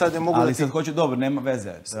što sad ne mogu da ti... Ali sad hoću, dobro, nema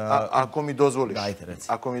veze. Ako mi dozvoliš. Dajte, reci.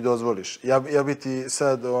 Ako mi dozvoliš. Ja bi ti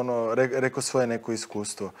sad rekao svoje neko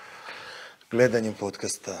iskustvo gledanjem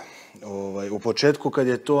podcasta. U početku kad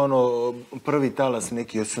je to prvi talas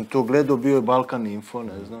neki, jer sam to gledao, bio je Balkan Info,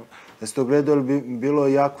 ne znam. Da sam to gledao, bilo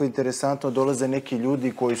je jako interesantno, dolaze neki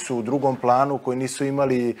ljudi koji su u drugom planu, koji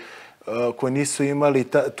nisu imali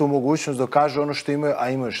tu mogućnost da kažu ono što imaju, a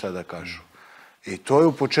imaju šta da kažu. I to je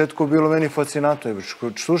u početku bilo meni fascinantno.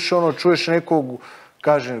 Slušaj, čuješ nekog,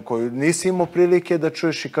 kaže, koji nisi imao prilike da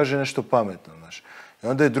čuješ i kaže nešto pametno, znaš. I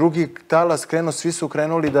onda je drugi talas krenuo, svi su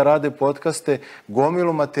krenuli da rade podcaste,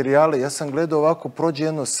 gomilu materijale. Ja sam gledao ovako, prođe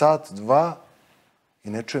jedno sat, dva i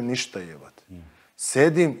ne čujem ništa jebate.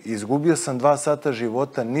 Sedim, izgubio sam 2 sata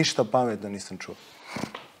života, ništa pametno nisam čuo.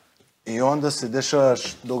 I onda se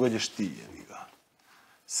dešavaš, događaš ti, jebi ga.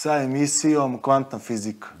 Sa emisijom Kvantna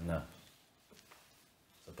fizika. Da.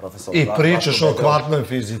 I pričaš o kvantnoj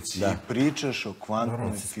fizici. I pričaš o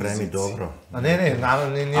kvantnoj fizici. Spremi dobro. A ne,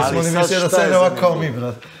 nismo ni mislili da se ne ovako kao mi,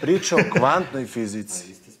 brat. Priča o kvantnoj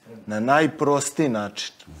fizici na najprostiji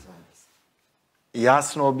način.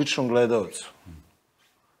 Jasno običnom gledalcu.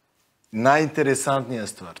 Najinteresantnija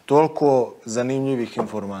stvar. Toliko zanimljivih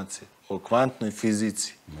informacija o kvantnoj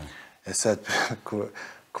fizici. E sad,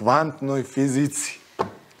 kvantnoj fizici.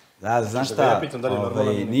 Da, znaš šta,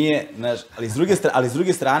 nije, ali s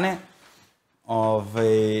druge strane,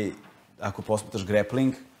 ako posmetaš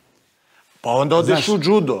grappling... Pa onda odeš u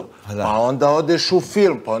judo, pa onda odeš u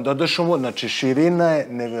film, pa onda odeš u... Znači, širina je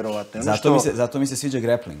neverovatna. Zato mi se sviđa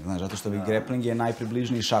grappling, znaš, zato što grappling je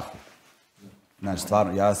najpribližniji šahu. Znači,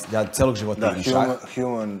 stvarno, ja celog života igram šah.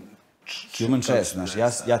 Human chess, znaš,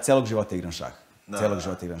 ja celog života igram šah. Celog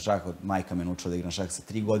života igram šah, majka me naučila da igram šah, sa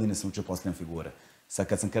 3 godine sam učio postavljam figure. Sad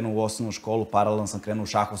kad sam krenuo u osnovnu školu, paralelno sam krenuo u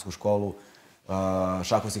šahovsku školu,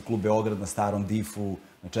 šahovski klub Beograd na Starom Difu,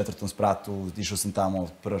 na 4. spratu, išao sam tamo,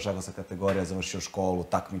 prva šahovska kategorija, završio školu,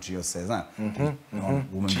 takmičio se, znaš.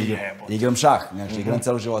 Igram šah, znači igram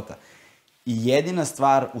celog života. I jedina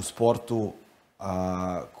stvar u sportu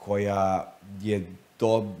koja je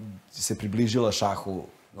se približila šahu,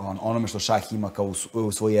 onome što šah ima kao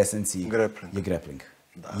u svojoj esenciji, je grappling.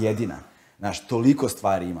 Jedina. Znaš, toliko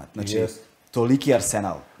stvari ima. Znači, toliki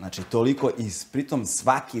arsenal, znači toliko i pritom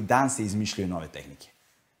svaki dan se izmišljaju nove tehnike.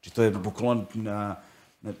 Znači to je bukvalno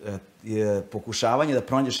pokušavanje da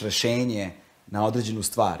pronađeš rešenje na određenu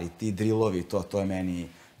stvar i ti drillovi, to je meni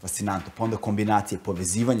fascinantno. Pa onda kombinacije,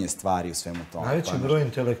 povezivanje stvari u svemu tome. Najveći broj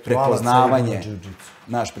intelektualaca ima jiu-jitsu.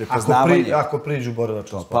 Znaš, prepoznavanje. Ako priđu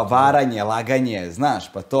borilačkom sportu. Pa varanje, laganje,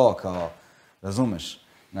 znaš, pa to kao, razumeš?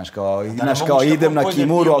 Znaš, kao idem na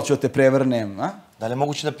kimuru, ali ću te prevrnem, a? Da li je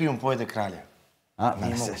moguće da pijom pojede kralja?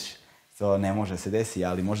 To ne može se desi,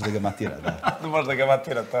 ali može da ga matira, da. Može da ga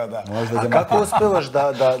matira, to da. A kako uspevaš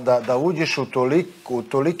da uđeš u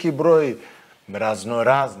toliki broj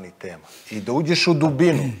raznoraznih tema i da uđeš u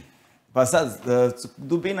dubinu? Pa sad,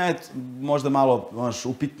 dubina je možda malo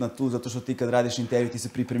upitna tu, zato što ti kad radiš intervju, ti se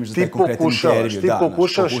pripremiš za taj konkretan intervju. Ti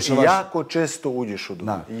pokušavaš i jako često uđeš u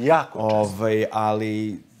dubinu. Jako često.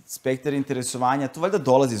 Ali spektar interesovanja, to valjda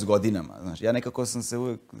dolazi s godinama. Ja nekako sam se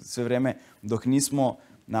uvek, sve vreme, dok nismo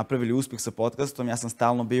napravili uspeh sa podcastom, ja sam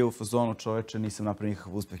stalno bio u fazonu, čoveče, nisam napravio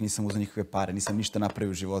nikakav uspeh, nisam uzeo nikakve pare, nisam ništa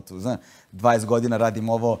napravio u životu. 20 godina radim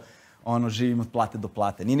ovo, živim od plate do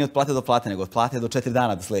plate. Nije ni od plate do plate, nego od plate do 4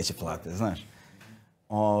 dana do sledeće plate, znaš.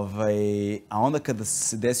 A onda kada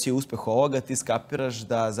se desio uspeh ovoga, ti skapiraš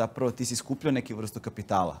da zapravo ti si skupljao neki vrstu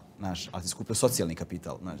kapitala, znaš, ali si skupljao socijalni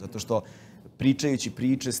kapital, znaš, zato što pričajući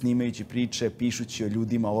priče, snimajući priče, pišući o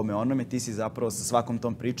ljudima, ovome, onome, ti si zapravo sa svakom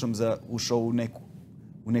tom pričom ušao u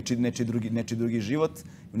nečiji drugi život,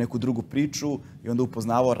 u neku drugu priču i onda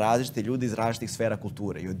upoznavao različite ljude iz različitih sfera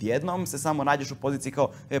kulture. I odjednom se samo nađeš u poziciji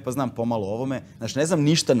kao, pa znam pomalo o ovome, znači ne znam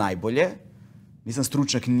ništa najbolje, nisam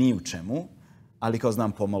stručnjak ni u čemu, ali kao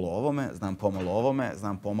znam pomalo o ovome, znam pomalo o ovome,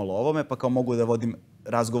 znam pomalo o ovome, pa kao mogu da vodim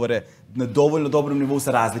razgovore na dovoljno dobrom nivou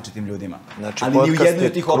sa različitim ljudima. Ali ni u jednoj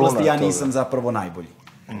od tih oblasti ja nisam zapravo najbolji.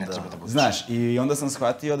 Znaš, i onda sam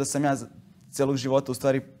shvatio da sam ja celog života u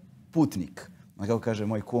stvari putnik. Kako kaže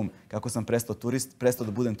moj kum, kako sam prestao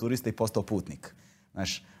da budem turista i postao putnik.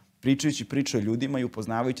 Znaš, pričajući priče o ljudima i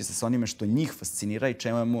upoznavajući se sa onime što njih fascinira i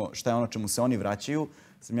šta je ono čemu se oni vraćaju,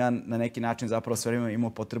 sam ja na neki način zapravo sve vreme imao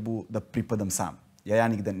potrebu da pripadam sam. Ja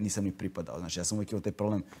nigde nisam ni pripadao. Znaš, ja sam uvijek imao taj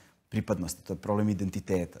problem pripadnosti, to je problem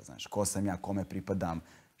identiteta. Znaš, ko sam ja, kome pripadam,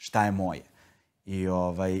 šta je moje.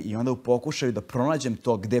 I onda u pokušaju da pronađem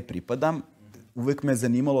to gde pripadam, uvijek me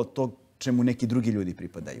zanimalo to čemu neki drugi ljudi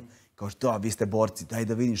pripadaju. Kao što, vi ste borci, daj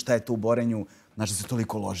da vidim šta je to u borenju, znaš da se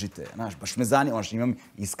toliko ložite. Znaš, baš me zanima, znaš, imam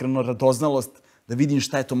iskreno radoznalost da vidim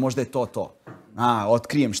šta je to, možda je to.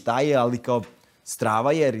 Otkrijem šta je, ali kao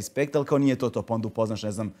strava je, respekt, ali kao nije to. Pa onda upoznaš,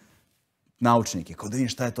 ne znam, naučnike, kao da vidim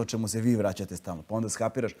šta je to čemu se vi vraćate stalno. Pa onda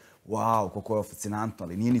skapiraš, wow, koliko je fascinantno,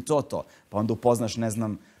 ali nije ni to. Pa onda upoznaš, ne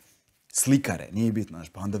znam, slikare, nije bitno, znaš,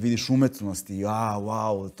 pa onda vidiš umetnost i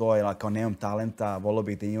wow, to je, kao nemam talenta, volio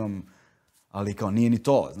bih da imam, ali kao nije ni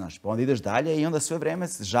to, znaš, pa onda ideš dalje i onda sve vreme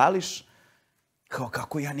žališ kao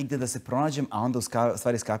kako ja nigde da se pronađem, a onda u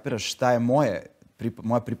stvari skapiraš šta je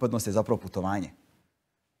moja pripadnost je zapravo putovanje.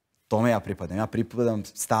 Tome ja pripadam. Ja pripadam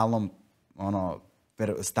stalnom,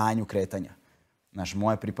 stanju kretanja. Znaš,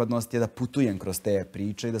 moja pripadnost je da putujem kroz te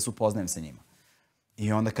priče i da se upoznajem sa njima.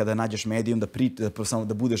 I onda kada nađeš medijum,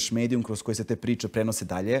 da budeš medijum kroz koji se te priče prenose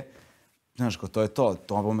dalje, znaš, to je to.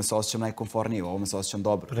 Ovome se osjećam najkomfornije, ovome se osjećam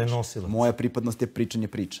dobro. Prenosilac. Moja pripadnost je pričanje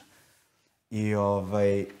priča.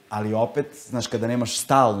 Ali opet, znaš, kada nemaš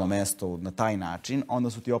stalno mesto na taj način, onda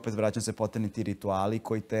su ti opet, vraćam se, potrebni ti rituali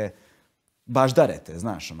koji te baždarete,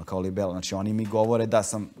 znaš, kao libelo. Znači, oni mi govore da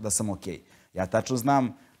sam okej. Ja tačno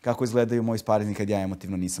znam kako izgledaju moji sparinzi kad ja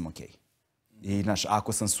emotivno nisam okej. I, znaš,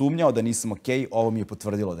 ako sam sumnjao da nisam okej, ovo mi je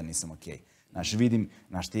potvrdilo da nisam okej. Znaš, vidim,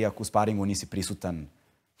 znaš, ti ako u sparingu nisi prisutan,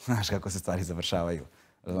 znaš kako se stvari završavaju.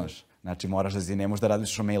 Znaš, moraš da ne možeš da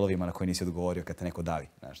razmišljaš o mailovima na koje nisi odgovorio kad te neko davi.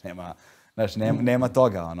 Znaš, nema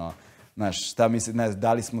toga, ono. Znaš, šta misli,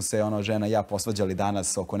 da li smo se, žena i ja posvađali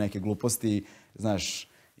danas oko neke gluposti, znaš,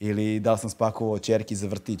 ili da li sam spakovao ćerki za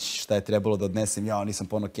vrtić, šta je trebalo da odnesem, ja nisam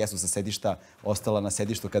ponao kesu sa sedišta, ostala na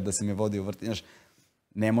sedištu kada sam je vodio u vrtić, znaš,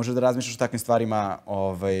 ne može da razmišljaš o takvim stvarima,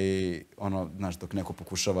 znaš, dok neko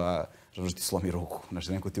pokušava, da ti slomi ruku, znaš,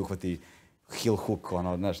 da neko ti uhvati heel hook,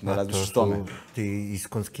 znaš, ne razmišljaš o tome. To su ti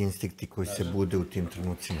iskonski instinkti koji se bude u tim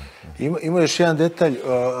trenucima. Ima još jedan detalj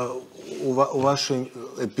u vašoj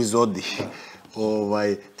epizodi.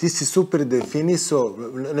 Ti si super definisao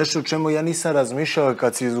nešto o čemu ja nisam razmišljao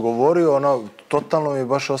kad si izgovorio, totalno mi je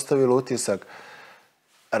baš ostavilo utisak.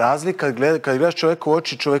 Razlika kad gledaš čoveka u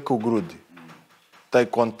oči, čoveka u grudi. Taj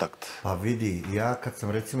kontakt. Pa vidi, ja kad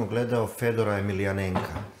sam recimo gledao Fedora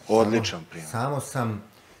Emelijanenka. Odličan primjer. Samo sam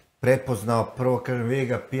prepoznao, prvo kažem, vidi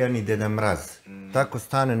ga pijani Deda Mraz. Tako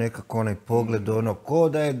stane nekako onaj pogled, ko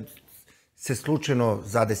da je se slučajno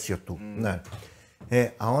zadesio tu.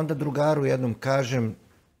 A onda drugaru jednom kažem,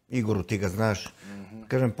 Igoru, ti ga znaš,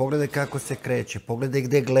 kažem, pogledaj kako se kreće, pogledaj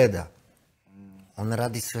gde gleda. On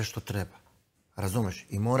radi sve što treba. Razumeš?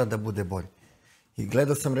 I mora da bude bolji. I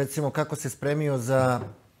gledao sam recimo kako se spremio za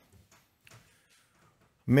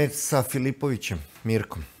meč sa Filipovićem,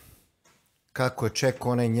 Mirkom. Kako je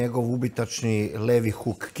čekao onaj njegov ubitačni levi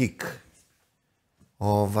hook kick.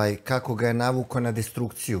 Kako ga je navukao na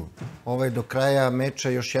destrukciju. Do kraja meča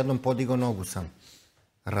još jednom podigao nogu sam.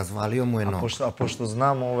 Razvalio mu je nogu. A pošto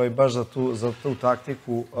znamo baš za tu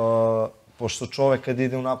taktiku, pošto čovek kad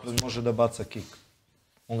ide unapred može da baca kik.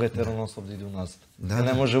 On ga je terao non stop da ide unazad.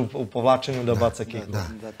 Ne može u povlačenju da baca kik.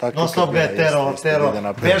 Non stop ga je terao,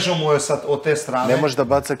 bežao mu je od te strane. Ne može da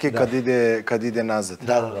baca kik kad ide nazad.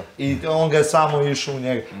 Da. I on ga je samo išao u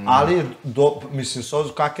njega. Ali, mislim,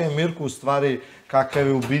 kakav je Mirko u stvari, kakav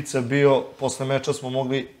je ubica bio, posle meča smo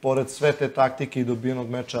mogli, pored sve te taktike i dobijenog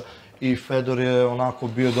meča, i Fedor je onako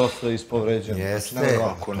bio dosta ispovređen. Jeste,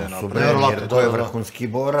 to je vrhunski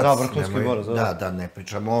borac. Da, vrhunski borac. Da, ne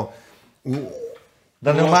pričamo...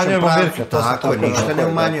 Da ne umanjujemo Mirka. Tako je, ništa ne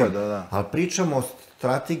umanjujemo. Ali pričamo o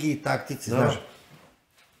strategiji i taktici, znaš.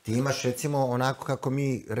 Ti imaš recimo onako kako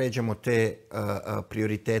mi ređamo te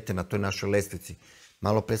prioritete na toj našoj lestvici.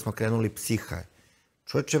 Malo pre smo krenuli psiha.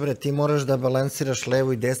 Čovječe bre, ti moraš da balansiraš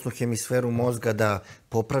levu i desnu hemisferu mozga, da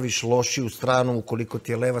popraviš lošiju stranu, ukoliko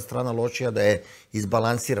ti je leva strana lošija, da je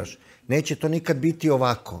izbalansiraš. Neće to nikad biti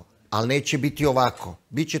ovako, ali neće biti ovako.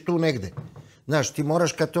 Biće tu negde. Znaš, ti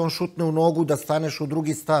moraš kad te on šutne u nogu da staneš u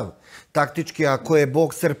drugi stav. Taktički, ako je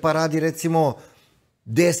bokser pa radi recimo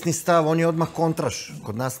desni stav, on je odmah kontraš.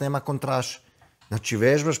 Kod nas nema kontraša. Znači,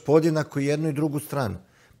 vežbaš podjednako jednu i drugu stranu.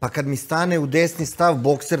 Pa kad mi stane u desni stav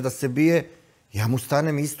bokser da se bije, ja mu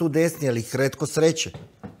stanem isto u desni, ali ih retko sreće.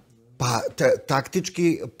 Pa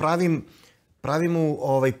taktički pravim mu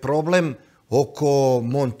problem oko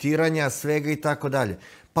montiranja svega i tako dalje.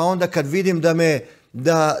 Pa onda kad vidim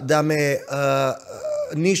da me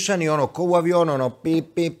nišani, ko u avionu,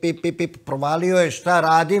 pip, provalio je, šta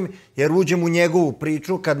radim, jer uđem u njegovu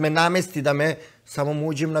priču, kad me namesti da me, samo mu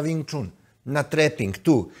uđem na Wing Chun, na trapping,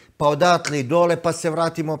 tu, pa odatle i dole, pa se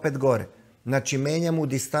vratim opet gore. Znači, menjam u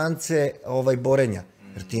distance borenja,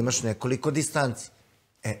 jer ti imaš nekoliko distanci.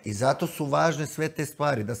 I zato su važne sve te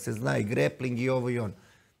stvari, da se zna i grappling i ovo i ono.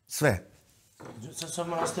 Sve. Sad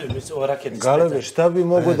samo nastavim, mislim, ovo raketni smetaj. Galebe, šta bi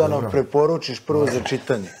mogo da nam preporučiš prvo za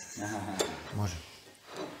čitanje? Može.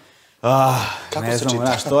 Ne znam,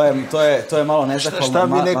 znaš, to je malo nezahvalno. Šta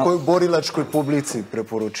bi nekoj borilačkoj publici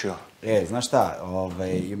preporučio? Znaš šta,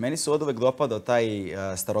 meni se od uvek dopadao taj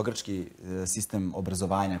starogrčki sistem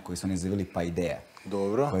obrazovanja koji su oni zavili pa ideja.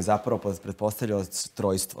 Dobro. Koji je zapravo pretpostavljao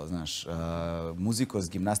trojstvo, znaš, muzikos,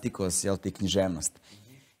 gimnastikos, i književnost.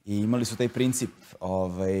 I imali su taj princip,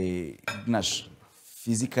 znaš,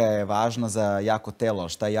 fizika je važna za jako telo,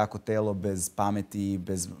 šta je jako telo bez pameti i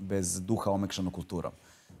bez duha omekšano kulturom.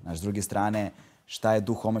 Znaš, s druge strane, šta je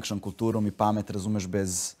duh omekšan kulturom i pamet razumeš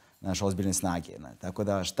bez znaš, ozbiljne snage. Tako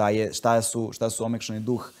da šta su omekšani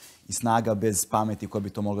duh i snaga bez pameti koja bi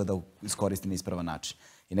to mogla da iskoristi na ispravan način.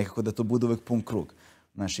 I nekako da to bude uvek pun krug.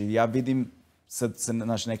 Znaš, i ja vidim sad sa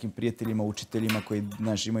nekim prijateljima, učiteljima koji,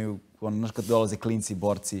 znaš, imaju, znaš, kad dolaze klinci,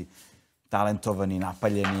 borci, talentovani,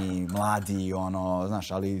 napaljeni, mladi,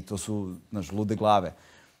 znaš, ali to su, znaš, lude glave.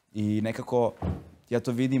 I nekako, ja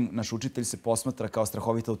to vidim, naš učitelj se posmatra kao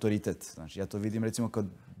strahovit autoritet. Znaš, ja to vidim, recimo, kao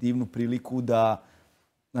divnu priliku da,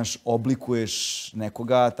 znaš, oblikuješ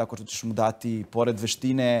nekoga tako što ćeš mu dati, pored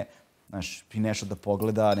veštine, znaš, i nešto da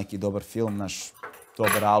pogleda, neki dobar film, naš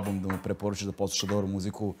dobar album, da mu preporučiš da posluša dobru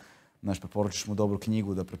muziku, znaš, preporučiš mu dobru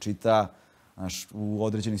knjigu da pročita, znaš, u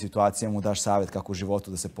određenim situacijama mu daš savjet kako u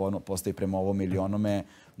životu da se postavi prema ovom ili onome,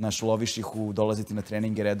 znaš, loviš ih dolaziti na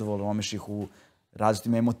treninge redovo, lomiš ih u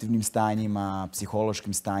različitim emotivnim stanjima,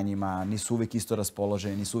 psihološkim stanjima, nisu uvek isto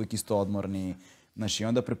raspoloženi, nisu uvek isto odmorni, znaš, i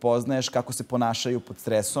onda prepoznaješ kako se ponašaju pod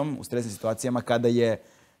stresom, u stresnim situacijama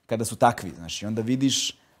kada su takvi, znaš, i onda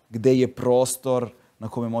vidiš gde je prostor na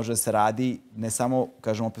kome može da se radi, ne samo,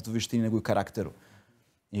 kažem, opet u vištini, nego i karakteru.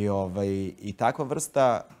 I takva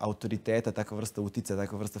vrsta autoriteta, takva vrsta uticaja,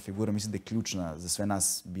 takva vrsta figura, mislim da je ključna za sve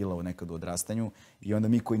nas bila nekad u odrastanju. I onda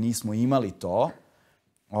mi koji nismo imali to,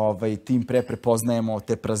 tim pre prepoznajemo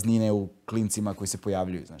te praznine u klincima koji se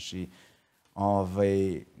pojavljuju, znaš. I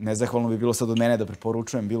nezahvalno bi bilo sad od mene da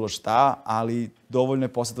preporučujem bilo šta, ali dovoljno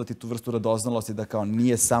je posjetovati tu vrstu radoznalosti da kao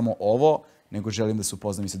nije samo ovo, nego želim da se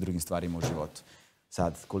upoznam i sa drugim stvarima u životu.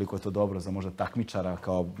 Sad, koliko je to dobro za možda takmičara,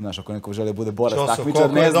 kao, znaš, ako neko želi da bude borac takmičar, ne znam.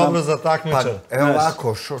 Koliko je dobro za takmičar? Pa, evo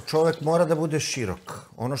ovako, čovek mora da bude širok.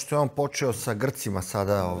 Ono što je on počeo sa Grcima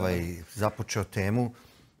sada, započeo temu,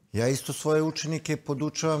 ja isto svoje učenike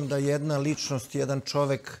podučavam da jedna ličnost, jedan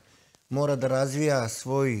čovek mora da razvija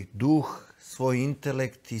svoj duh, svoj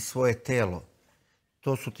intelekt i svoje telo.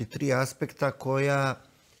 To su ti 3 aspekta koja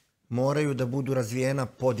moraju da budu razvijena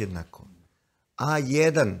podjednako.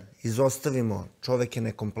 A1 izostavimo, čovek je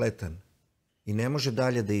nekompletan i ne može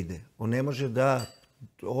dalje da ide. On ne može da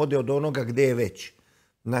ode od onoga gde je već.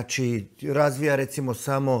 Znači, razvija recimo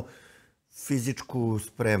samo fizičku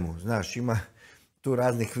spremu. Znaš, ima tu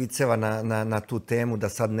raznih viceva na tu temu, da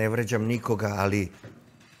sad ne vređam nikoga,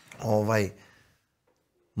 ali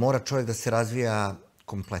mora čovjek da se razvija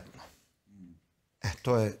kompletno.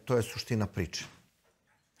 To je suština priče.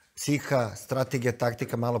 Psiha, strategija,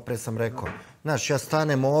 taktika, malo pre sam rekao. Znaš, ja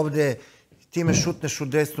stanem ovde, ti me šutneš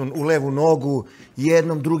u levu nogu,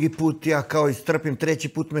 jednom, drugi put ja kao istrpim,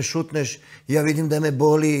 3. put me šutneš, ja vidim da me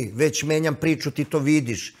boli, već menjam priču, ti to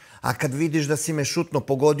vidiš. A kad vidiš da si me šutno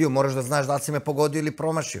pogodio, moraš da znaš da li si me pogodio ili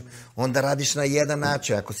promašio. Onda radiš na jedan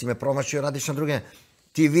način, ako si me promašio, radiš na drugi način.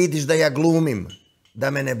 Ti vidiš da ja glumim, da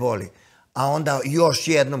me ne boli. A onda još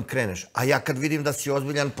jednom kreneš. A ja kad vidim da si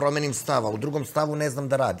ozbiljan, promenim stava. U drugom stavu ne znam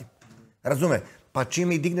da radim. Razume? Pa čim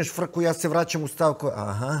mi digneš frku, ja se vraćam u stav koji...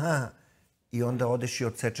 Aha. I onda odeš i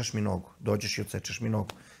odsečaš mi nogu. Dođeš i odsečaš mi nogu.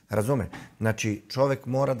 Razume? Znači, čovek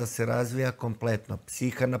mora da se razvija kompletno.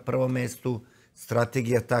 Psiha na prvom mestu,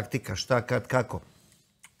 strategija, taktika, šta, kad, kako.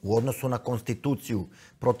 U odnosu na konstituciju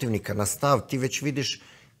protivnika, na stav, ti već vidiš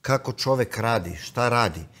kako čovek radi, šta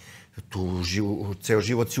radi. Tu ceo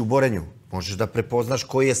život si u borenju. Možeš da prepoznaš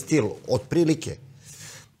koji je stil, otprilike.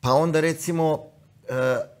 Pa onda recimo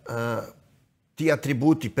ti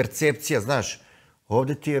atributi, percepcija, znaš,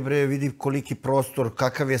 ovde ti je, bre, vidi koliki prostor,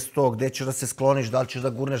 kakav je sto, gde ćeš da se skloniš, da li ćeš da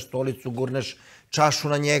gurneš stolicu, gurneš čašu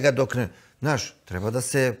na njega dok ne... Znaš, treba da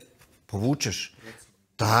se povučeš.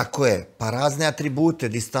 Tako je. Pa razne atribute,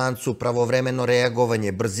 distancu, pravovremeno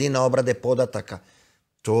reagovanje, brzina obrade podataka.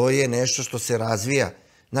 To je nešto što se razvija.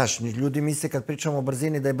 Znaš, ljudi misle kad pričamo o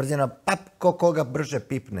brzini da je brzina pap, koga brže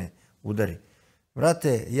pipne, udari.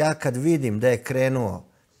 Vrate, ja kad vidim da je krenuo,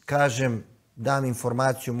 kažem, dam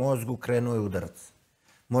informaciju mozgu, krenuo je udarac.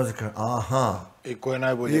 Mozak kaže, aha. I koje je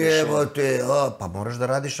najbolje rješenje? Jebote, pa moraš da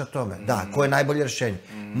radiš na tome. Da, koje je najbolje rješenje?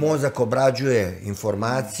 Mozak obrađuje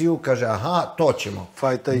informaciju, kaže, aha, to ćemo.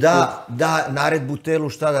 Da naredbu telu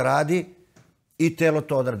šta da radi i telo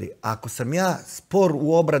to odradi. Ako sam ja spor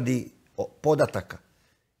u obradi podataka,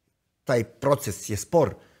 taj proces je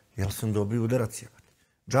spor, jel sam dobio udarac?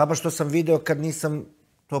 Džaba što sam video kad nisam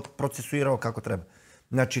to procesuirao kako treba.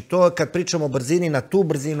 Znači, to kad pričamo o brzini, na tu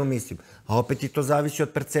brzinu mislim. A opet i to zavisi od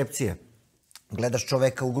percepcije. Gledaš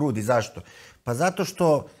čoveka u grudi. Zašto? Pa zato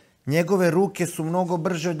što njegove ruke su mnogo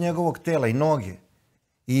brže od njegovog tela i noge.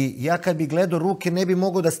 I ja kad bi gledao ruke ne bi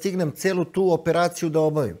mogao da stignem celu tu operaciju da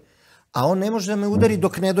obavim. A on ne može da me udari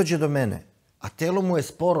dok ne dođe do mene. A telo mu je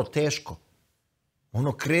sporo, teško.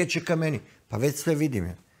 Ono kreće ka meni. Pa već sve vidim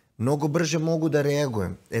ja. Mnogo brže mogu da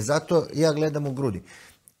reagujem. Zato ja gledam u grudi.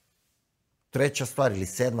 treća stvar ili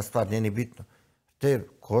 7. stvar, nije ni bitno. Te,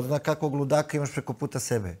 ko zna kakvog ludaka imaš preko puta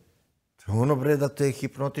sebe. Ono bre da te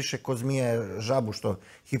hipnotiše ko zmija žabu što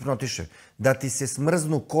hipnotiše. Da ti se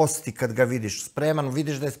smrznu kosti kad ga vidiš spreman,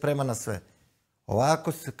 vidiš da je spreman na sve.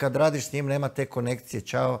 Ovako kad radiš s njim nema te konekcije,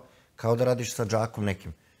 čao, kao da radiš sa džakom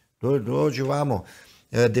nekim. Dođi vamo.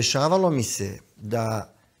 Dešavalo mi se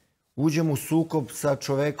da uđem u sukob sa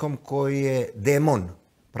čovekom koji je demon,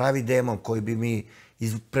 pravi demon koji bi mi,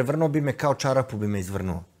 prevrnuo bi me kao čarapu bi me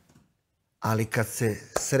izvrnuo. Ali kad se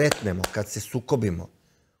sretnemo, kad se sukobimo,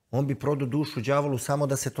 on bi prodao dušu đavolu samo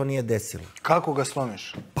da se to nije desilo. Kako ga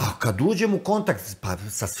slomiš? Pa kad uđem u kontakt, pa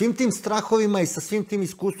sa svim tim strahovima i sa svim tim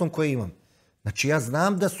iskustvom koje imam. Znači ja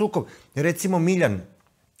znam da sukob, recimo Miljan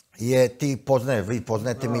je, vi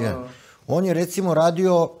poznajete Miljan, on je recimo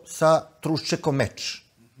radio sa Truščekom meč.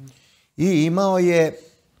 I imao je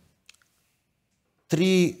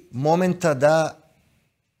 3 momenta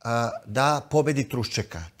da pobedi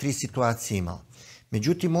Truščeka. 3 situacije imao.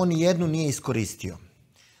 Međutim, on jednu nije iskoristio.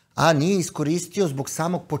 A nije iskoristio zbog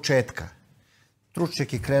samog početka.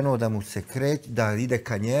 Trušček je krenuo da mu se da ide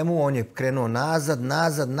ka njemu, on je krenuo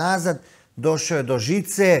nazad, došao je do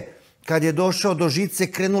žice. Kad je došao do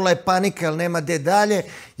žice, krenula je panika, jer nema gde dalje.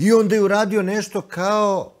 I onda je uradio nešto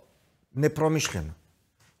kao nepromišljeno.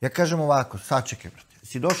 Ja kažem ovako, sačekaj, brate,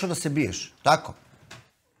 si došao da se biješ, tako?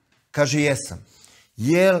 Kaže, jesam.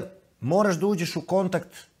 Jel moraš da uđeš u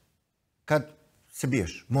kontakt kad se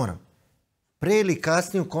biješ? Moram. Pre ili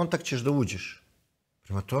kasnije u kontakt ćeš da uđeš.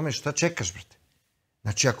 Prema tome, šta čekaš, brate?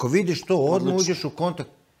 Znači, ako vidiš to, odmah uđeš u kontakt.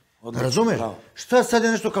 Razumeš? Šta sad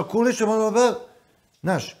je nešto kalkulišem?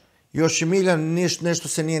 Znaš, još i Miljan nešto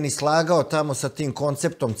se nije ni slagao tamo sa tim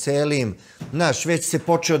konceptom celim. Znaš, već se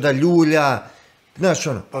počeo da ljulja. Znaš,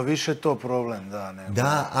 ono. Pa više je to problem, da.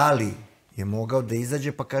 Da, ali je mogao da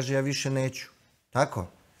izađe pa kaže ja više neću. Tako?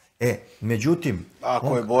 Međutim...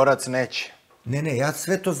 Ako je borac, neće. Ne, ja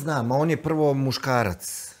sve to znam, a on je prvo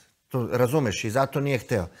muškarac. To razumeš i zato nije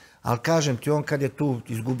hteo. Ali kažem ti, on kad je tu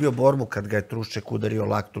izgubio borbu, kad ga je Trušček udario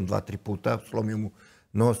laktom 2-3 puta, slomio mu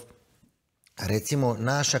nos. Recimo,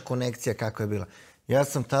 naša konekcija kako je bila. Ja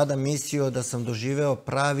sam tada mislio da sam doživeo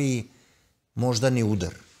pravi moždani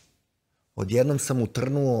udar. Odjednom sam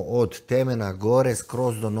utrnuo od temena gore,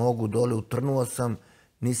 skroz do nogu, dole utrnuo sam,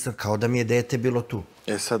 nisam, kao da mi je dete bilo tu.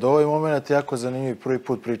 Sad, ovaj moment je jako zanimljiv, prvi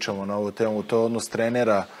put pričamo na ovu temu, to je odnos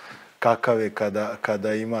trenera, kakav je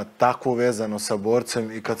kada ima takvu vezano sa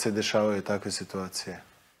borcem i kad se dešavaju takve situacije.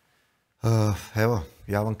 Evo,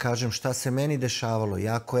 ja vam kažem šta se meni dešavalo.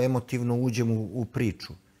 Jako emotivno uđem u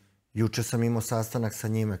priču. Juče sam imao sastanak sa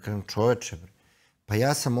njime. Kažem, čoveče, pa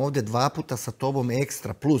ja sam ovde 2 puta sa tobom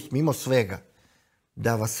ekstra, plus, mimo svega,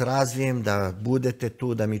 da vas razvijem, da budete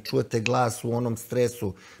tu, da mi čujete glas u onom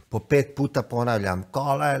stresu. Po 5 puta ponavljam,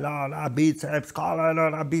 koleno na biceps, koleno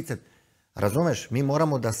na biceps. Razumeš, mi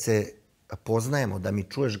moramo da se poznajemo, da mi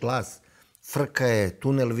čuješ glas. Frka je,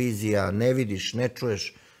 tunel vizija, ne vidiš, ne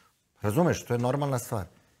čuješ. Razumeš, to je normalna stvar.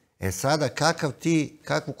 Sada,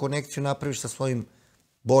 kakvu konekciju napraviš sa svojim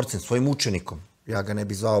borcem, svojim učenikom? Ja ga ne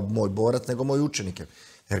bi zvao moj borac, nego moj učenik,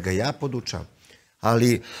 jer ga ja podučavam.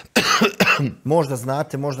 Ali, možda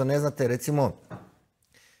znate, možda ne znate, recimo,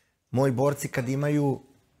 moji borci kad imaju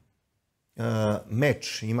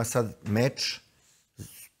meč, ima sad meč,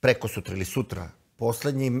 preko sutra ili sutra,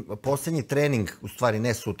 poslednji trening, u stvari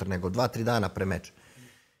ne sutra, nego 2-3 dana pre meča,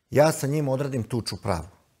 ja sa njim odradim tuču pravu.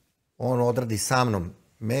 On odradi sa mnom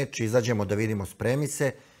meč, izađemo da vidimo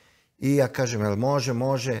spremice i ja kažem, jel može,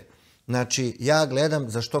 može. Znači, ja gledam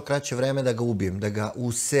za što kraće vreme da ga ubijem, da ga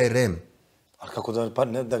userem. A kako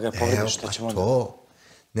da ga povrediš, šta ćemo onda? To,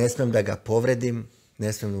 ne smem da ga povredim,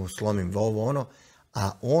 ne smem da mu slomim ovo ono,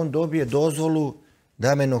 a on dobije dozvolu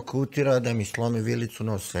da me nokutira, da mi slomi vilicu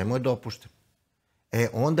nos, sve mu je dopušteno.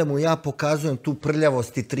 Onda mu ja pokazujem tu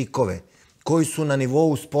prljavost i trikove koji su na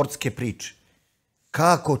nivou sportske priče.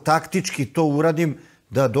 Kako taktički to uradim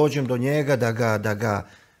da dođem do njega, da ga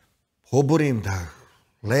oborim, da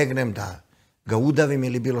legnem, da ga udavim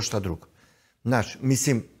ili bilo šta drugo. Znaš,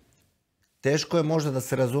 mislim, teško je možda da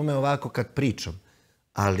se razume ovako kad pričam,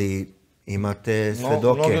 ali imate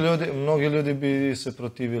svedoke. Mnogi ljudi bi se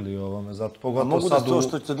protivili ovome, zato pogotovo mogu sad... da to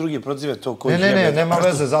što te drugi prozive, to koji... Ne, nema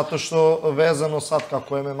veze, zato što vezano sad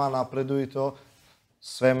kako MMA napreduje i to,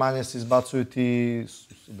 sve manje se izbacuju ti,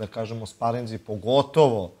 da kažemo, sparinzi,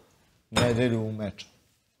 pogotovo nedelju u meča.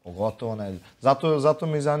 Pogotovo nedelju. Zato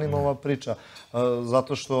mi zanima ova priča.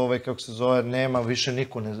 Zato što, kako se zove, nema, više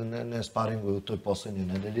niko ne sparinguje u toj poslednjoj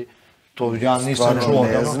nedelji. To ja nisam čuo.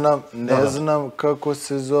 Ne znam kako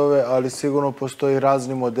se zove, ali sigurno postoji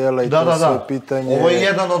razni modela i to sve pitanje. Ovo je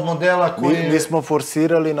jedan od modela koji... Mi smo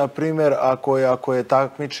forsirali, na primjer, ako je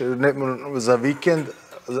takmič za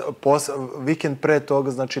vikend pre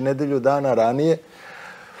toga, znači nedelju dana ranije,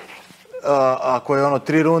 ako je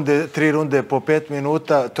tri runde po 5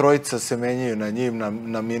 minuta, trojica se menjaju na njim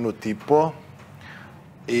na minut i po.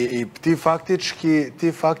 I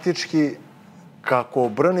ti faktički kako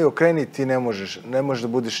obrni okreni, ti ne možeš da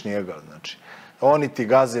budiš njega. Znači, oni ti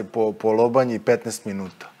gaze po lobanji 15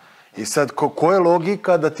 minuta. I sad, ko je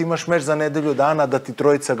logika da ti imaš meč za nedelju dana da ti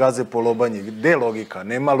trojica gaze po lobanji? Gde je logika?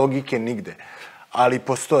 Nema logike nigde. Ali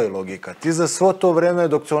postoji logika. Ti za svo to vreme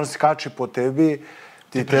dok se on skače po tebi,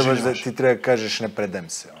 ti treba kažeš ne predajem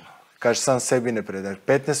se. Kažeš sam sebi ne predajem.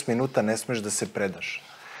 15 minuta ne smeš da se predaš.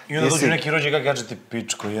 I onda dođu neki rođe kako kaže ti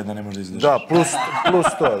pičko, jedna ne može da izdržiš. Da, plus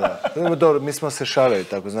to, da. Dobro, mi smo se šalili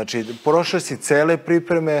tako. Znači, prošao si cele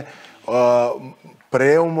pripreme,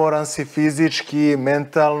 preumoran si fizički,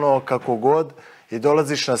 mentalno, kako god, i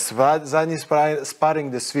dolaziš na zadnji sparing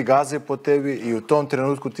gde svi gaze po tebi i u tom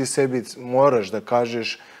trenutku ti sebi moraš da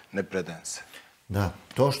kažeš ne predajem se. Da,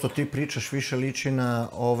 to što ti pričaš više liči na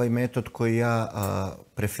ovaj metod koji ja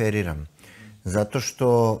preferiram. Zato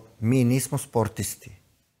što mi nismo sportisti.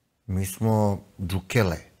 Mi smo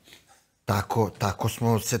džukele. Tako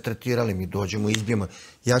smo se tretirali. Mi dođemo, izbijemo.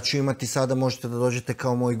 Ja ću imati sada, možete da dođete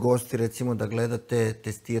kao moji gosti, recimo da gledate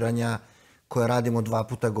testiranja koje radimo 2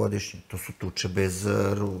 puta godišnje. To su tuče bez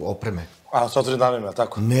opreme. A, s otvorim danima,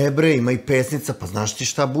 tako? Ne bre, ima i pesnica, pa znaš ti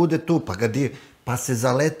šta bude tu, pa se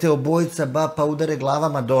zalete obojica, pa udare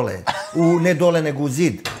glavama dole. Ne dole, nego u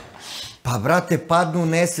zid. Pa, brate, padnu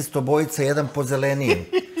nesest obojica, jedan po zelenijem.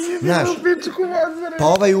 Znaš, pa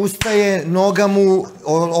ovaj ustaje, noga mu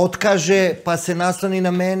otkaže, pa se nasloni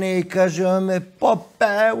na mene i kaže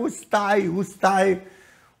Pope, ustaj.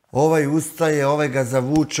 Ovaj ustaje, ovaj ga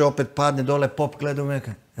zavuče, opet padne dole, Pop gleda u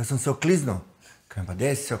mene, ja sam se okliznuo. Kažem, pa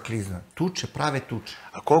gde si se okliznuo? Tuče, prave tuče.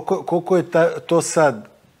 A koliko je to sad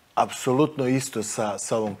apsolutno isto sa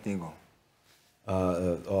ovom knjigom?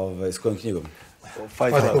 S kojom knjigom?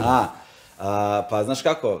 Fight Club. Pa znaš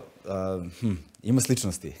kako, ima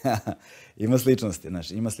sličnosti.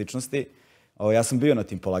 Ima sličnosti. Ja sam bio na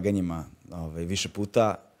tim polaganjima više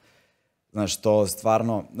puta. Znaš, to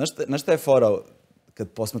stvarno... Znaš šta je fora kad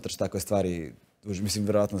posmatraš takve stvari? Mislim,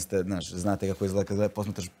 vjerojatno znate kako izgleda kad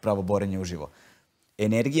posmatraš pravo borenje uživo.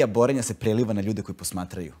 Energija borenja se preliva na ljude koji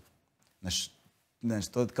posmatraju. Znaš,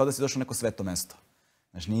 to kao da si došao u neko sveto mesto.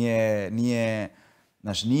 Znaš,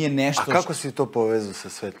 nije nešto... A kako si to povezao sa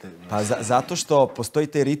svetlim? Pa zato što postoji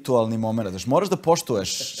taj ritualni moment. Znaš, moraš da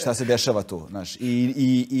poštuješ šta se dešava tu. Znaš,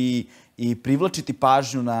 i privlačiti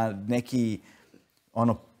pažnju na neki,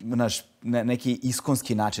 neki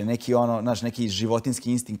iskonski način, neki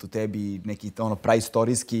životinski instinkt u tebi, neki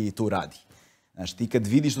praistorijski tu radi. Znaš, ti kad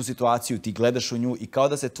vidiš tu situaciju, ti gledaš u nju i kao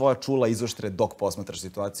da se tvoja čula izoštre dok posmatraš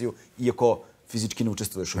situaciju, iako fizički ne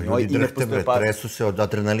učestvuješ u njoj. Ljudi drhte, bre, tresu se od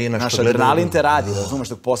adrenalina što gledaju. Naš adrenalin te radi, razumeš,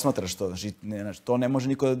 dok posmatraš to. To ne može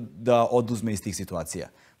niko da oduzme iz tih situacija.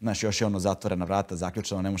 Znaš, još je zatvorena vrata,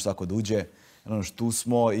 zaključano, ne može svako da uđe. Tu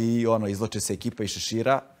smo i izloče se ekipa iz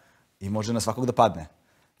šešira i može na svakog da padne.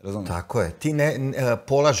 Razumeš? Tako je. Ti ne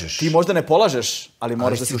polažeš. Ti možda ne polažeš, ali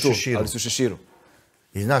moraš da si tu. Ali si u šeširu.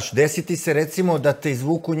 I znaš, desi ti se recimo da te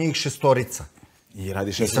izvuku njih 6. I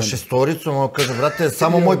radiš I sa 6, kaže, brate,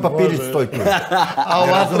 samo moj papirić stoji tu. A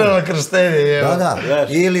vatreno krštenje, je. Da.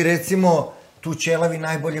 Ili recimo, tu ćelavi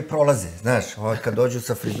najbolje prolaze. Znaš, kad dođu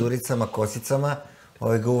sa frizuricama, kosicama,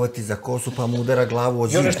 ga uvati za kosu pa mu udara glavu od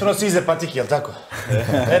zida. I ono što nosi ize patike, jel' tako?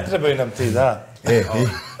 Ne trebaju nam ti, da.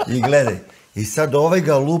 I gledaj. I sad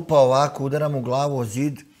ga lupa ovako, udara mu glavu od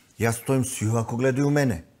zid, ja stojim, svi ovako gledaju u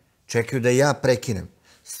mene. Čekaju da ja prekinem.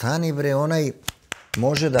 Stani bre, onaj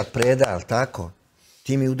može da preda, ali tako?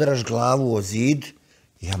 Ti mi udaraš glavu o zid,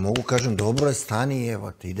 ja mogu kažem, dobro je, stani,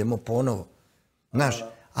 evo te, idemo ponovo. Znaš,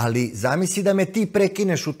 ali zamisli da me ti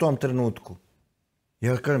prekineš u tom trenutku.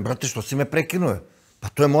 Ja kažem, brate, što si me prekinuo? Pa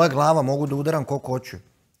to je moja glava, mogu da udaram koliko hoću.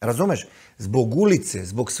 Razumeš? Zbog ulice,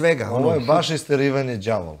 zbog svega. Ovo je baš isterivanje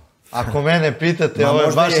đavola. Ako mene pitate, ovo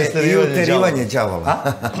je baš isterivanje đavola.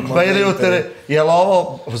 Pa ili uterivanje. Jel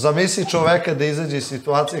ovo, zamisli čoveka da izađe iz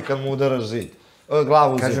situacije kad mu udaraš zid.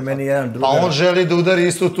 Glavu u zid. Kaže meni jedan drugar. Pa on želi da udari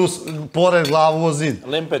isto tu, pored glavu u zid.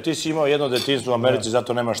 Limpe, ti si imao jedno detinjstvo u Americi,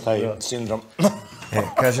 zato nemaš taj sindrom.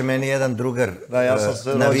 Kaže meni jedan drugar,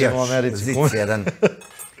 navijač, zic jedan,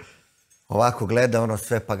 ovako gleda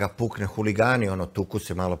sve pa ga pukne huligani, tuku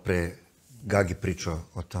se malo pre Gagi pričao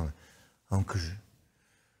o tome. A on kaže,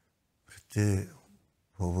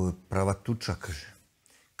 ovo je prava tuča, kaže.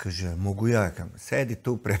 Kaže, mogu ja, sedi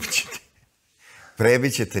tu, prebićete.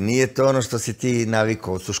 Prebićete, nije to ono što si ti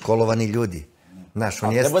navikao, su školovani ljudi. Znaš,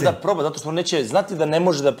 on jeste... Treba da proba, zato što on neće znati da ne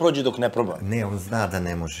može da prođe dok ne proba. Ne, on zna da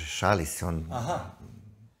ne može, šali se, on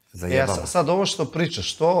zajebava. Sad ovo što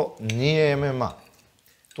pričaš, to nije MMA.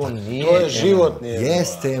 To nije To je životni MMA.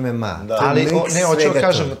 Jeste MMA. Ali, ne, hoću da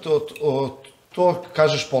kažem, to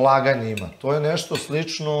kažeš polaganje ima. To je nešto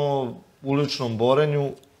slično uličnom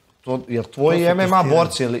borenju. Jer tvoji MMA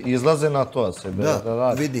borci izlaze na to da se da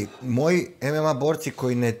radi. Vidi, moji MMA borci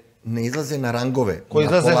koji ne izlaze na rangove,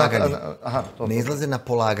 na polaganje, ne izlaze na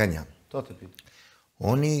polaganja. To te pitam.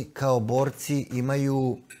 Oni kao borci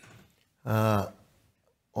imaju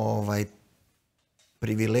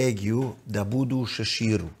privilegiju da budu u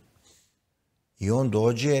šeširu. I on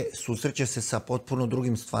dođe, susreće se sa potpuno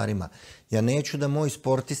drugim stvarima. Ja neću da moj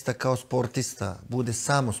sportista kao sportista bude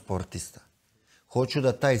samo sportista. Hoću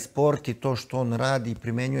da taj sport i to što on radi i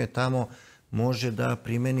primenjuje tamo može da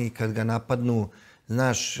primeni kad ga napadnu.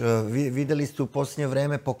 Znaš, videli ste u posljednje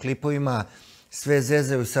vreme po klipovima sve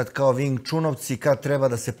zezaju sad kao Wing Chunovci, kad treba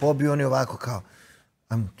da se pobiju, oni ovako kao,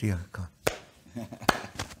 ajmo ti ja, kao.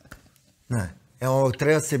 Evo,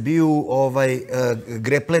 treba se biju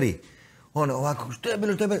grepleri. Ono, ovako, što je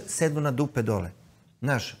bilo, sednu na dupe dole.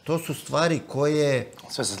 Znaš, to su stvari koje...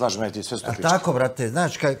 Sve se slažem, ja ti sve što pričam. Tako, brate,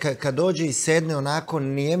 znaš, kad dođe i sedne onako,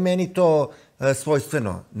 nije meni to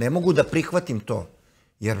svojstveno. Ne mogu da prihvatim to.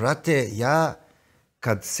 Jer, brate, ja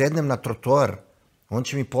kad sednem na trotoar, on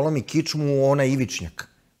će mi polomi kičmu u onaj ivičnjak.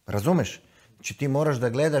 Razumeš? Znači ti moraš da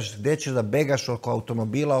gledaš gde ćeš da begaš oko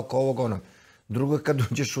automobila, oko ovog onog. Drugo je kad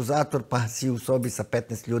uđeš u zatvor pa si u sobi sa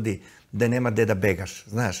 15 ljudi gde nema gde da begaš,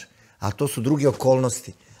 znaš. Ali to su druge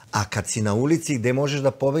okolnosti. A kad si na ulici gde možeš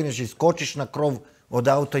da pobegneš i skočiš na krov od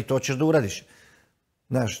auta i to ćeš da uradiš.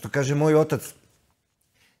 Znaš, što kaže moj otac,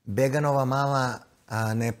 Beganova mama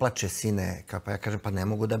ne plače, sine. Pa ja kažem, pa ne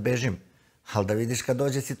mogu da bežim. Ali da vidiš kad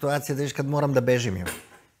dođe situacija, da vidiš kad moram da bežim.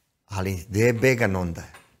 Ali gde je Began onda?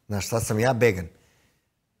 Znaš, sad sam ja Began.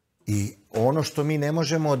 I ono što mi ne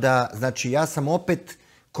možemo da... Znači, ja sam opet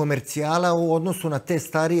komercijala u odnosu na te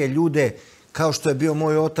starije ljude, kao što je bio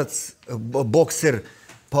moj otac, bokser,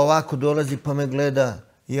 pa ovako dolazi pa me gleda,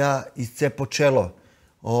 ja iscepo čelo,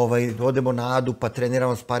 odemo na Adu pa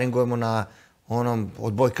treniramo, sparingujemo na onom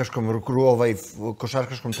odbojkaškom,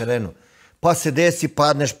 košarkaškom terenu. Pa se desi,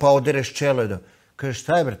 padneš, pa odereš čelo. Kaže,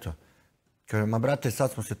 šta je bre to? Kaže, ma brate,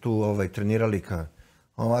 sad smo se tu trenirali,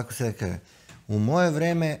 ovako se kaže, u moje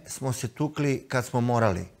vreme smo se tukli kad smo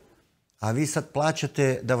morali, a vi sad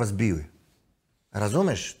plaćate da vas biju.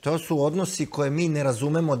 Razumeš? To su odnosi koje mi ne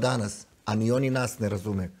razumemo danas, a ni oni nas ne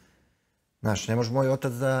razumeju. Znaš, ne može moj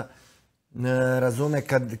otac da razume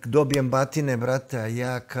kad dobijem batine, brate, a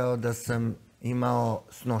ja kao da sam imao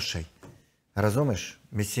snošaj. Razumeš?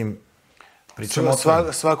 Mislim, pričamo o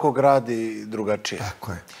tome. Svakog radi drugačije.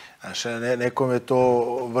 Tako je. Znaš, nekom je to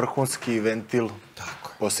vrhunski ventil.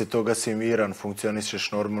 Tako je. Poslije toga si miran,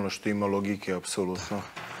 funkcionišeš normalno, što ima logike, apsolutno.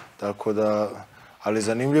 Tako da, ali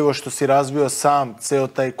zanimljivo što si razbio sam ceo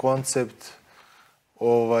taj koncept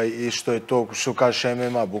i što je to, što kažeš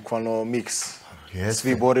MMA, bukvalno miks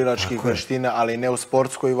svi borilačkih veština, ali ne u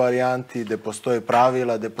sportskoj varijanti, gde postoje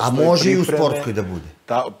pravila, gde postoje pripreme. A može i u sportskoj da bude.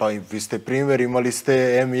 Pa vi ste primjer, imali ste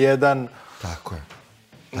M1. Tako je.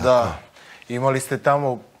 Da, imali ste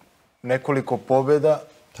tamo nekoliko pobjeda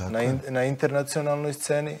na internacionalnoj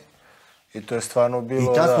sceni i to je stvarno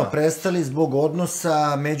bilo... I tad smo prestali zbog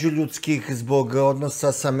odnosa međuljudskih, zbog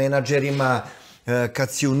odnosa sa menadžerima.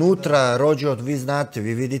 Kad si unutra, rođo, vi znate,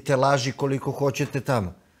 vi vidite laži koliko hoćete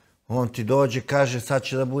tamo. On ti dođe, kaže, sad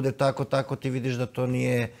će da bude tako, tako, ti vidiš da to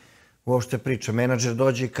nije uopšte priča. Menadžer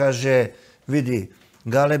dođe i kaže, vidi,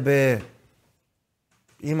 Galebe,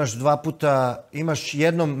 imaš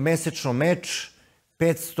jednom mesečno meč,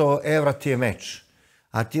 500 evra ti je meč.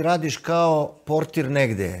 A ti radiš kao portir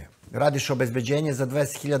negde, radiš obezbeđenje za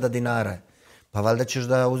 20.000 dinara. Pa valjda ćeš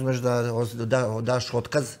da uzmeš da daš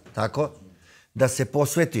otkaz, tako, da se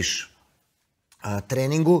posvetiš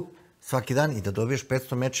treningu svaki dan i da dobiješ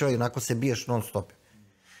 500 mečeva i onako se biješ non stop.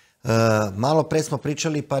 Malo pre smo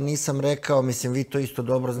pričali, pa nisam rekao, mislim, vi to isto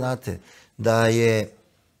dobro znate, da je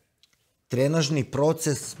trenažni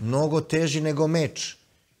proces mnogo teži nego meč.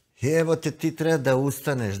 Evo te, ti treba da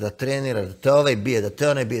ustaneš, da treniraš, da te ovaj bije, da te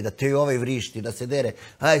onaj bije, da te ovaj vrišti, da se dere.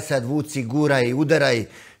 Aj sad vuci, guraj, udaraj,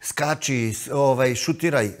 skači,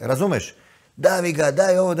 šutiraj, razumeš? Davi ga,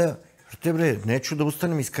 daj ovo, daj ovo. Te bre, neću da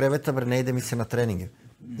ustanem iz kreveta, bre, ne ide mi se na treninge,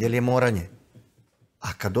 jer je moranje.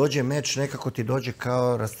 A kad dođe meč, nekako ti dođe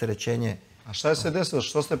kao rasterećenje. A šta je se desilo?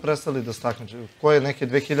 Što ste prestali da staknete? Ko je neke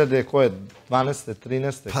 2000, ko je 12.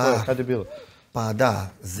 13. Kad je bilo? Pa da,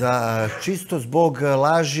 čisto zbog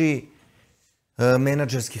laži,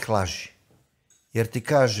 menadžerskih laži. Jer ti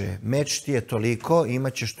kaže, meč ti je toliko,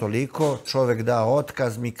 imat ćeš toliko, čovek da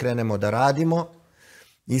otkaz, mi krenemo da radimo.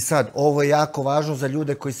 I sad, ovo je jako važno za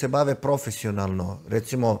ljude koji se bave profesionalno,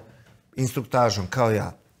 recimo instruktažom, kao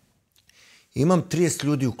ja. Imam 30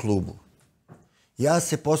 ljudi u klubu. Ja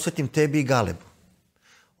se posvetim tebi i Galebu.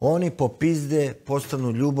 Oni popizde,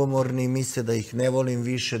 postanu ljubomorni, misle da ih ne volim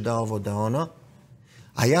više, da ovo, da ono.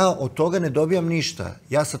 A ja od toga ne dobijam ništa.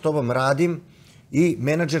 Ja sa tobom radim i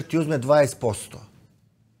menadžer ti uzme 20%.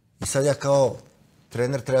 I sad ja kao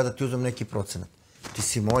trener treba da ti uzmem neki procenat. Ti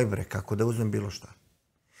si moj bre, kako da uzmem bilo šta.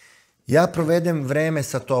 Ja provedem vreme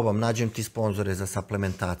sa tobom, nađem ti sponzore za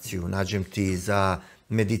suplementaciju, nađem ti za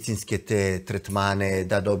medicinske te tretmane,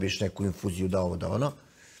 da dobiješ neku infuziju, da ovo, da ono.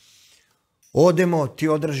 Odemo, ti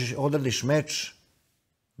odradiš meč,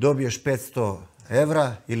 dobiješ 500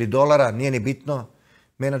 evra ili dolara, nije ni bitno,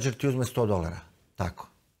 menadžer ti uzme $100, tako.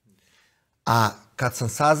 A kad sam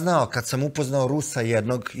saznao, kad sam upoznao Rusa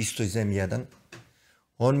jednog, isto iz M1,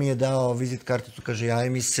 on mi je dao vizit karticu, kaže, javi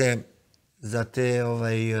mi se za te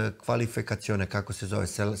kvalifikacione, kako se zove,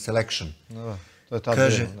 selection. Da, to je tada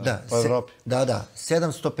bilo, po Evropi. Da,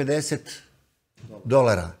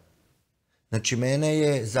 $750. Znači, mene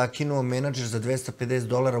je zakinuo menadžer za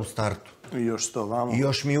 $250 u startu. I još 100 vamo. I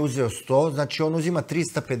još mi je uzeo 100, znači on uzima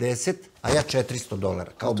 350, a ja $400,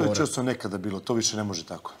 kao borac. To je često nekada bilo, to više ne može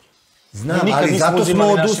tako. Znam, ali zato smo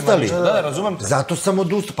odustali. Da, razumem te. Zato sam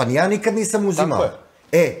odustao, pa ja nikad nisam uzimao.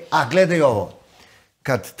 A gledaj ovo,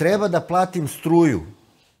 kad treba da platim struju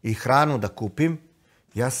i hranu da kupim,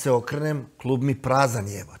 ja se okrenem, klub mi prazan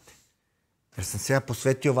jebate. Jer sam se ja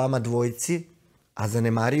posvetio vama dvojici, a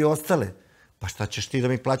zanemario ostale. Pa šta ćeš ti da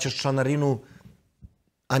mi plaćaš članarinu,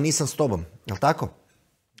 a nisam s tobom, je li tako?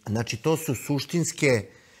 Znači, to su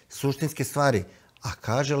suštinske stvari. A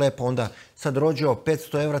kaže lepo onda, sad Rođo,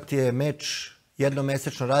 500 evra ti je meč,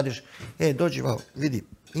 jednomesečno radiš, dođi, vidi,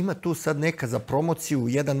 ima tu sad neka za promociju,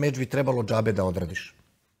 jedan meč bi trebalo džabe da odradiš.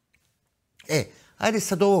 Ajde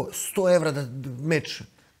sad ovo 100 evra da meč.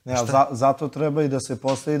 Zato treba i da se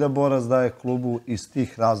postavi da borac daje klubu iz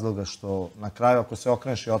tih razloga što na kraju ako se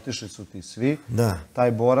okreneš i otišli su ti svi,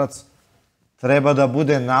 taj borac treba da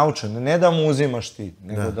bude naučen, ne da mu uzimaš ti,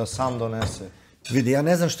 nego da sam donese. Vidi, ja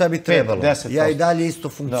ne znam šta bi trebalo. Ja i dalje isto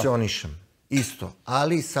funkcionišem. Isto.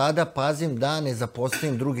 Ali sada pazim da ne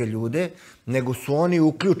zaposlim druge ljude, nego su oni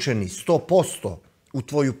uključeni 100% u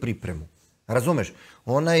tvoju pripremu. Razumeš?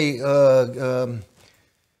 Onaj,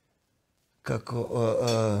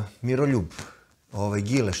 Miroljub,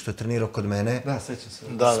 Gile što je trenirao kod mene,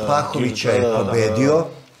 Spahovića je pobedio.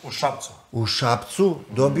 U Šapcu.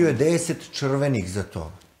 Dobio je 10 črvenih za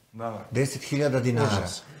to. 10.000 dinara.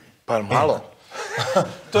 Pa malo.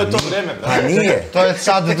 To je to vreme, brate. Pa nije. To je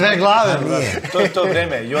sad 2 glave, brate. To je to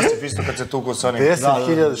vreme. Josip isto kad se tugu s onim.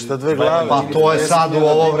 10.000, šta 2 glave? Pa to je sad u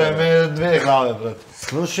ovo vreme 2 glave, brate.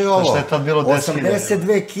 Slušaj ovo,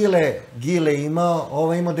 82 kile Gile imao,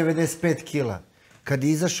 ovo imao 95 kila. Kad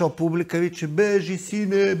je izašao publika, viče, beži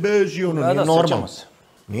sine, beži, ono, nije normalno.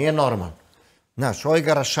 Nije normalno. Znaš, ovaj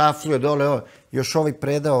ga rašafljuje dole, još ovaj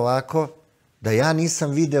predao ovako, da ja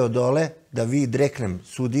nisam video dole, da vi dreknem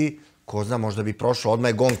sudi, ko zna, možda bi prošao, odmah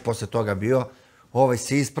je gong posle toga bio, ovaj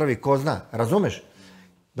se ispravi, ko zna, razumeš?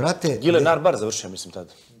 Brate... Gile Narbar završio, mislim,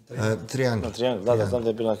 tada. Triangl. Da, znam da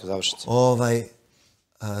je bila neka završnica.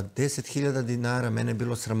 10.000 dinara, mene je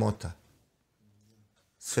bilo sramota.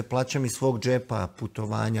 Sve plaćam iz svog džepa,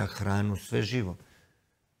 putovanja, hranu, sve živo.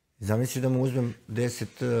 Zamisli da mu uzmem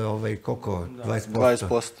 10, koliko? 20%?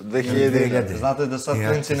 20%, 2.000. Znate da sad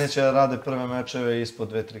klinci neće da rade prve mečeve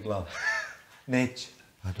ispod 2-3 glave. Neće.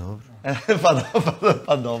 Pa dobro.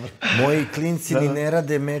 Pa dobro. Moji klinci ni ne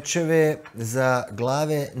rade mečeve za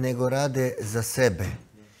glave, nego rade za sebe.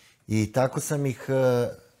 I tako sam ih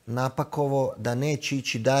napakovo da neće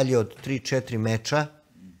ići dalje od 3-4 meča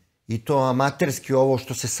i to amaterski ovo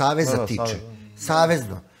što se saveza tiče.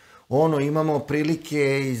 Savezno. Ono, imamo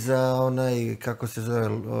prilike i za onaj, kako se zove,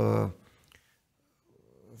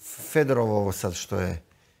 Fedorovo ovo sad što je.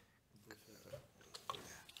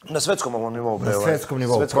 Na svetskom ovom nivou. Na svetskom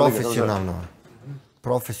nivou, profesionalno.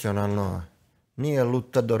 Profesionalno. Nije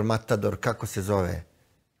Lutador, Matador, kako se zove?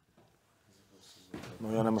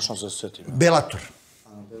 Ja nema šanse da se sjetim. Bellator.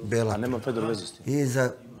 A nema Fedor veze s tim. I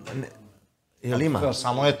za... Jel ima?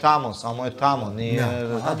 Samo je tamo, nije...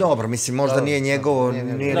 A dobro, mislim, možda nije njegovo,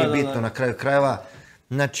 nije ni bitno na kraju krajeva.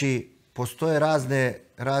 Znači, postoje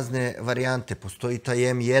razne varijante, postoji taj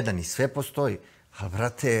M1 i sve postoji. Ali,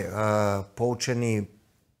 brate, poučeni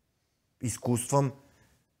iskustvom,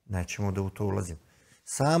 nećemo da u to ulazim.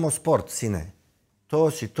 Samo sport, sine.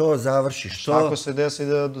 To si to, završiš to. Ako se desi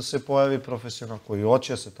da se pojavi profesional koji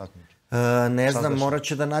hoće se takmiči? Ne znam, morat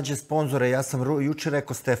će da nađe sponzore. Ja sam juče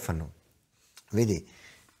rekao Stefanu, vidi,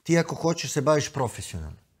 ti ako hoćeš se baviš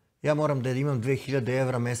profesionalno, ja moram da imam 2000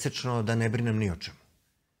 evra mesečno da ne brinem ni o čemu,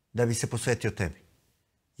 da bi se posvetio tebi.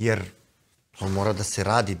 Jer to mora da se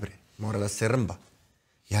radi, bre, mora da se rmba.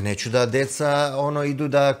 Ja neću da deca idu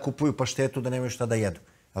da kupuju paštetu da nemaju šta da jedu.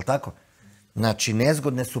 Jel' tako? Znači,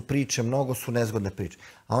 nezgodne su priče, mnogo su nezgodne priče.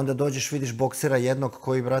 A onda dođeš, vidiš boksera jednog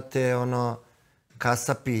koji, brate,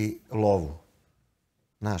 kasapi lovu.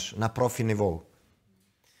 Znaš, na profi nivou.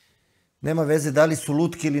 Nema veze da li su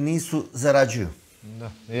lutki ili nisu, zarađuju.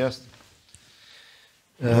 Da, jeste.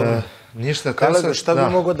 Ništa. Galebe, šta bi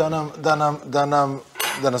mogo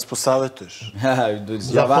da nas posavetuješ?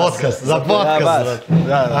 Za podcast, za podcast.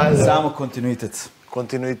 Samo kontinuitet.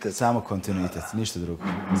 Kontinuitet. Samo kontinuitet, ništa drugo.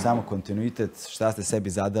 Samo kontinuitet, šta ste sebi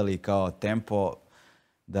zadali kao tempo,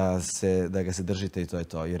 da ga se držite i to je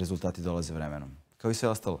to. Jer rezultati dolaze vremenom. Kao i sve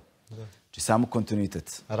ostalo. Znači, samo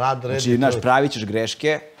kontinuitet. Rad, red. Znači, pravit ćeš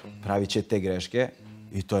greške, pravit će te greške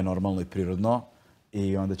i to je normalno i prirodno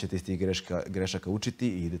i onda ćete iz tih grešaka učiti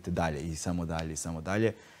i idete dalje i samo dalje i samo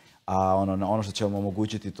dalje. A ono što će vam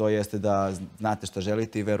omogućiti to jeste da znate šta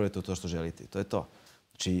želite i verujete u to što želite. To je to.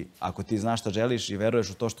 Znači, ako ti znaš šta želiš i veruješ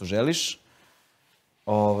u to što želiš,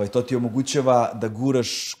 to ti omogućava da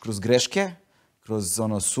guraš kroz greške, kroz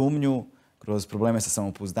sumnju, kroz probleme sa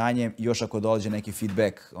samopouzdanjem i još ako dođe neki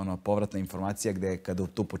feedback, povratna informacija gde kada u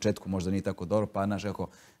tu početku možda nije tako dobro, pa znaš kako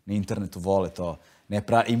na internetu vole to.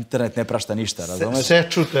 Internet ne prašta ništa, razumeš?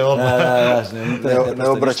 Sečute odmah. Ne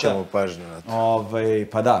obraćamo pažnju na to.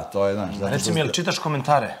 Pa da, to je, znaš. Reci mi, jel čitaš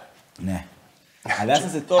komentare? Ne. Ali ja sam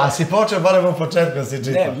se to... A si počeo barem u početku si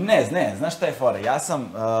čitao? Ne, znaš šta je fora? Ja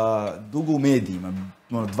sam dugo u medijima,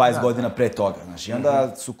 20 godina pre toga, znaš, i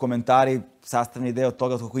onda su komentari sastavni deo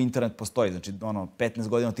toga kako internet postoji, znači 15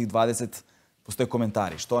 godina od tih 20 postoje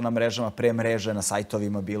komentari, što na mrežama, pre mreže, na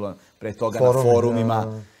sajtovima bilo, pre toga na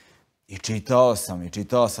forumima. I čitao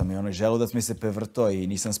sam i želudac mi se prevrto i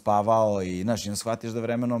nisam spavao i znaš, i shvatiš da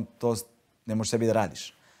vremenom to ne možeš sebi da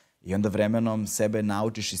radiš. I onda vremenom sebe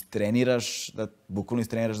naučiš, istreniraš, bukvalno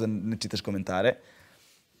istreniraš da ne čitaš komentare.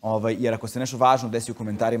 Jer ako se nešto važno desi u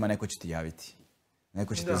komentarima, neko će ti javiti.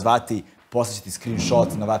 Neko će te zvati, poslaće ti screenshot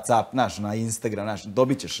na WhatsApp, na Instagram,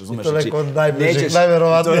 dobit ćeš, razumeš? I to neko od najbližih,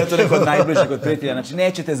 najverovatnije. To neko od najbližih, od prijatelja. Znači,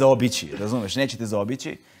 neće te zaobići, razumeš? Neće te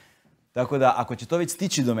zaobići. Tako da, ako će to već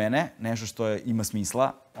stići do mene, nešto što ima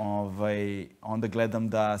smisla, onda gledam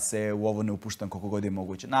da se u ovo ne upuštam koliko god je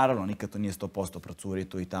moguće. Naravno, nikad to nije 100% procuri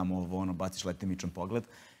tu i tamo, baciš letimičan pogled,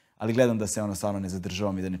 ali gledam da se stvarno ne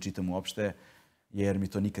zadržavam i da ne čitam uopšte, jer mi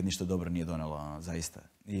to nikad ništa dobro nije donelo, zaista.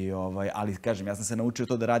 Ali, kažem, ja sam se naučio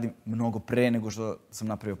to da radim mnogo pre nego što sam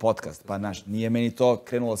napravio podcast. Pa, znaš, nije meni to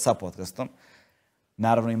krenulo sa podcastom.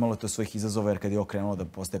 Naravno, imalo je to svojih izazova, jer kad je ovo krenulo da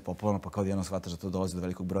postaje popularno, pa kao jedno shvataš da to dolazi do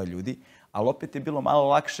velikog broja ljudi. Ali opet je bilo malo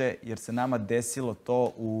lakše, jer se nama desilo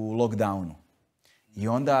to u lockdownu. I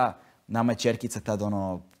onda nama je ćerkica tad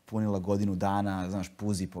punila godinu dana, znaš,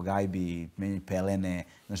 puzi po gajbi, menja pelene.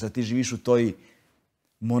 Znaš, da ti živiš u toj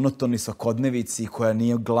monotoni svakodnevici koja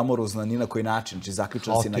nije glamoruzna ni na koji način. Znači,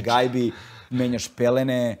 zaključan si na gajbi, menjaš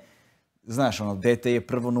pelene. Znaš, dete je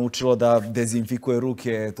prvo naučilo da dezinfikuje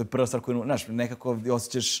ruke, to je prva stvar koju, znaš, nekako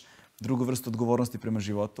osjećaš drugu vrstu odgovornosti prema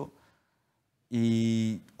životu.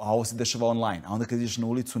 A ovo se dešava online. A onda kad ideš na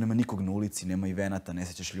ulicu, nema nikog na ulici, nema evenata, ne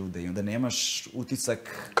sećaš ljude i onda nemaš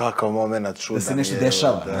utisak... Kakav moment čudan. Da se nešto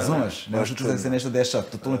dešava, razumeš? Nemaš utisak da se nešto dešava.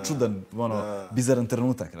 To je čudan, bizaran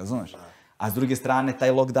trenutak, razumeš? A s druge strane,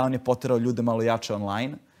 taj lockdown je poterao ljude malo jače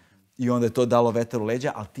online i onda je to dalo vetar u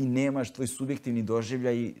leđa, ali ti nemaš tvoj subjektivni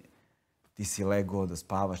doživljaj. Ti si legao da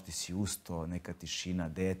spavaš, ti si ustao, neka tišina,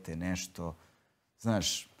 dete, nešto.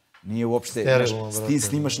 Znaš, nije uopšte... Ti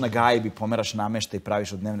snimaš na gajbi, pomeraš nameštaj,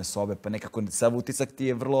 praviš od dnevne sobe, pa nekako sav utisak ti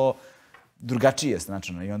je vrlo drugačije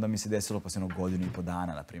značajno. I onda mi se desilo posle godinu i po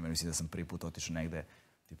dana, na primjer. Mislim da sam prvi put otišao negde,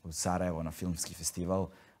 tipu Sarajevo, na filmski festival,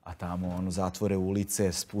 a tamo zatvore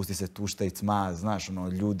ulice, spusti se tušta i cma, znaš,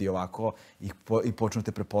 ljudi ovako i počnu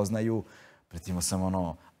te prepoznaju. Pretimo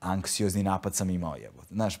sam anksiozni napad sam imao, jebote.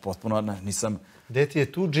 Znaš, potpuno nisam... Gde ti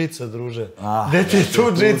je tu džica, druže? Gde ti je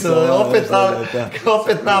tu džica? Opet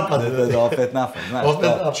napad. Da, opet napad,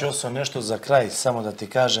 znaš. Čuo sam nešto za kraj, samo da ti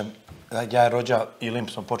kažem. Ja i Rođa i Limp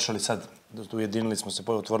smo počeli sad, ujedinili smo se,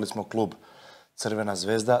 otvorili smo klub Crvena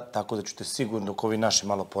zvezda, tako da ću te sigurno, dok ovi naši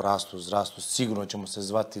malo porastu, zrastu, sigurno ćemo se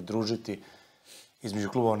zvati, družiti. Između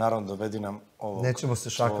klubova, naravno, dovedi nam ovog... Nećemo se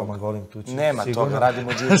šakama golim tući. Nema toga,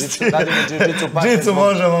 radimo džiu-džicu. Džicu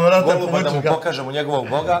možemo, vrata, Goluba da mu pokažemo njegovog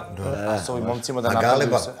boga, a s ovim momcima da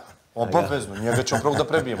napravimo se. Obavezno, njega ćemo prvo da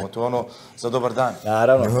prebijemo, to je ono za dobar dan.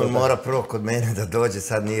 Naravno. On mora prvo kod mene da dođe,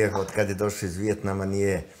 sad nije, od kad je došao iz Vijetnama,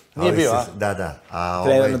 nije... Nije bio, a?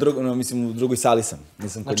 Da. Mislim, u drugoj sali sam.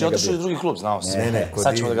 Znači, otišao je u drugi klub, znao sam. Ne,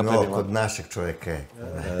 Sad ćemo da ga prebijemo. kod našeg čovjeka je.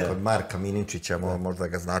 Kod Marka Mininčića, možda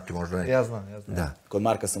ga znati, možda ne. Ja znam. Da. Kod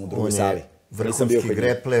Marka sam u drugoj sali. Vrhunski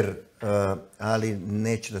grepler, ali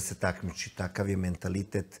neće da se takmiči. Takav je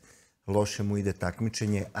mentalitet, loše mu ide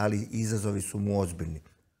takmičenje, ali izazovi su mu ozbiljni.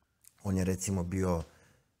 On je recimo bio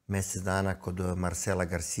mjesec dana kod Marcela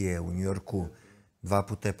Garcije u Njujorku, 2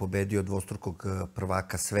 puta je pobedio dvostrukog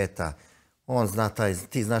prvaka sveta. On zna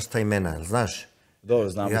ti znaš ta imena, jel znaš? Dobro,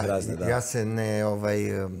 znamo razne, da. Ja se ne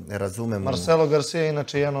razumem. Marcelo Garcia je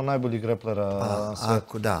inače jedan od najboljih greplera na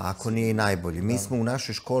svijetu. Da, ako nije i najbolji. Mi smo u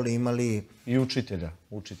našoj školi imali... I učitelja.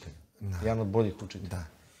 Jedan od boljih učitelja. Da.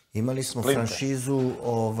 Imali smo franšizu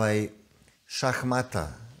šahmata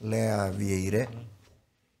Lea Vieire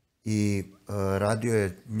i radio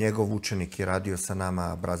je, njegov učenik je radio sa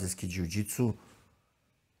nama brazilski džiu-džicu.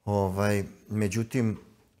 Međutim,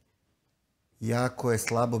 jako je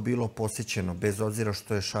slabo bilo posjećeno, bez obzira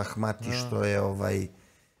što je šahmat i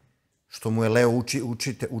što mu je Leo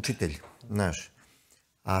učitelj, znaš.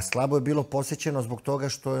 A slabo je bilo posjećeno zbog toga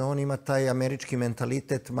što on ima taj američki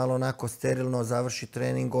mentalitet, malo onako sterilno, završi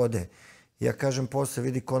trening, ode. Ja kažem posle,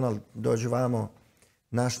 vidi Konal, dođe vamo,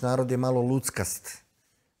 naš narod je malo luckast.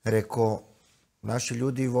 Rekao, naši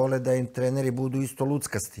ljudi vole da im treneri budu isto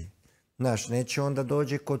luckasti. Znaš, neće onda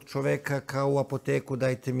dođe kod čoveka kao u apoteku,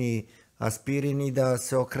 dajte mi aspirin i da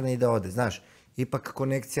se okrene i da ode. Znaš, ipak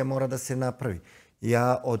konekcija mora da se napravi.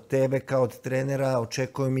 Ja od tebe kao od trenera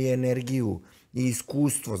očekujem i energiju i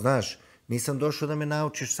iskustvo, znaš. Nisam došao da me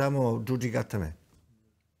naučiš samo džudžigatame.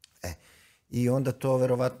 I onda to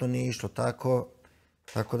verovatno nije išlo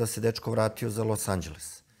tako da se dečko vratio za Los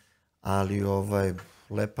Angeles. Ali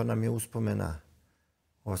lepa nam je uspomena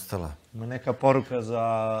ostala. Ima neka poruka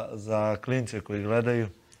za klince koji gledaju,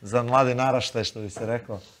 za mlade naraštaje, što bi se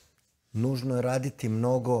rekao. Nužno je raditi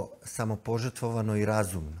mnogo, samopožrtvovano i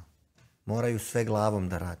razumno. Moraju sve glavom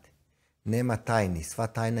da rade. Nema tajni, sva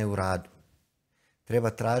tajna je u radu. Treba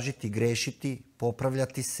tražiti, grešiti,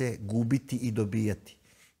 popravljati se, gubiti i dobijati.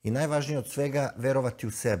 I najvažnije od svega, verovati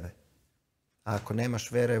u sebe. A ako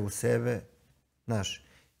nemaš vere u sebe, znaš,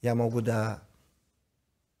 ja mogu da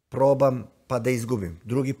probam pa da izgubim.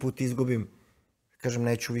 Drugi put izgubim, kažem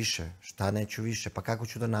neću više. Šta neću više? Pa kako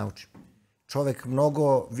ću da naučim? Čovek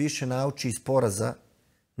mnogo više nauči iz poraza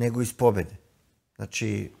nego iz pobede.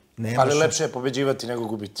 Znači, nemaš... Ali lepše je pobeđivati nego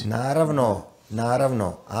gubiti.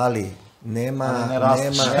 Naravno, ali nema... Ne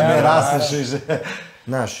rasteš više.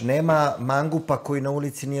 Znaš, nema mangupa koji na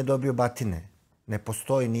ulici nije dobio batine. Ne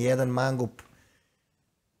postoji ni jedan mangup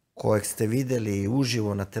kojeg ste videli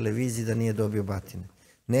uživo na televiziji da nije dobio batine.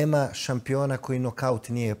 Nema šampiona koji nokaut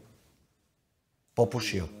nije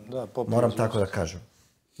popušio. Moram tako da kažem.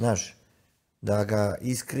 Znaš, da ga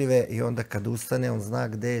iskrive i onda kad ustane on zna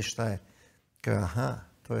gde je, šta je. Aha,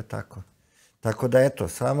 to je tako. Tako da eto,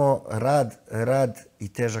 samo rad i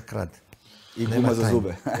težak rad. I guma za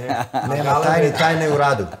zube. Nema tajne u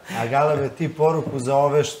radu. A Galebe, ti poruku za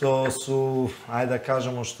ove što su, ajde da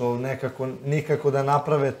kažemo, što nikako da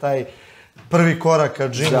naprave taj prvi korak ka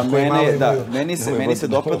džimu koji malo imaju. Meni se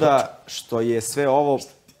dopada što je sve ovo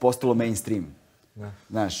postalo mainstream.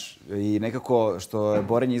 Znaš, i nekako što je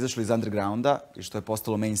borenje izašlo iz undergrounda i što je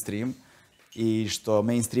postalo mainstream i što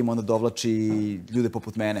mainstream onda dovlači ljude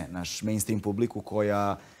poput mene, naš mainstream publiku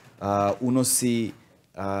koja unosi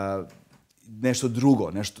nešto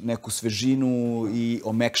drugo, neku svežinu i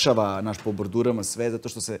omekšava po bordurama sve, zato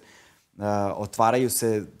što se otvaraju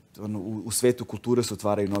se, u svetu kulture se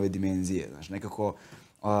otvaraju nove dimenzije. Znaš, nekako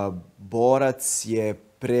borac je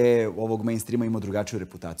pre ovog mainstreama imao drugačiju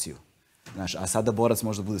reputaciju. Znaš, a sada borac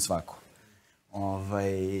možda bude svako.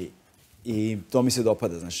 I to mi se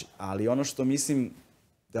dopada, znaš. Ali ono što mislim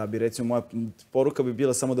da bi, recimo, moja poruka bi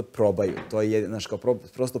bila samo da probaju. To je, znaš, kao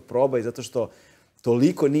prosto probaj, zato što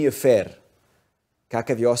toliko nije fair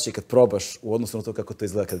kakav je osjećaj kad probaš u odnosu na to kako to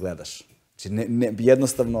izgleda kad gledaš. Znači,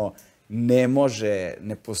 jednostavno ne može,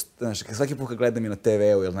 znaš, svaki put kad gledam i na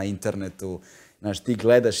TV-u ili na internetu, znaš, ti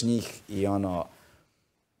gledaš njih i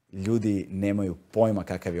ljudi nemaju pojma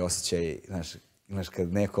kakav je osjećaj, znaš,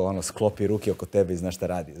 kad neko sklopi ruke oko tebe i znaš šta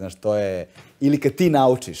radi. Znaš, to je, ili kad ti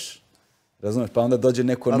naučiš, Razumeš, pa onda dođe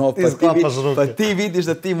neko nov, pa ti vidiš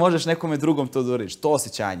da ti možeš nekome drugom to da uradiš. To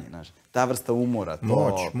osjećanje, znaš, ta vrsta umora,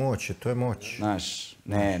 to... Moć, to je moć. Znaš,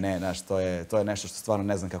 znaš, to je nešto što stvarno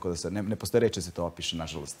ne znam kako da se... Ne postoje reči da se to opiše,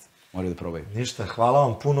 nažalost. Moraju da probaju. Ništa, hvala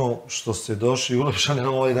vam puno što ste došli i ulepšali na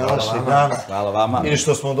ovaj današnji dan. Hvala vama. I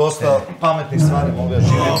što smo dosta pametnih stvari mogli da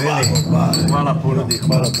činimo. Hvala puno.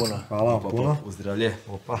 Hvala puno. Hvala vam puno. Uzdravlje.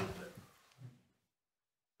 Opa.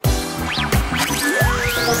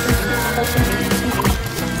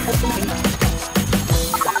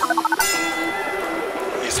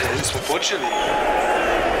 Mi smo počeli.